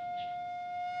soup?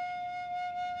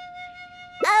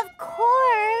 Of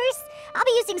course. I'll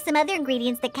be using some other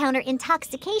ingredients that counter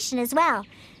intoxication as well.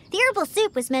 The herbal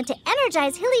soup was meant to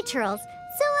energize hilly churls,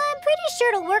 so I'm pretty sure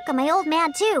it'll work on my old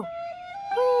man too.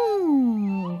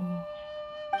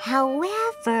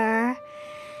 However,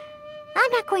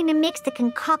 I'm not going to mix the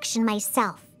concoction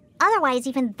myself. Otherwise,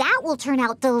 even that will turn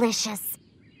out delicious.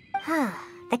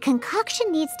 The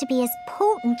concoction needs to be as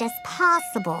potent as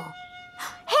possible.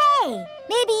 Hey,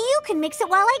 maybe you can mix it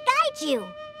while I guide you.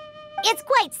 It's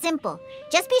quite simple.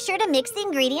 Just be sure to mix the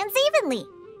ingredients evenly.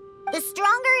 The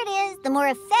stronger it is, the more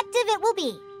effective it will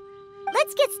be.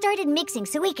 Let's get started mixing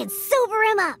so we can sober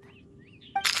him up.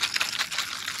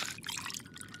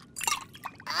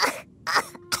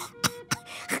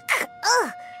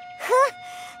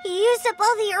 You used up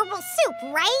all the herbal soup,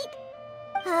 right?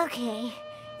 Okay,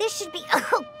 this should be...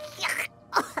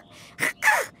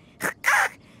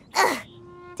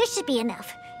 This should be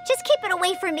enough. Just keep it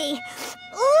away from me.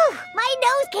 Ooh, my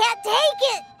nose can't take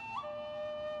it.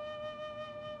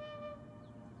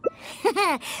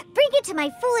 Bring it to my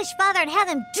foolish father and have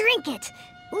him drink it.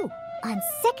 Ooh, on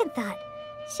second thought,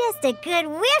 just a good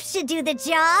whiff should do the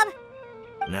job.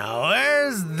 Now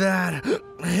where's that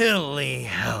hilly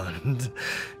hound?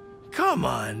 Come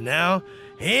on now.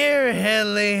 Here,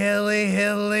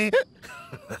 hilly.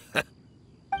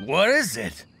 What is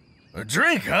it? A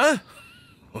drink, huh?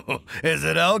 Is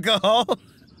it alcohol?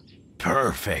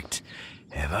 Perfect.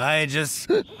 If I just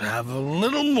have a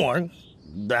little more,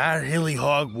 that hilly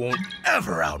hog won't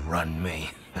ever outrun me.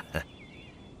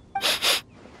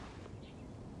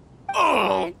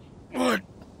 Oh, what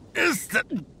is that?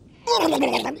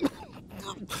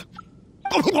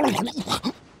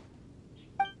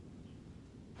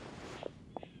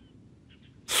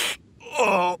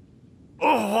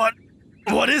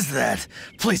 What is that?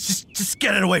 Please, just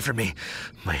get it away from me.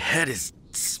 My head is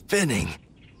spinning.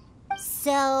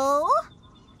 So,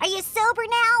 are you sober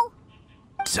now?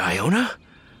 Diona?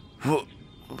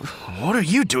 What are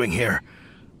you doing here?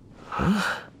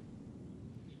 Huh?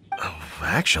 Oh,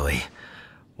 actually,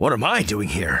 what am I doing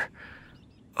here?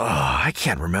 Oh, I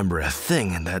can't remember a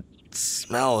thing, and that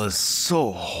smell is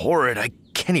so horrid I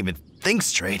can't even think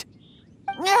straight.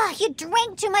 Ugh, you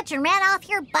drank too much and ran off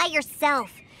here by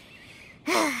yourself.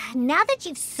 Now that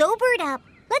you've sobered up,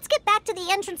 let's get back to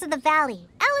the entrance of the valley.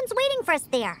 Alan's waiting for us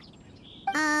there.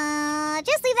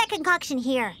 Just leave that concoction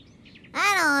here.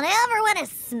 I don't ever want to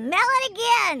smell it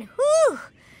again. Whew.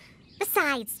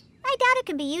 Besides, I doubt it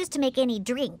can be used to make any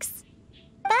drinks.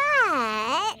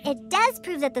 But it does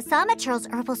prove that the Sama Churl's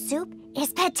herbal soup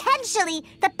is potentially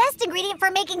the best ingredient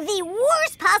for making the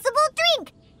worst possible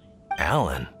drink.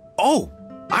 Alan? Oh,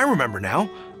 I remember now.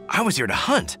 I was here to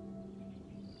hunt.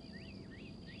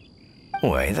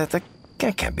 Wait, that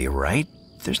can't be right.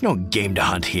 There's no game to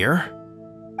hunt here.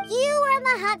 You were on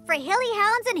the hunt for hilly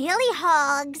hounds and hilly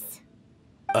hogs.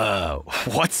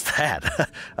 What's that?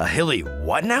 A hilly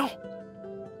what now?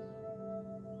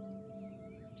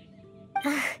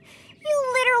 You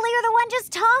literally are the one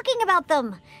just talking about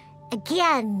them.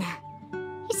 Again.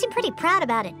 You seem pretty proud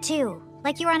about it, too.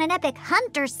 Like you were on an epic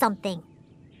hunt or something.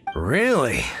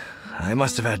 Really? I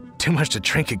must have had too much to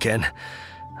drink again.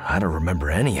 I don't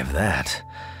remember any of that.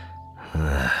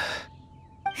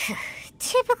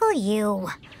 Typical you. All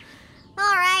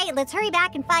right, let's hurry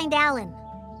back and find Alan.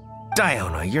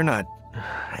 Diona, you're not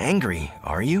angry,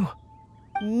 are you?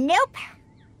 Nope.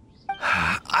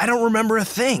 I don't remember a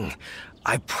thing.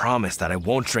 I promise that I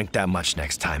won't drink that much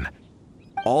next time.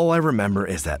 All I remember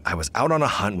is that I was out on a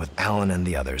hunt with Alan and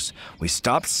the others. We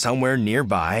stopped somewhere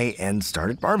nearby and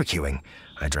started barbecuing.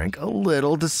 I drank a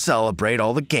little to celebrate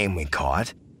all the game we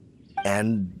caught.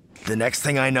 And the next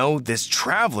thing I know, this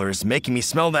traveler is making me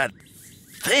smell that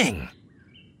thing.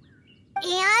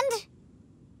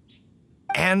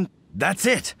 And that's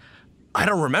it. I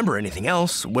don't remember anything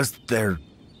else. Was there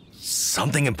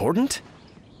something important?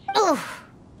 Oof.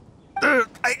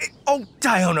 Oh,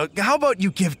 Diona, how about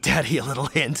you give Daddy a little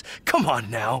hint? Come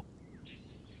on now.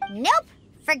 Nope,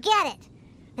 forget it.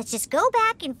 Let's just go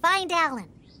back and find Alan.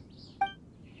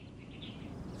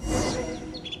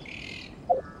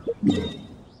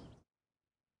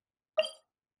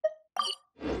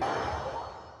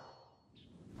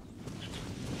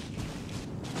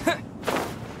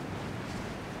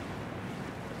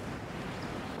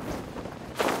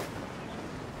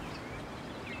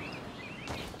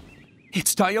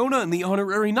 It's Diona and the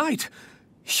Honorary Knight.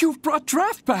 You've brought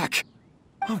Draft back.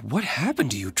 Oh, what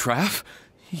happened to you, Draft?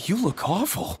 You look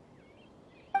awful.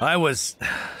 I was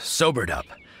sobered up.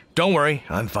 Don't worry,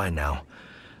 I'm fine now.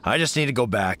 I just need to go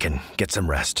back and get some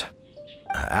rest.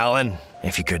 Alan,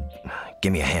 if you could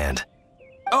give me a hand.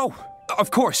 Oh,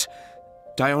 of course.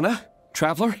 Diona,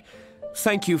 Traveler,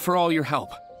 thank you for all your help.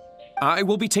 I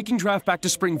will be taking Draft back to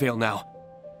Springvale now.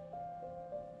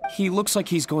 He looks like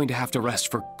he's going to have to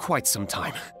rest for quite some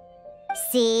time.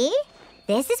 See?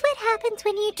 This is what happens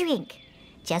when you drink.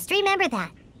 Just remember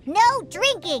that. No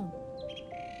drinking!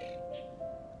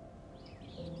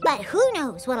 But who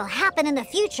knows what'll happen in the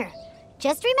future?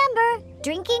 Just remember,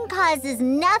 drinking causes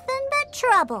nothing but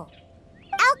trouble.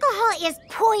 Alcohol is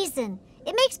poison.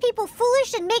 It makes people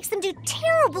foolish and makes them do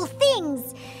terrible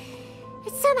things.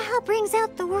 It somehow brings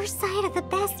out the worst side of the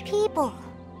best people.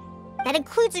 That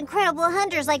includes incredible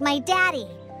hunters like my daddy.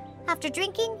 After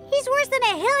drinking, he's worse than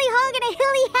a hilly hog and a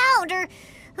hilly hound,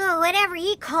 or whatever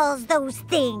he calls those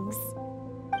things.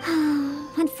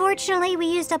 Unfortunately, we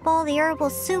used up all the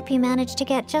herbal soup he managed to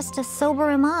get just to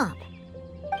sober him up.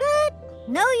 But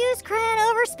no use crying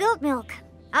over spilled milk.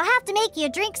 I'll have to make you a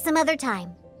drink some other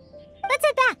time. Let's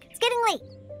head back. It's getting late.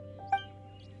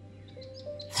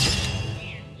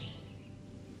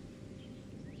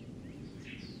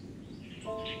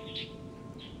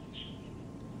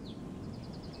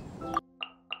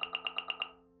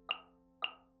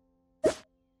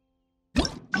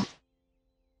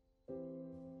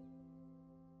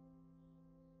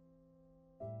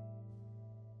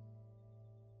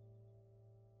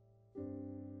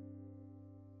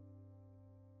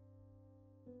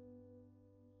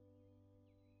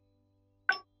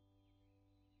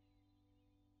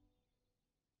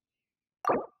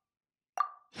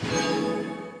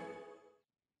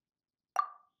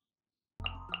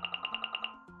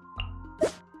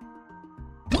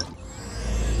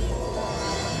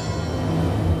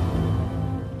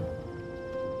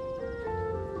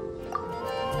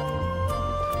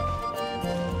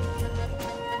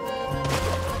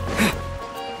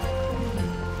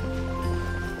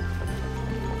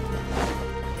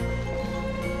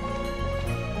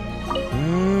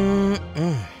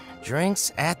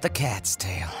 Drinks at the Cat's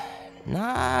Tail.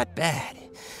 Not bad.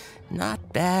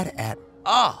 Not bad at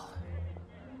all.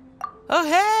 Oh,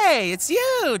 hey, it's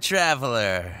you,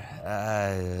 Traveler.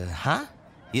 Huh?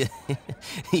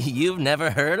 You've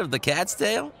never heard of the Cat's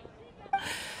Tail?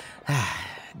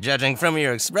 Judging from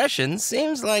your expression,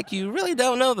 seems like you really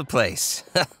don't know the place.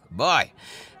 Boy,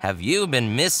 have you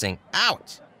been missing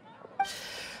out.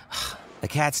 The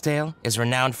Cat's Tail is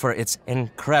renowned for its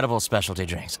incredible specialty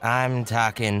drinks. I'm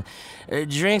talking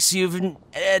drinks you've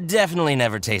definitely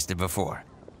never tasted before.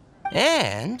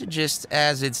 And, just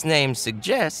as its name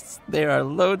suggests, there are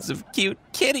loads of cute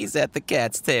kitties at the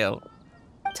Cat's Tail.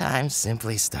 Time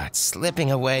simply starts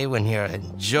slipping away when you're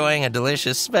enjoying a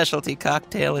delicious specialty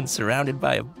cocktail and surrounded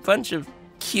by a bunch of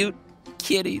cute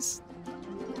kitties.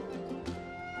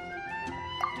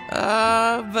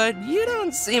 But you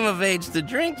don't seem of age to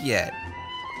drink yet.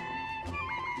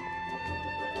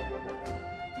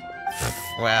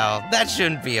 Well, that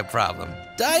shouldn't be a problem.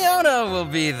 Diona will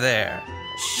be there.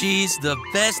 She's the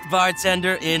best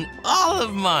bartender in all of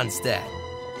Mondstadt.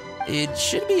 It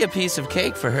should be a piece of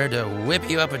cake for her to whip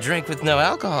you up a drink with no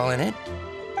alcohol in it.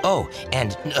 Oh,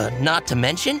 and not to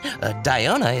mention,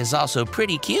 Diona is also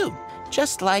pretty cute,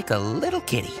 just like a little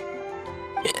kitty.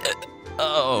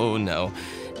 Oh, no.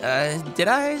 Did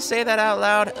I say that out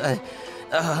loud?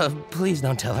 Please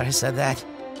don't tell her I said that.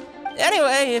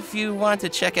 Anyway, if you want to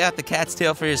check out the Cat's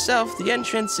Tail for yourself, the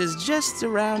entrance is just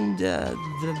around, the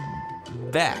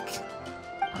back.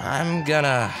 I'm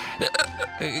gonna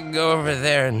go over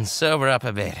there and sober up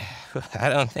a bit. I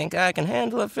don't think I can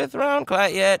handle a 5th round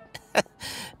quite yet.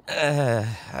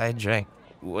 I drank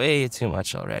way too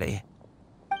much already.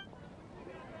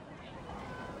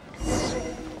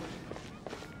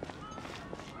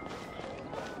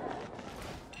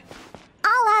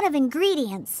 All out of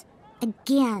ingredients.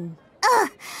 Again. Ugh!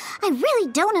 I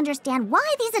really don't understand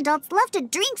why these adults love to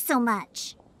drink so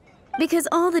much. Because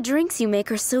all the drinks you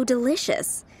make are so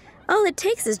delicious. All it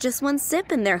takes is just one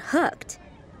sip and they're hooked.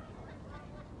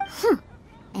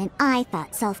 And I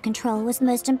thought self-control was the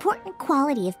most important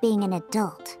quality of being an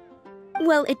adult.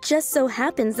 Well, it just so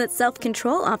happens that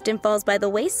self-control often falls by the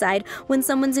wayside when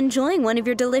someone's enjoying one of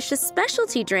your delicious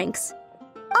specialty drinks.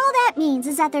 All that means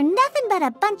is that they're nothing but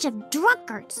a bunch of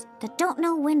drunkards that don't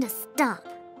know when to stop.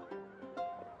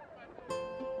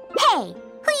 Hey,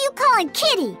 who you calling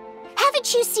kitty?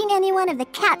 Haven't you seen anyone of the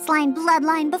Cat's Line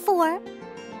bloodline before?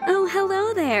 Oh,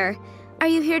 hello there. Are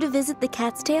you here to visit the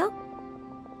Cat's Tail?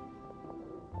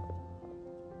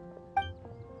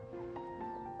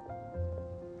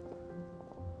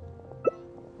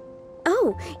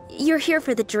 Oh, you're here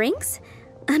for the drinks?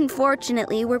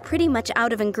 Unfortunately, we're pretty much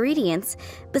out of ingredients.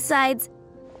 Besides...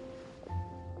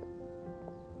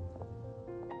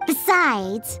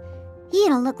 Besides, you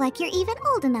don't look like you're even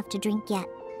old enough to drink yet.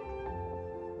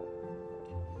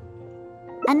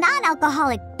 A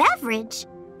non-alcoholic beverage?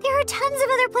 There are tons of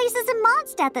other places in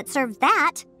Mondstadt that serve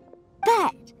that.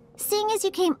 But, seeing as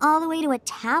you came all the way to a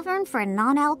tavern for a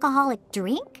non-alcoholic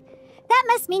drink, that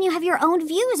must mean you have your own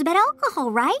views about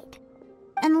alcohol, right?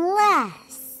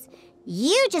 Unless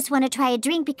you just want to try a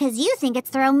drink because you think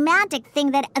it's the romantic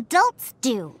thing that adults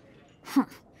do.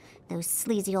 Those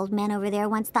sleazy old men over there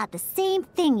once thought the same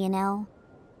thing, you know.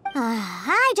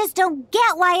 I just don't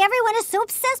get why everyone is so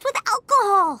obsessed with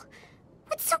alcohol.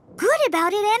 What's so good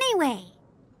about it anyway?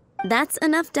 That's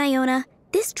enough, Diona.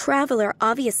 This traveler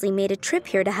obviously made a trip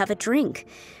here to have a drink.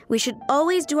 We should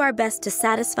always do our best to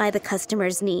satisfy the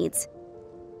customer's needs.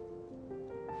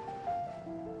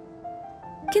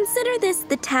 Consider this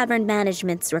the tavern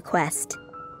management's request.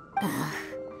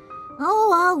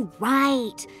 Oh, all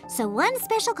right. So one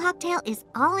special cocktail is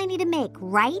all I need to make,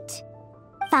 right?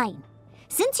 Fine.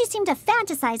 Since you seem to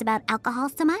fantasize about alcohol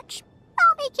so much,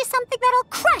 I'll make you something that'll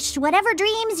crush whatever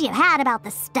dreams you had about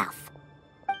the stuff.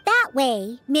 That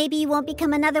way, maybe you won't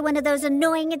become another one of those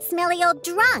annoying and smelly old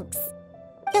drunks.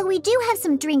 Though we do have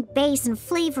some drink base and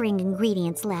flavoring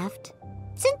ingredients left.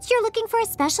 Since you're looking for a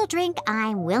special drink,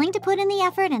 I'm willing to put in the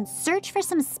effort and search for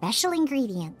some special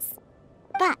ingredients.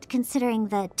 But considering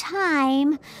the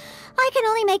time, I can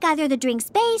only make either the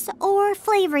drink's base or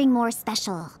flavoring more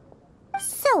special.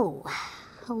 So,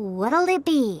 what'll it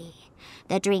be?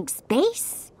 The drink's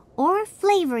base or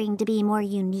flavoring to be more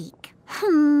unique?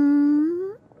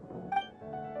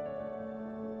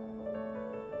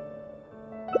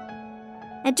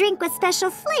 A drink with special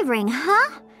flavoring,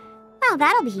 huh? Well,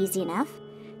 that'll be easy enough.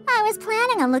 I was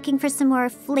planning on looking for some more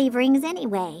flavorings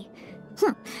anyway.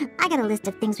 I got a list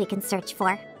of things we can search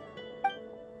for.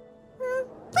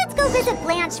 Let's go visit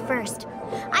Blanche first.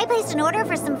 I placed an order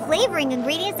for some flavoring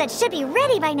ingredients that should be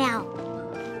ready by now.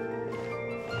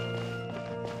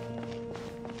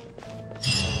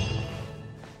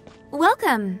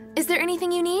 Welcome. Is there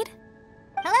anything you need?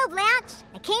 Hello, Blanche.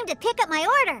 I came to pick up my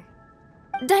order.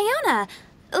 Diona,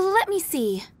 let me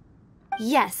see.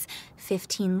 Yes,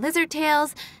 15 lizard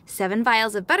tails, 7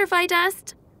 vials of butterfly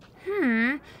dust.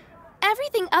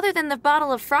 Everything other than the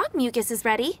bottle of frog mucus is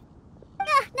ready.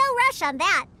 No rush on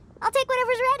that. I'll take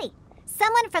whatever's ready.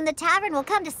 Someone from the tavern will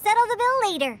come to settle the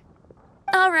bill later.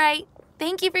 All right.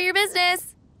 Thank you for your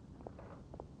business.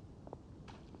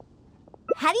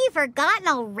 Have you forgotten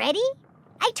already?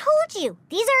 I told you,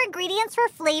 these are ingredients for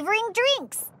flavoring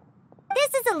drinks.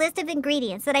 This is a list of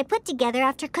ingredients that I put together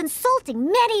after consulting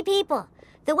many people.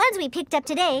 The ones we picked up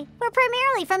today were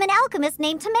primarily from an alchemist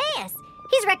named Timaeus.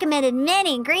 He's recommended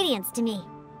many ingredients to me.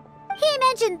 He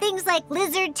mentioned things like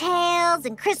lizard tails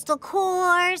and crystal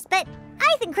cores, but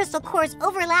I think crystal cores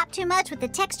overlap too much with the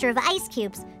texture of ice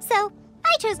cubes, so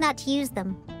I chose not to use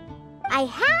them. I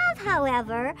have,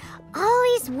 however,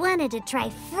 always wanted to try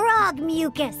frog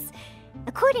mucus.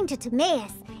 According to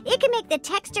Timaeus, it can make the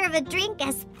texture of a drink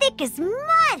as thick as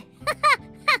mud.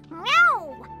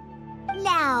 No!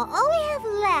 Now, all we have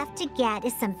left to get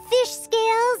is some fish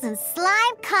scales and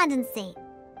slime condensate.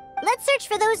 Let's search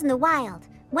for those in the wild.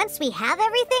 Once we have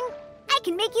everything, I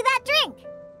can make you that drink.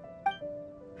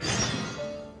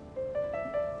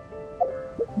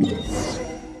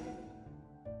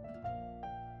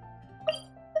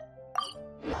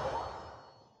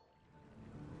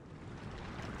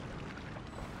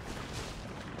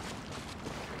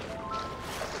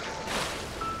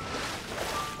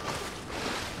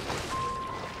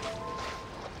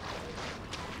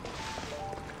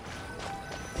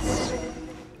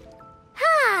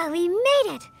 We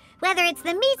made it! Whether it's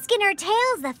the meat skin or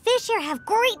tails, the fish here have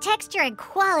great texture and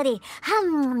quality.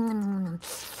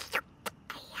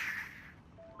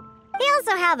 They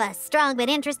also have a strong but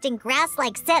interesting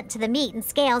grass-like scent to the meat and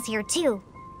scales here, too.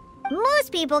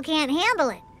 Most people can't handle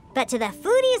it, but to the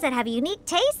foodies that have unique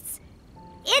tastes,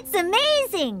 it's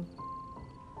amazing!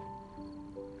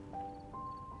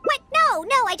 What? No,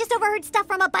 I just overheard stuff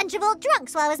from a bunch of old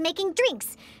drunks while I was making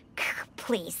drinks.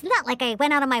 Please, not like I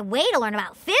went out of my way to learn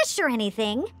about fish or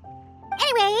anything.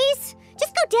 Anyways,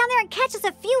 just go down there and catch us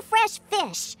a few fresh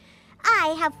fish.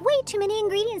 I have way too many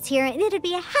ingredients here, and it'd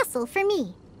be a hassle for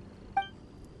me.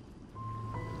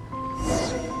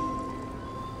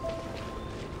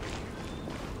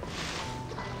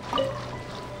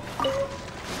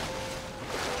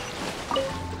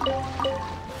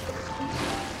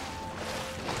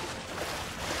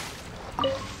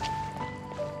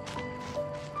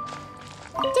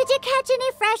 Did you catch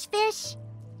any fresh fish?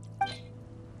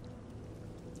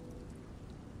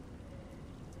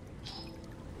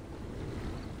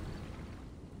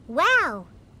 Wow,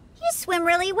 you swim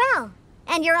really well.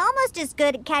 And you're almost as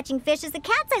good at catching fish as the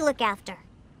cats I look after.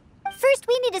 First,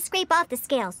 we need to scrape off the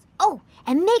scales. Oh,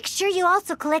 and make sure you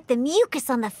also collect the mucus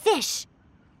on the fish.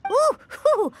 Ooh,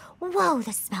 ooh, whoa,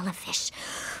 the smell of fish.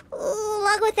 Ooh,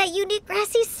 along with that unique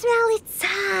grassy smell, it's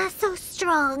so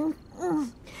strong.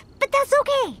 But that's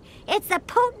okay. It's the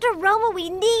potent aroma we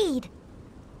need.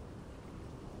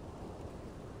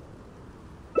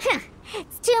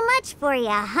 It's too much for you,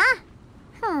 huh?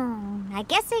 I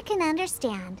guess I can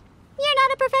understand. You're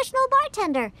not a professional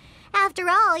bartender. After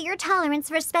all, your tolerance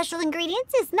for special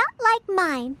ingredients is not like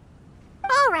mine.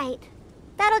 All right,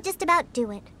 that'll just about do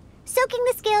it. Soaking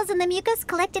the scales in the mucus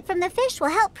collected from the fish will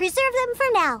help preserve them for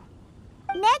now.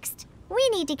 Next, we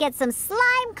need to get some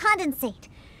slime condensate.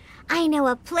 I know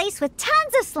a place with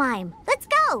tons of slime. Let's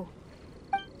go!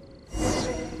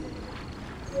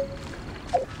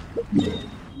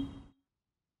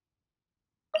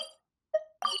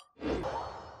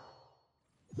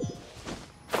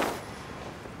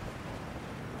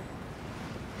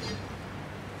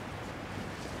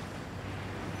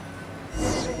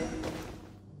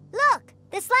 Look!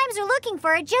 The slimes are looking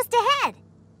for it just ahead.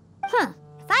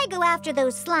 If I go after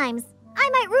those slimes, I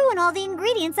might ruin all the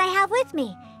ingredients I have with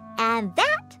me. And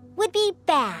that would be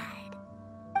bad.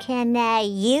 Can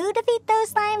you defeat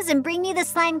those slimes and bring me the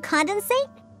slime condensate?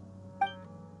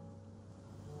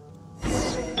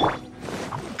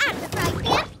 Out of the frying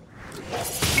pan!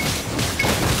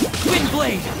 Wind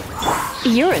blade!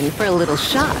 You're in for a little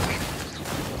shock.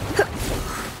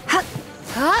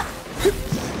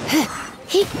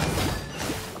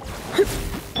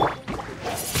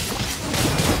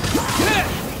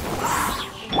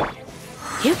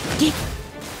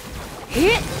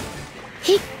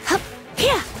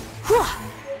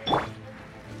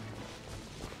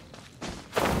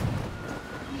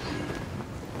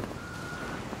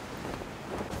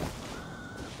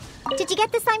 Did you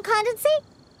get the slime condensate?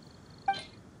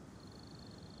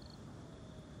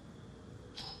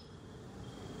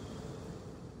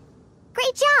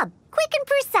 Great job! Quick and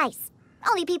precise.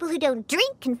 Only people who don't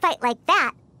drink can fight like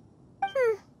that.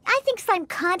 I think slime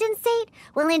condensate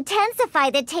will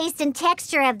intensify the taste and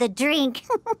texture of the drink.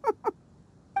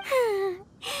 You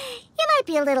might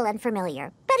be a little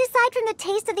unfamiliar, but aside from the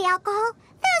taste of the alcohol,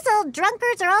 those old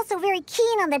drunkards are also very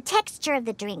keen on the texture of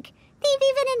the drink. They've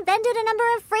even invented a number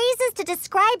of phrases to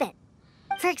describe it.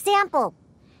 For example,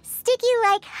 sticky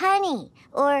like honey,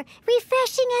 or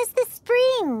refreshing as the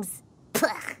springs.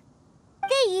 Pugh.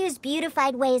 They use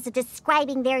beautified ways of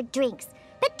describing their drinks,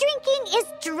 but drinking is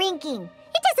drinking.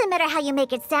 It doesn't matter how you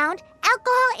make it sound.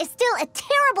 Alcohol is still a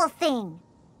terrible thing.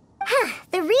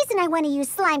 The reason I want to use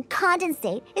slime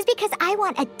condensate is because I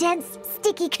want a dense,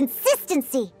 sticky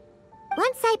consistency.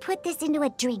 Once I put this into a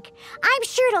drink, I'm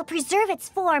sure it'll preserve its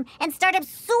form and start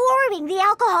absorbing the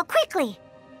alcohol quickly.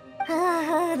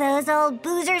 Those old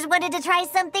boozers wanted to try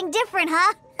something different,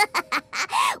 huh?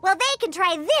 Well, they can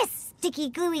try this sticky,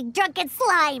 gluey, drunken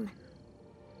slime.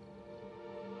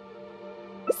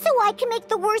 So I can make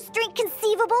the worst drink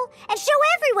conceivable and show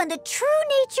everyone the true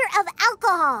nature of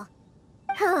alcohol.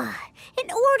 In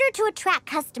order to attract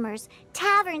customers,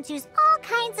 taverns use all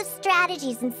kinds of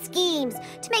strategies and schemes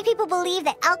to make people believe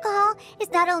that alcohol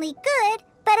is not only good,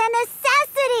 but a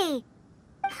necessity.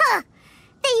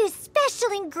 They use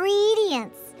special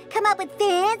ingredients, come up with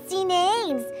fancy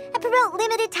names, and promote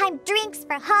limited-time drinks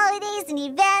for holidays and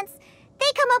events.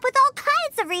 They come up with all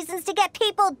kinds of reasons to get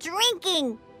people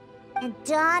drinking. And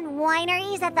Dawn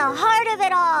Winery is at the heart of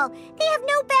it all. They have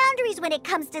no boundaries when it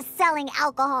comes to selling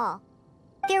alcohol.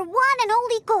 Their one and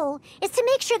only goal is to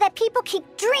make sure that people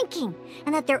keep drinking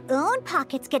and that their own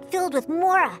pockets get filled with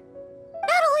more. Not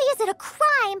only is it a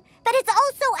crime, but it's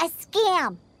also a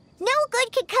scam. No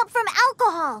good can come from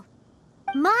alcohol.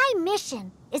 My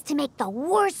mission is to make the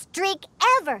worst drink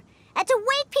ever and to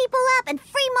wake people up and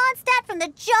free Mondstadt from the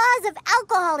jaws of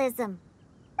alcoholism.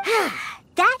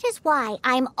 That is why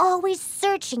I'm always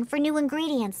searching for new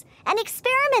ingredients and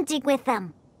experimenting with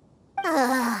them.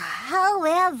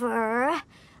 However,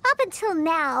 up until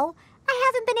now, I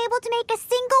haven't been able to make a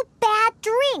single bad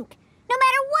drink, no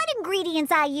matter what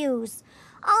ingredients I use.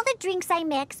 All the drinks I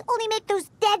mix only make those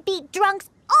deadbeat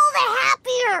drunks all the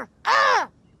happier.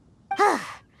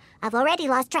 I've already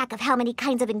lost track of how many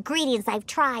kinds of ingredients I've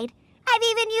tried. I've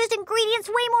even used ingredients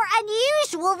way more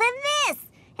unusual than this,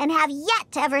 and have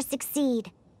yet to ever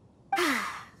succeed.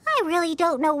 I really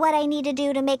don't know what I need to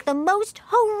do to make the most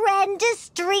horrendous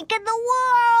drink in the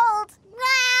world.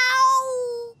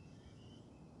 Ow!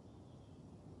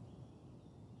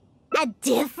 A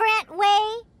different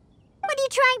way? What are you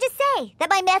trying to say? That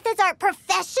my methods aren't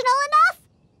professional enough?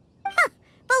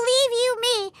 Believe you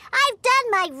me, I've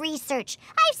done my research.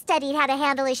 I've studied how to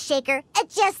handle a shaker,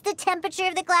 adjust the temperature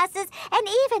of the glasses, and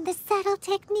even the subtle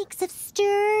techniques of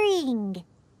stirring.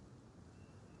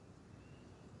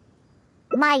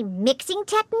 My mixing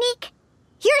technique?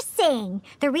 You're saying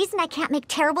the reason I can't make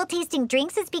terrible tasting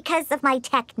drinks is because of my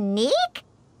technique?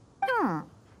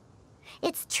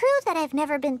 It's true that I've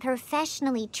never been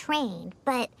professionally trained,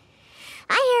 but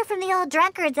I hear from the old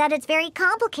drunkards that it's very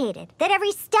complicated, that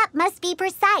every step must be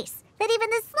precise, that even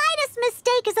the slightest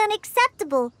mistake is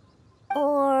unacceptable.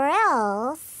 Or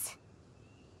else...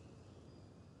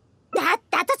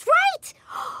 That's right!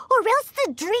 Or else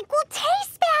the drink will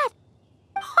taste bad!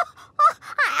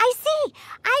 I see!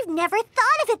 I've never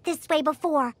thought of it this way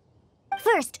before.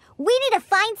 First, we need to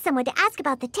find someone to ask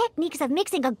about the techniques of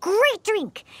mixing a great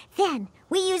drink. Then,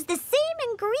 we use the same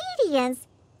ingredients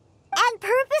and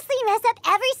purposely mess up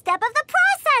every step of the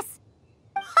process.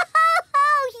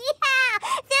 Oh, yeah!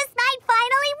 This might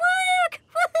finally work!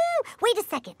 Woohoo! Wait a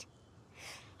second.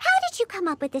 How did you come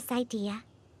up with this idea?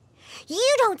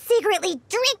 You don't secretly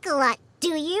drink a lot, do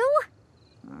you?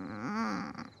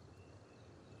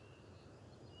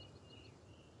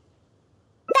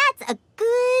 That's a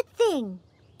good thing.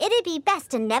 It'd be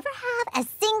best to never have a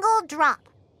single drop.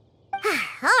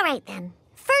 All right, then.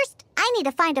 First, I need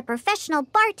to find a professional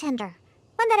bartender.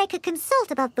 One that I could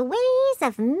consult about the ways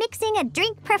of mixing a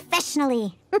drink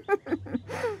professionally. Now,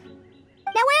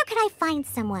 where could I find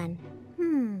someone?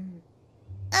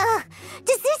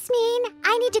 Does this mean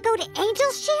I need to go to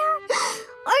Angel's Share?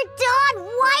 Or Dawn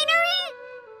Winery?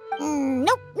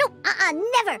 Nope,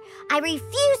 never. I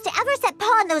refuse to ever set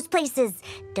paw in those places.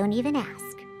 Don't even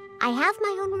ask. I have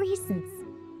my own reasons.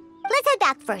 Let's head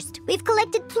back first. We've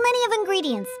collected plenty of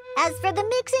ingredients. As for the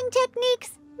mixing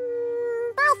techniques,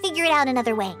 I'll figure it out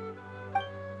another way.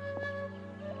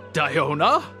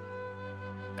 Diona?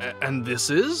 And this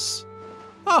is?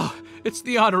 Oh, it's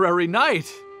the honorary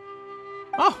knight.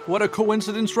 Oh, what a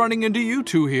coincidence running into you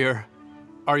two here.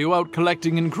 Are you out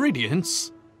collecting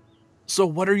ingredients? So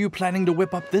what are you planning to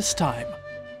whip up this time?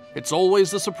 It's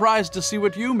always a surprise to see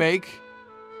what you make.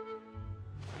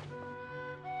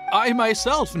 I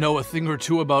myself know a thing or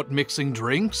two about mixing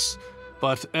drinks,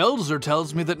 but Elzer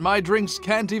tells me that my drinks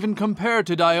can't even compare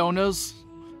to Diona's.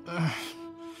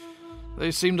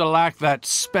 They seem to lack that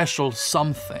special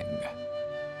something.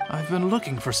 I've been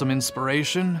looking for some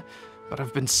inspiration, but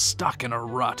I've been stuck in a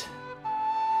rut.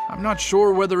 I'm not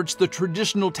sure whether it's the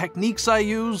traditional techniques I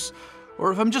use,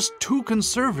 or if I'm just too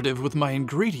conservative with my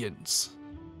ingredients.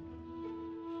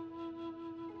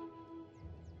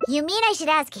 You mean I should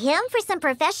ask him for some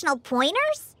professional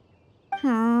pointers?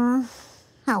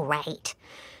 All right.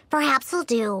 Perhaps he'll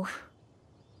do.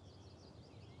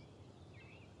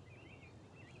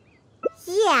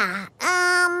 Yeah,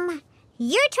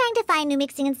 you're trying to find new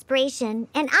mixing inspiration,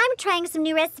 and I'm trying some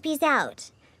new recipes out.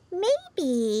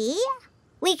 Maybe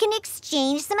we can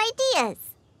exchange some ideas,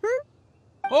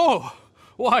 Oh,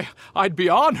 why, I'd be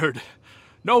honored.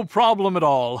 No problem at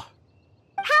all.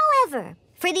 However,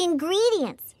 for the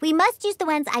ingredients, we must use the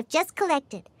ones I've just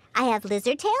collected. I have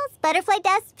lizard tails, butterfly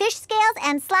dust, fish scales,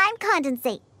 and slime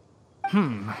condensate.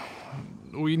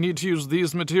 We need to use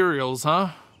these materials, huh?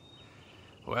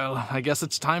 Well, I guess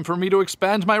it's time for me to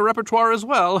expand my repertoire as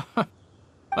well.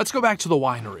 Let's go back to the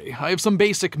winery. I have some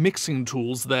basic mixing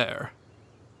tools there.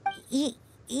 You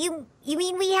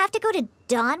mean we have to go to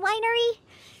Dawn Winery?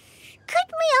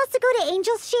 Couldn't we also go to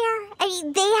Angel's Share? I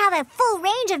mean, they have a full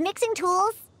range of mixing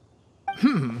tools.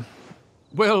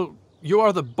 Well, you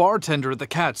are the bartender at the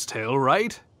Cat's Tail,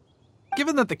 right?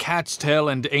 Given that the Cat's Tail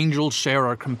and Angel's Share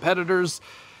are competitors,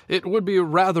 it would be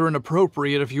rather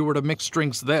inappropriate if you were to mix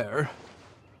drinks there.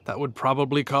 That would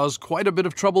probably cause quite a bit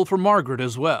of trouble for Margaret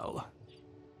as well.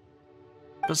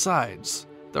 Besides,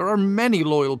 there are many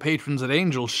loyal patrons at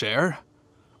Angel's Share.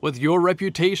 With your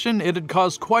reputation, it'd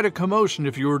cause quite a commotion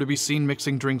if you were to be seen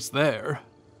mixing drinks there.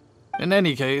 In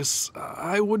any case,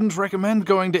 I wouldn't recommend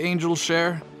going to Angel's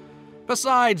Share.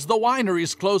 Besides, the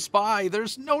winery's close by.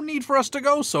 There's no need for us to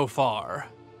go so far.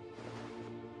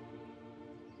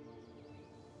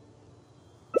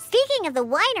 Speaking of the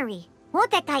winery,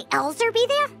 won't that guy Elzer be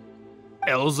there?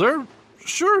 Elzer?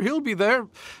 Sure, he'll be there.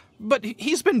 But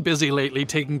he's been busy lately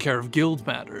taking care of guild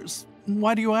matters.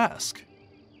 Why do you ask?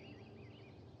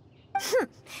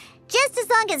 Just as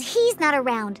long as he's not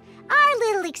around. Our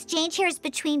little exchange here is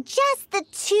between just the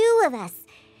two of us.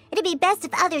 It'd be best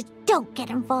if others don't get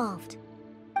involved.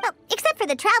 Well, except for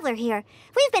the traveler here.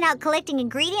 We've been out collecting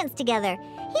ingredients together.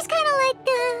 He's kind of like,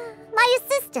 my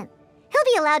assistant. He'll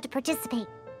be allowed to participate.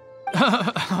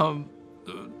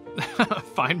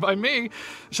 Fine by me.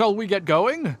 Shall we get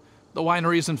going? The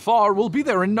winery isn't far. We'll be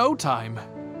there in no time.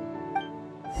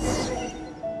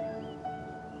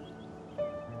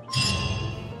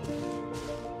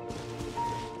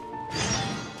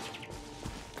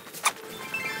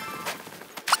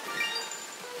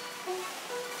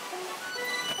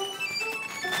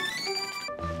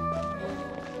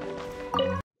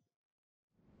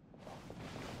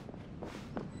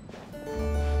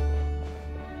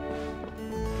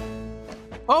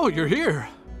 Oh, you're here.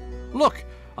 Look,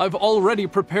 I've already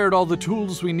prepared all the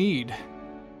tools we need.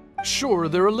 Sure,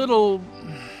 they're a little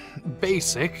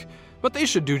basic, but they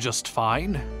should do just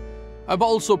fine. I've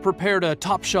also prepared a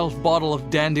top-shelf bottle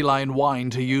of dandelion wine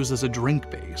to use as a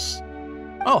drink base.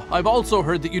 Oh, I've also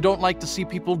heard that you don't like to see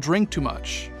people drink too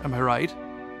much. Am I right?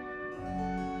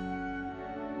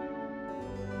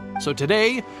 So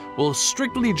today, we'll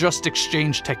strictly just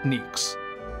exchange techniques.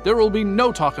 There will be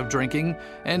no talk of drinking,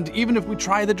 and even if we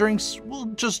try the drinks, we'll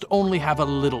just only have a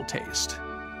little taste.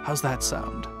 How's that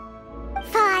sound?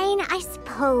 Fine, I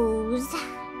suppose.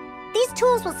 These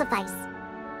tools will suffice.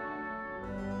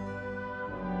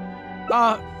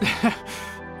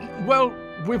 Well,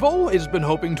 we've always been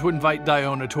hoping to invite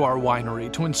Diona to our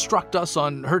winery to instruct us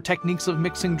on her techniques of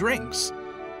mixing drinks.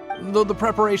 Though the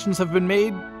preparations have been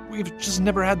made, we've just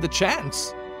never had the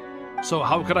chance. So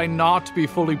how could I not be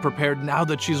fully prepared now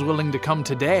that she's willing to come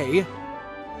today?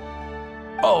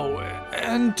 Oh,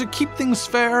 and to keep things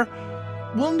fair,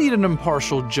 we'll need an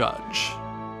impartial judge.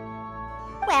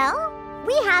 Well,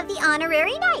 we have the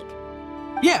honorary knight.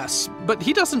 Yes, but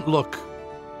he doesn't look...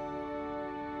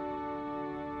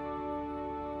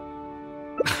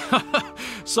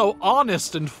 so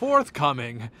honest and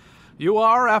forthcoming. You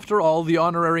are, after all, the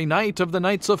honorary knight of the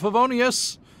Knights of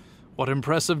Favonius. What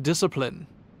impressive discipline.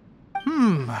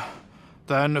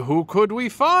 Then who could we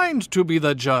find to be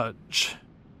the judge?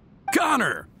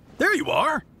 Connor! There you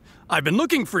are! I've been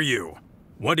looking for you.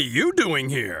 What are you doing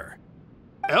here?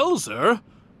 Elzer,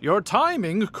 your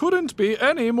timing couldn't be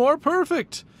any more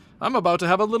perfect. I'm about to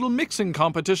have a little mixing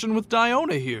competition with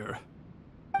Diona here.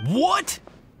 What?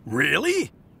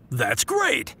 Really? That's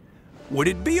great. Would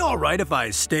it be all right if I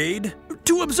stayed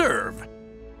to observe?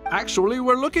 Actually,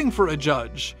 we're looking for a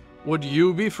judge. Would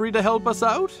you be free to help us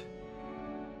out?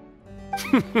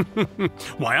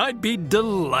 Why, I'd be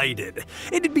delighted.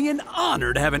 It'd be an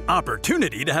honor to have an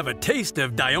opportunity to have a taste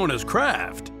of Diona's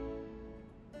craft.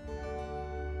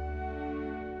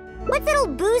 What's that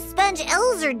old booze sponge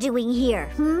Elzer doing here,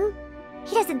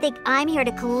 He doesn't think I'm here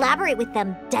to collaborate with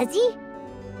them, does he?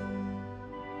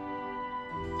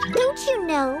 Don't you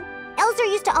know,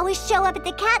 Elzer used to always show up at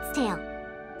the Cat's Tail.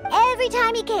 Every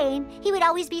time he came, he would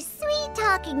always be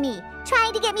sweet-talking me,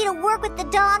 trying to get me to work with the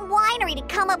Dawn Winery to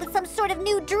come up with some sort of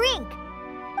new drink.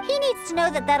 He needs to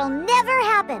know that that'll never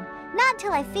happen, not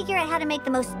until I figure out how to make the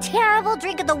most terrible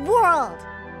drink in the world.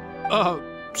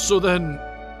 So then,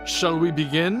 shall we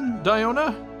begin,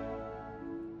 Diona?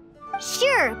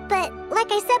 Sure, but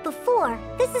like I said before,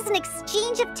 this is an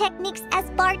exchange of techniques as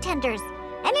bartenders.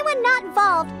 Anyone not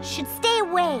involved should stay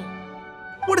away.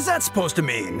 What is that supposed to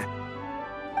mean?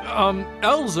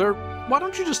 Elzer, why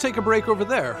don't you just take a break over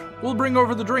there? We'll bring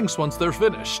over the drinks once they're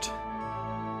finished.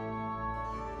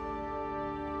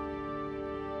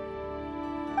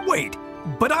 Wait,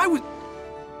 but I was...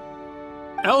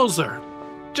 Elzer,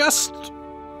 just...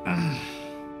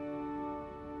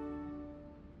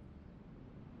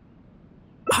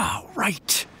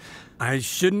 Right. I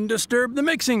shouldn't disturb the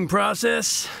mixing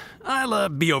process. I'll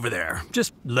be over there.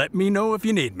 Just let me know if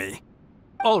you need me.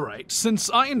 All right, since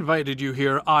I invited you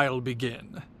here, I'll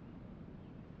begin.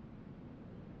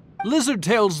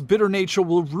 Lizardtail's bitter nature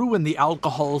will ruin the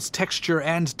alcohol's texture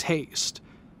and taste.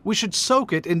 We should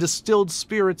soak it in distilled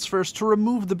spirits first to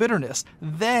remove the bitterness,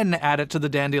 then add it to the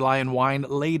dandelion wine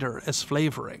later as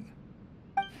flavoring.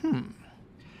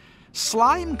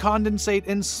 Slime condensate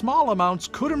in small amounts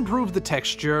could improve the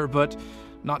texture, but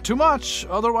not too much,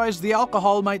 otherwise the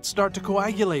alcohol might start to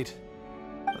coagulate.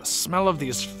 The smell of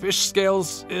these fish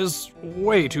scales is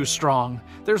way too strong.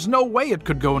 There's no way it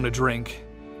could go in a drink.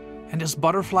 And is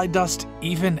butterfly dust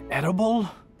even edible?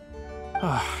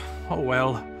 Oh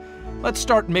well. Let's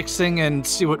start mixing and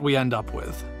see what we end up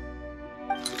with.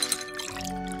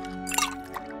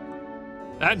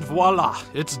 And voila,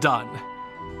 it's done.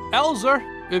 Elzer,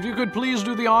 if you could please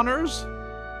do the honors.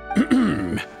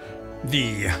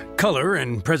 The color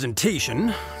and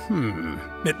presentation,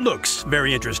 it looks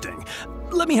very interesting.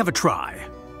 Let me have a try.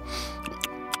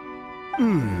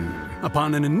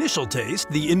 Upon an initial taste,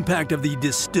 the impact of the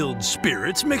distilled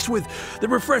spirits mixed with the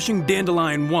refreshing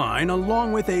dandelion wine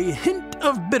along with a hint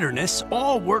of bitterness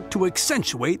all work to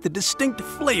accentuate the distinct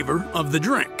flavor of the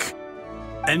drink.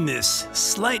 And this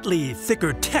slightly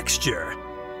thicker texture.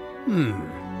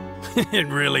 It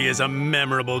really is a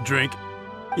memorable drink.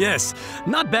 Yes,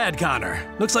 not bad, Connor.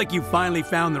 Looks like you finally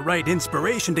found the right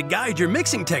inspiration to guide your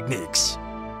mixing techniques.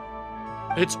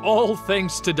 It's all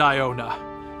thanks to Diona.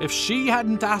 If she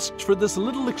hadn't asked for this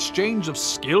little exchange of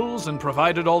skills and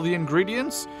provided all the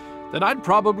ingredients, then I'd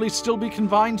probably still be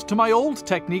confined to my old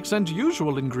techniques and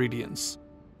usual ingredients.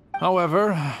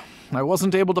 However, I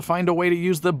wasn't able to find a way to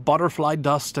use the butterfly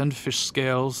dust and fish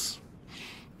scales.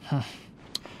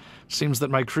 Seems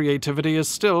that my creativity is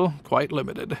still quite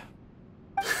limited.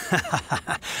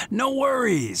 No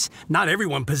worries. Not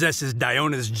everyone possesses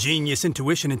Diona's genius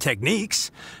intuition and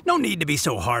techniques. No need to be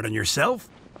so hard on yourself.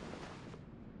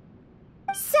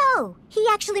 So, he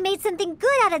actually made something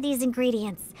good out of these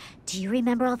ingredients. Do you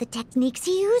remember all the techniques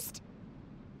he used?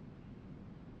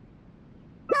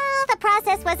 Well, the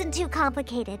process wasn't too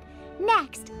complicated.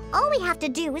 Next, all we have to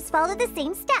do is follow the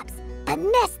same steps, but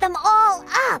mess them all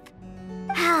up.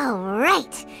 All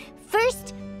right.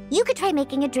 First, you could try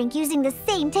making a drink using the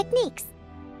same techniques.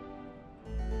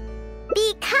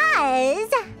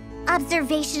 Because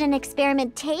observation and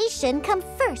experimentation come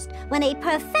first when a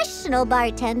professional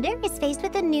bartender is faced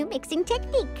with a new mixing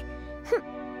technique.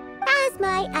 As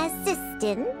my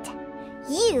assistant,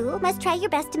 you must try your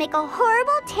best to make a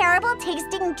horrible, terrible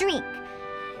tasting drink.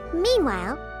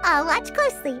 Meanwhile, I'll watch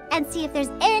closely and see if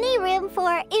there's any room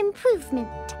for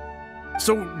improvement.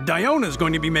 So Diona's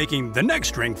going to be making the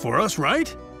next drink for us,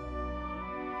 right?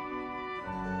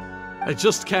 I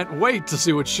just can't wait to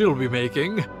see what she'll be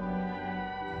making.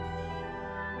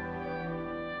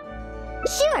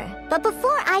 Sure, but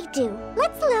before I do,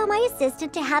 let's allow my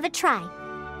assistant to have a try.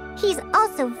 He's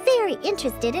also very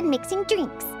interested in mixing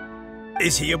drinks.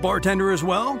 Is he a bartender as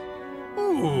well?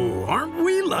 Ooh, aren't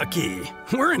we lucky?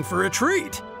 We're in for a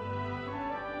treat.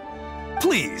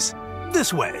 Please,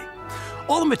 this way.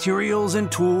 All the materials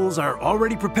and tools are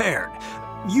already prepared.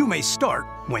 You may start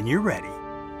when you're ready.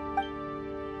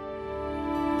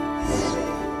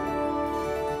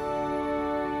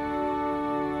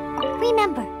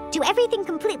 Remember, do everything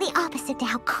completely opposite to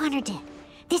how Connor did.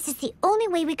 This is the only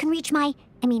way we can reach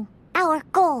our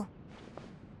goal.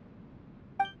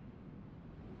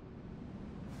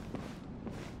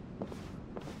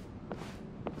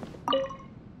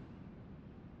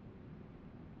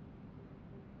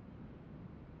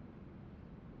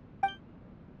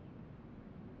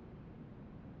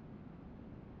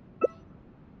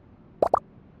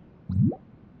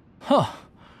 Huh.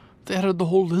 They added the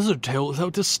whole lizard tail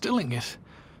without distilling it.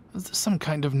 Is this some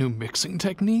kind of new mixing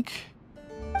technique?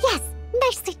 Yes,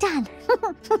 nicely done.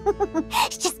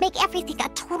 Just make everything a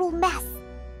total mess.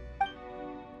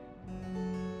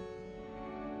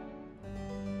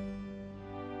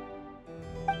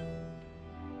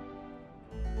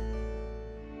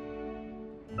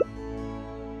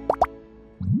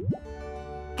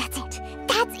 That's it.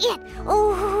 That's it.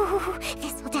 Oh,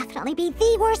 this will definitely be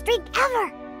the worst drink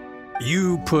ever.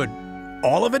 You put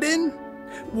all of it in?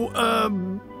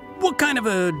 What kind of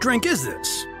a drink is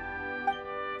this?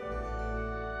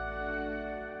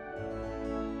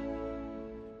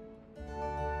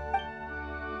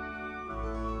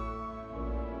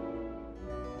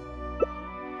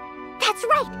 That's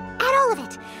right. Add all of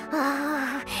it.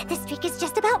 Oh, this drink is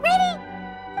just about ready.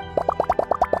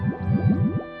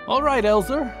 All right,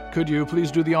 Elzer. Could you please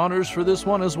do the honors for this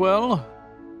one as well?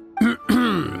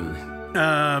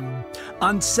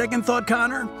 On second thought,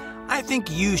 Connor, I think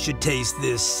you should taste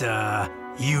this,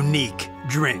 unique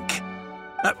drink.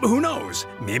 Who knows?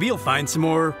 Maybe you'll find some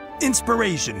more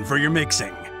inspiration for your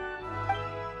mixing.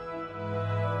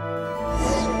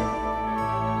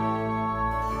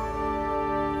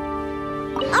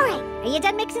 All right, are you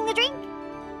done mixing the drink?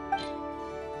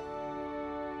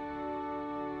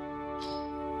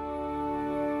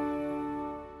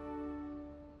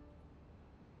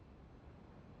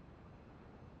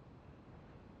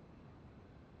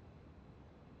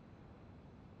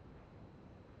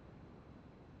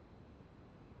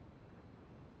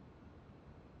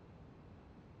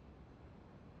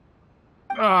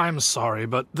 I'm sorry,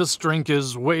 but this drink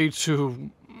is way too,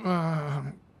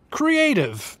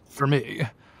 creative for me.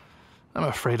 I'm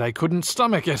afraid I couldn't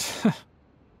stomach it.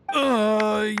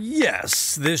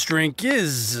 Yes, this drink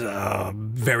is,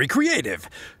 very creative.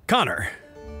 Connor,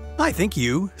 I think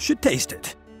you should taste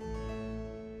it.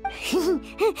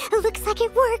 Looks like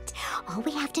it worked. All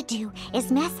we have to do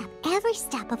is mess up every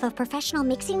step of a professional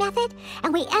mixing method,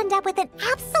 and we end up with an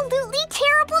absolutely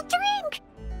terrible drink.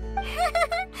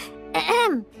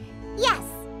 Yes,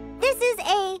 this is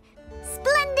a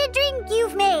splendid drink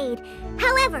you've made.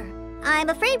 However, I'm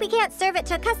afraid we can't serve it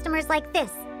to customers like this.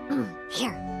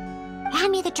 Here,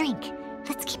 hand me the drink.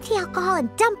 Let's keep the alcohol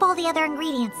and dump all the other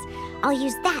ingredients. I'll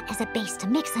use that as a base to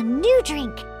mix a new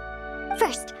drink.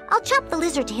 First, I'll chop the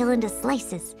lizard tail into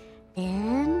slices.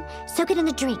 Then, soak it in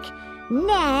the drink.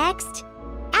 Next,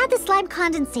 add the slime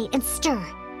condensate and stir.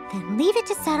 Then leave it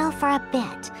to settle for a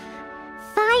bit.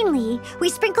 Finally, we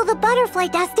sprinkle the butterfly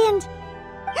dust and...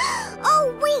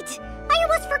 Oh, wait! I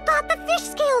almost forgot the fish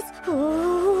scales!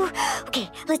 Ooh. Okay,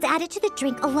 let's add it to the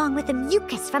drink along with the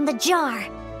mucus from the jar.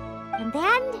 And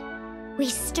then, we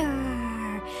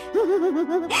stir.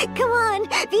 Come on,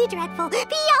 be dreadful, be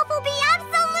awful, be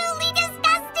absolutely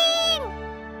disgusting!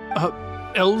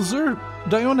 Elzer,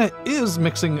 Diona is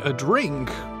mixing a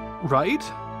drink, right?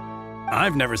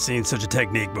 I've never seen such a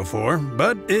technique before,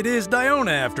 but it is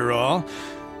Diona after all.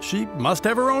 She must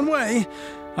have her own way,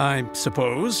 I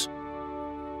suppose.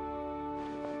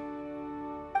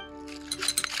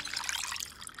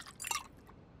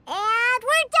 And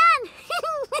we're done!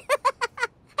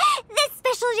 This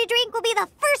specialty drink will be the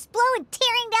first blow in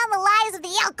tearing down the lives of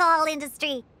the alcohol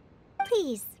industry.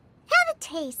 Please, have a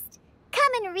taste.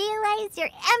 Come and realize your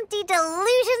empty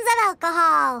delusions of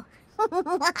alcohol.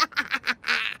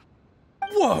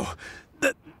 Whoa!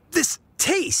 This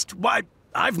taste! Why,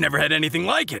 I've never had anything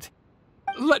like it.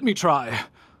 Let me try.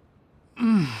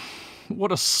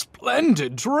 What a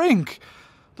splendid drink!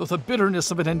 Though the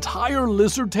bitterness of an entire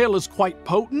lizard tail is quite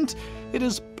potent, it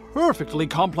is perfectly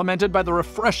complemented by the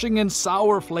refreshing and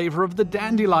sour flavor of the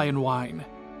dandelion wine.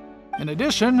 In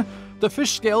addition, the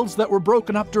fish scales that were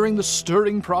broken up during the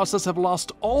stirring process have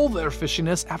lost all their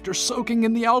fishiness after soaking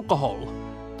in the alcohol.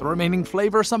 The remaining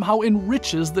flavor somehow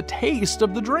enriches the taste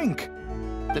of the drink.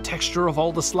 The texture of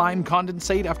all the slime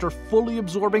condensate after fully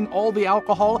absorbing all the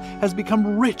alcohol has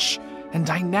become rich and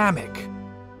dynamic.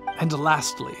 And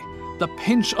lastly, the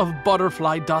pinch of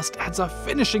butterfly dust adds a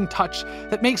finishing touch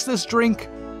that makes this drink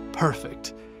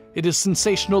perfect. It is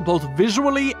sensational both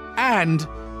visually and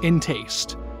in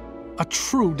taste. A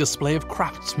true display of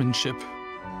craftsmanship.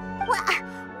 What?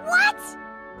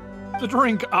 The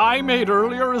drink I made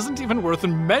earlier isn't even worth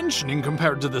mentioning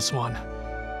compared to this one.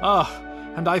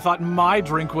 And I thought my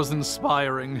drink was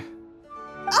inspiring.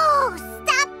 Oh,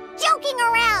 stop joking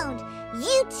around!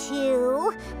 You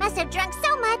two must have drunk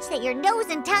so much that your nose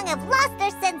and tongue have lost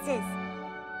their senses.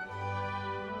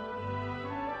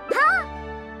 Huh?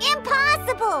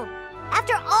 Impossible!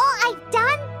 After all I've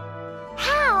done?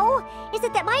 How is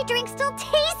it that my drink still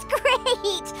tastes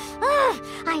great?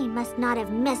 I must not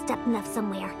have messed up enough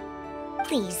somewhere.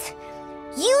 Please,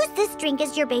 use this drink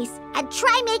as your base and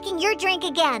try making your drink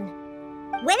again.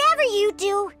 Whenever you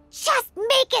do, just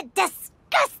make it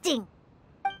disgusting!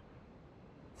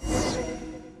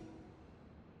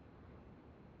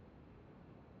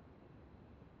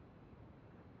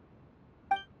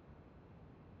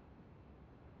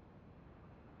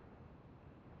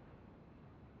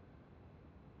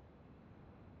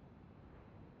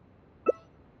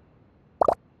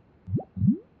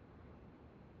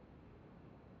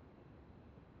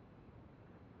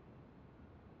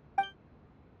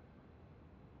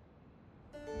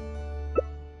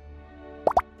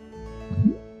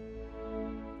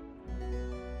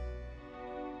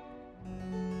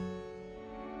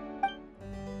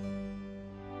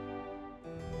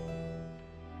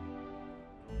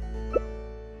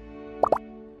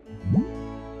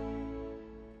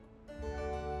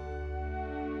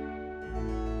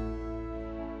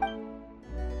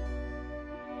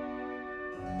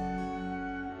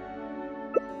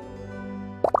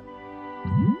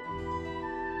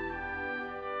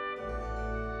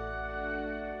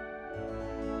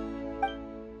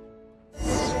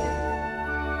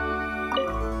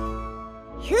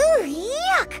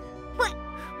 Yuck! What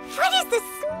is the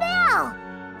smell?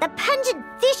 The pungent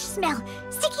fish smell,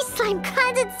 sticky slime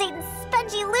condensate, and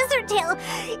spongy lizard tail.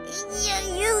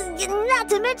 Not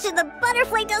to mention the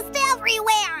butterfly dust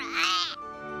everywhere.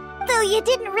 Though you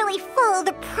didn't really follow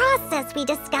the process we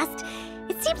discussed,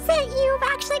 it seems that you've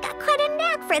actually got quite a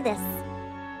knack for this.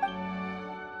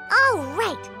 All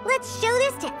right, let's show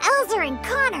this to Elzer and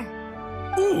Connor.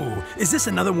 Ooh, is this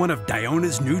another one of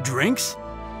Diona's new drinks?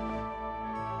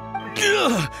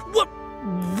 Ugh,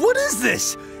 what is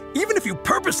this? Even if you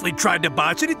purposely tried to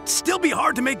botch it, it'd still be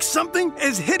hard to make something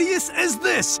as hideous as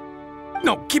this.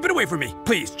 No, keep it away from me,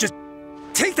 please. Just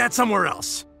take that somewhere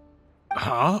else.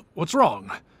 Huh? What's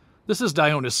wrong? This is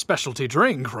Diona's specialty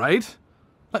drink, right?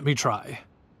 Let me try.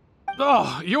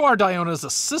 Oh, you are Diona's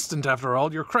assistant after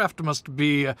all. Your craft must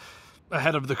be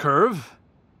ahead of the curve.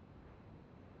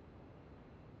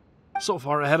 So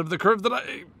far ahead of the curve that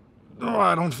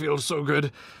I don't feel so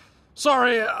good.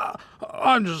 Sorry,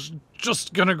 I'm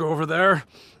just gonna go over there.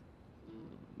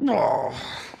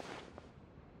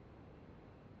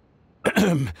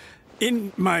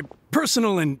 In my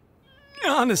personal and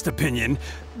honest opinion,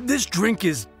 this drink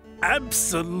is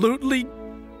absolutely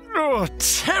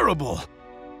terrible.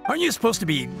 Aren't you supposed to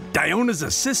be Diona's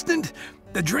assistant?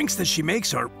 The drinks that she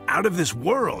makes are out of this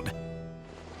world.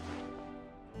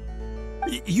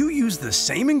 You use the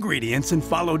same ingredients and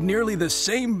followed nearly the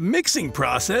same mixing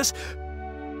process.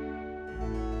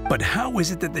 But how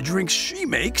is it that the drinks she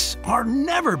makes are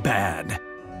never bad?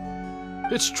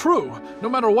 It's true. No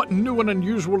matter what new and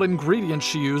unusual ingredients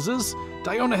she uses,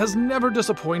 Diona has never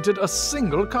disappointed a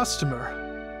single customer.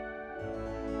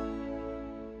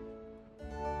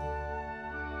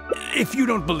 If you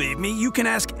don't believe me, you can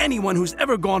ask anyone who's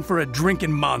ever gone for a drink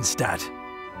in Mondstadt.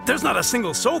 There's not a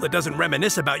single soul that doesn't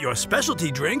reminisce about your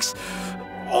specialty drinks.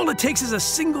 All it takes is a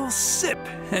single sip,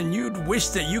 and you'd wish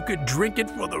that you could drink it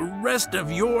for the rest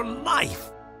of your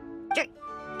life.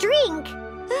 Drink?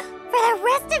 For the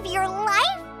rest of your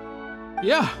life?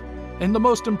 Yeah, and the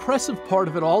most impressive part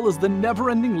of it all is the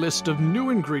never-ending list of new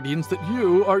ingredients that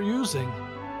you are using.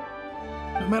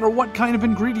 No matter what kind of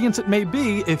ingredients it may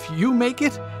be, if you make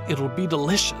it, it'll be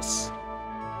delicious.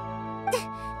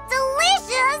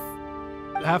 Delicious?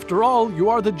 After all, you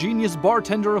are the genius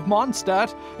bartender of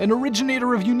Mondstadt, an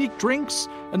originator of unique drinks,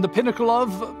 and the pinnacle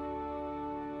of...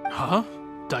 Huh?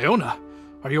 Diona,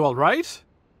 are you all right?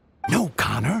 No,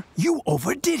 Connor, you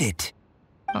overdid it.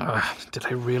 Did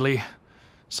I really?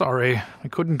 Sorry, I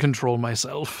couldn't control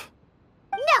myself.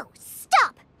 No,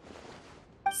 stop!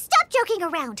 Stop joking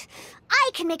around.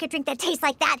 I can make a drink that tastes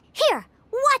like that. Here,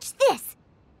 watch this.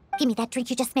 Give me that drink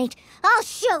you just made. I'll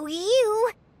show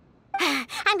you.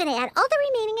 I'm gonna add all the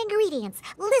remaining ingredients.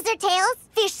 Lizard tails,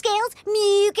 fish scales,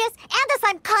 mucus, and the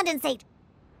sun condensate.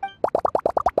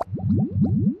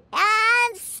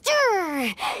 And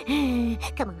stir.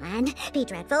 Come on, be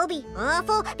dreadful, be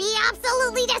awful, be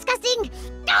absolutely disgusting.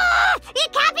 Ah,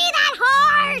 it can't be that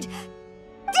hard.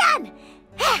 Done.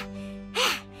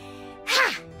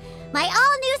 My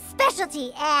all-new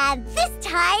specialty, and this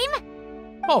time...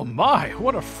 Oh my,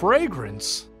 what a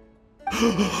fragrance.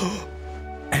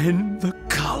 And the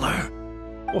color.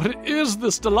 What is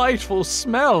this delightful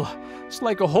smell? It's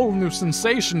like a whole new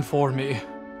sensation for me.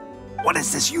 What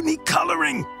is this unique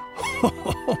coloring?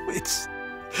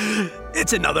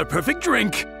 It's another perfect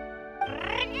drink.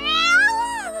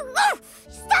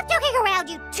 Stop joking around,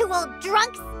 you two old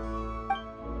drunks!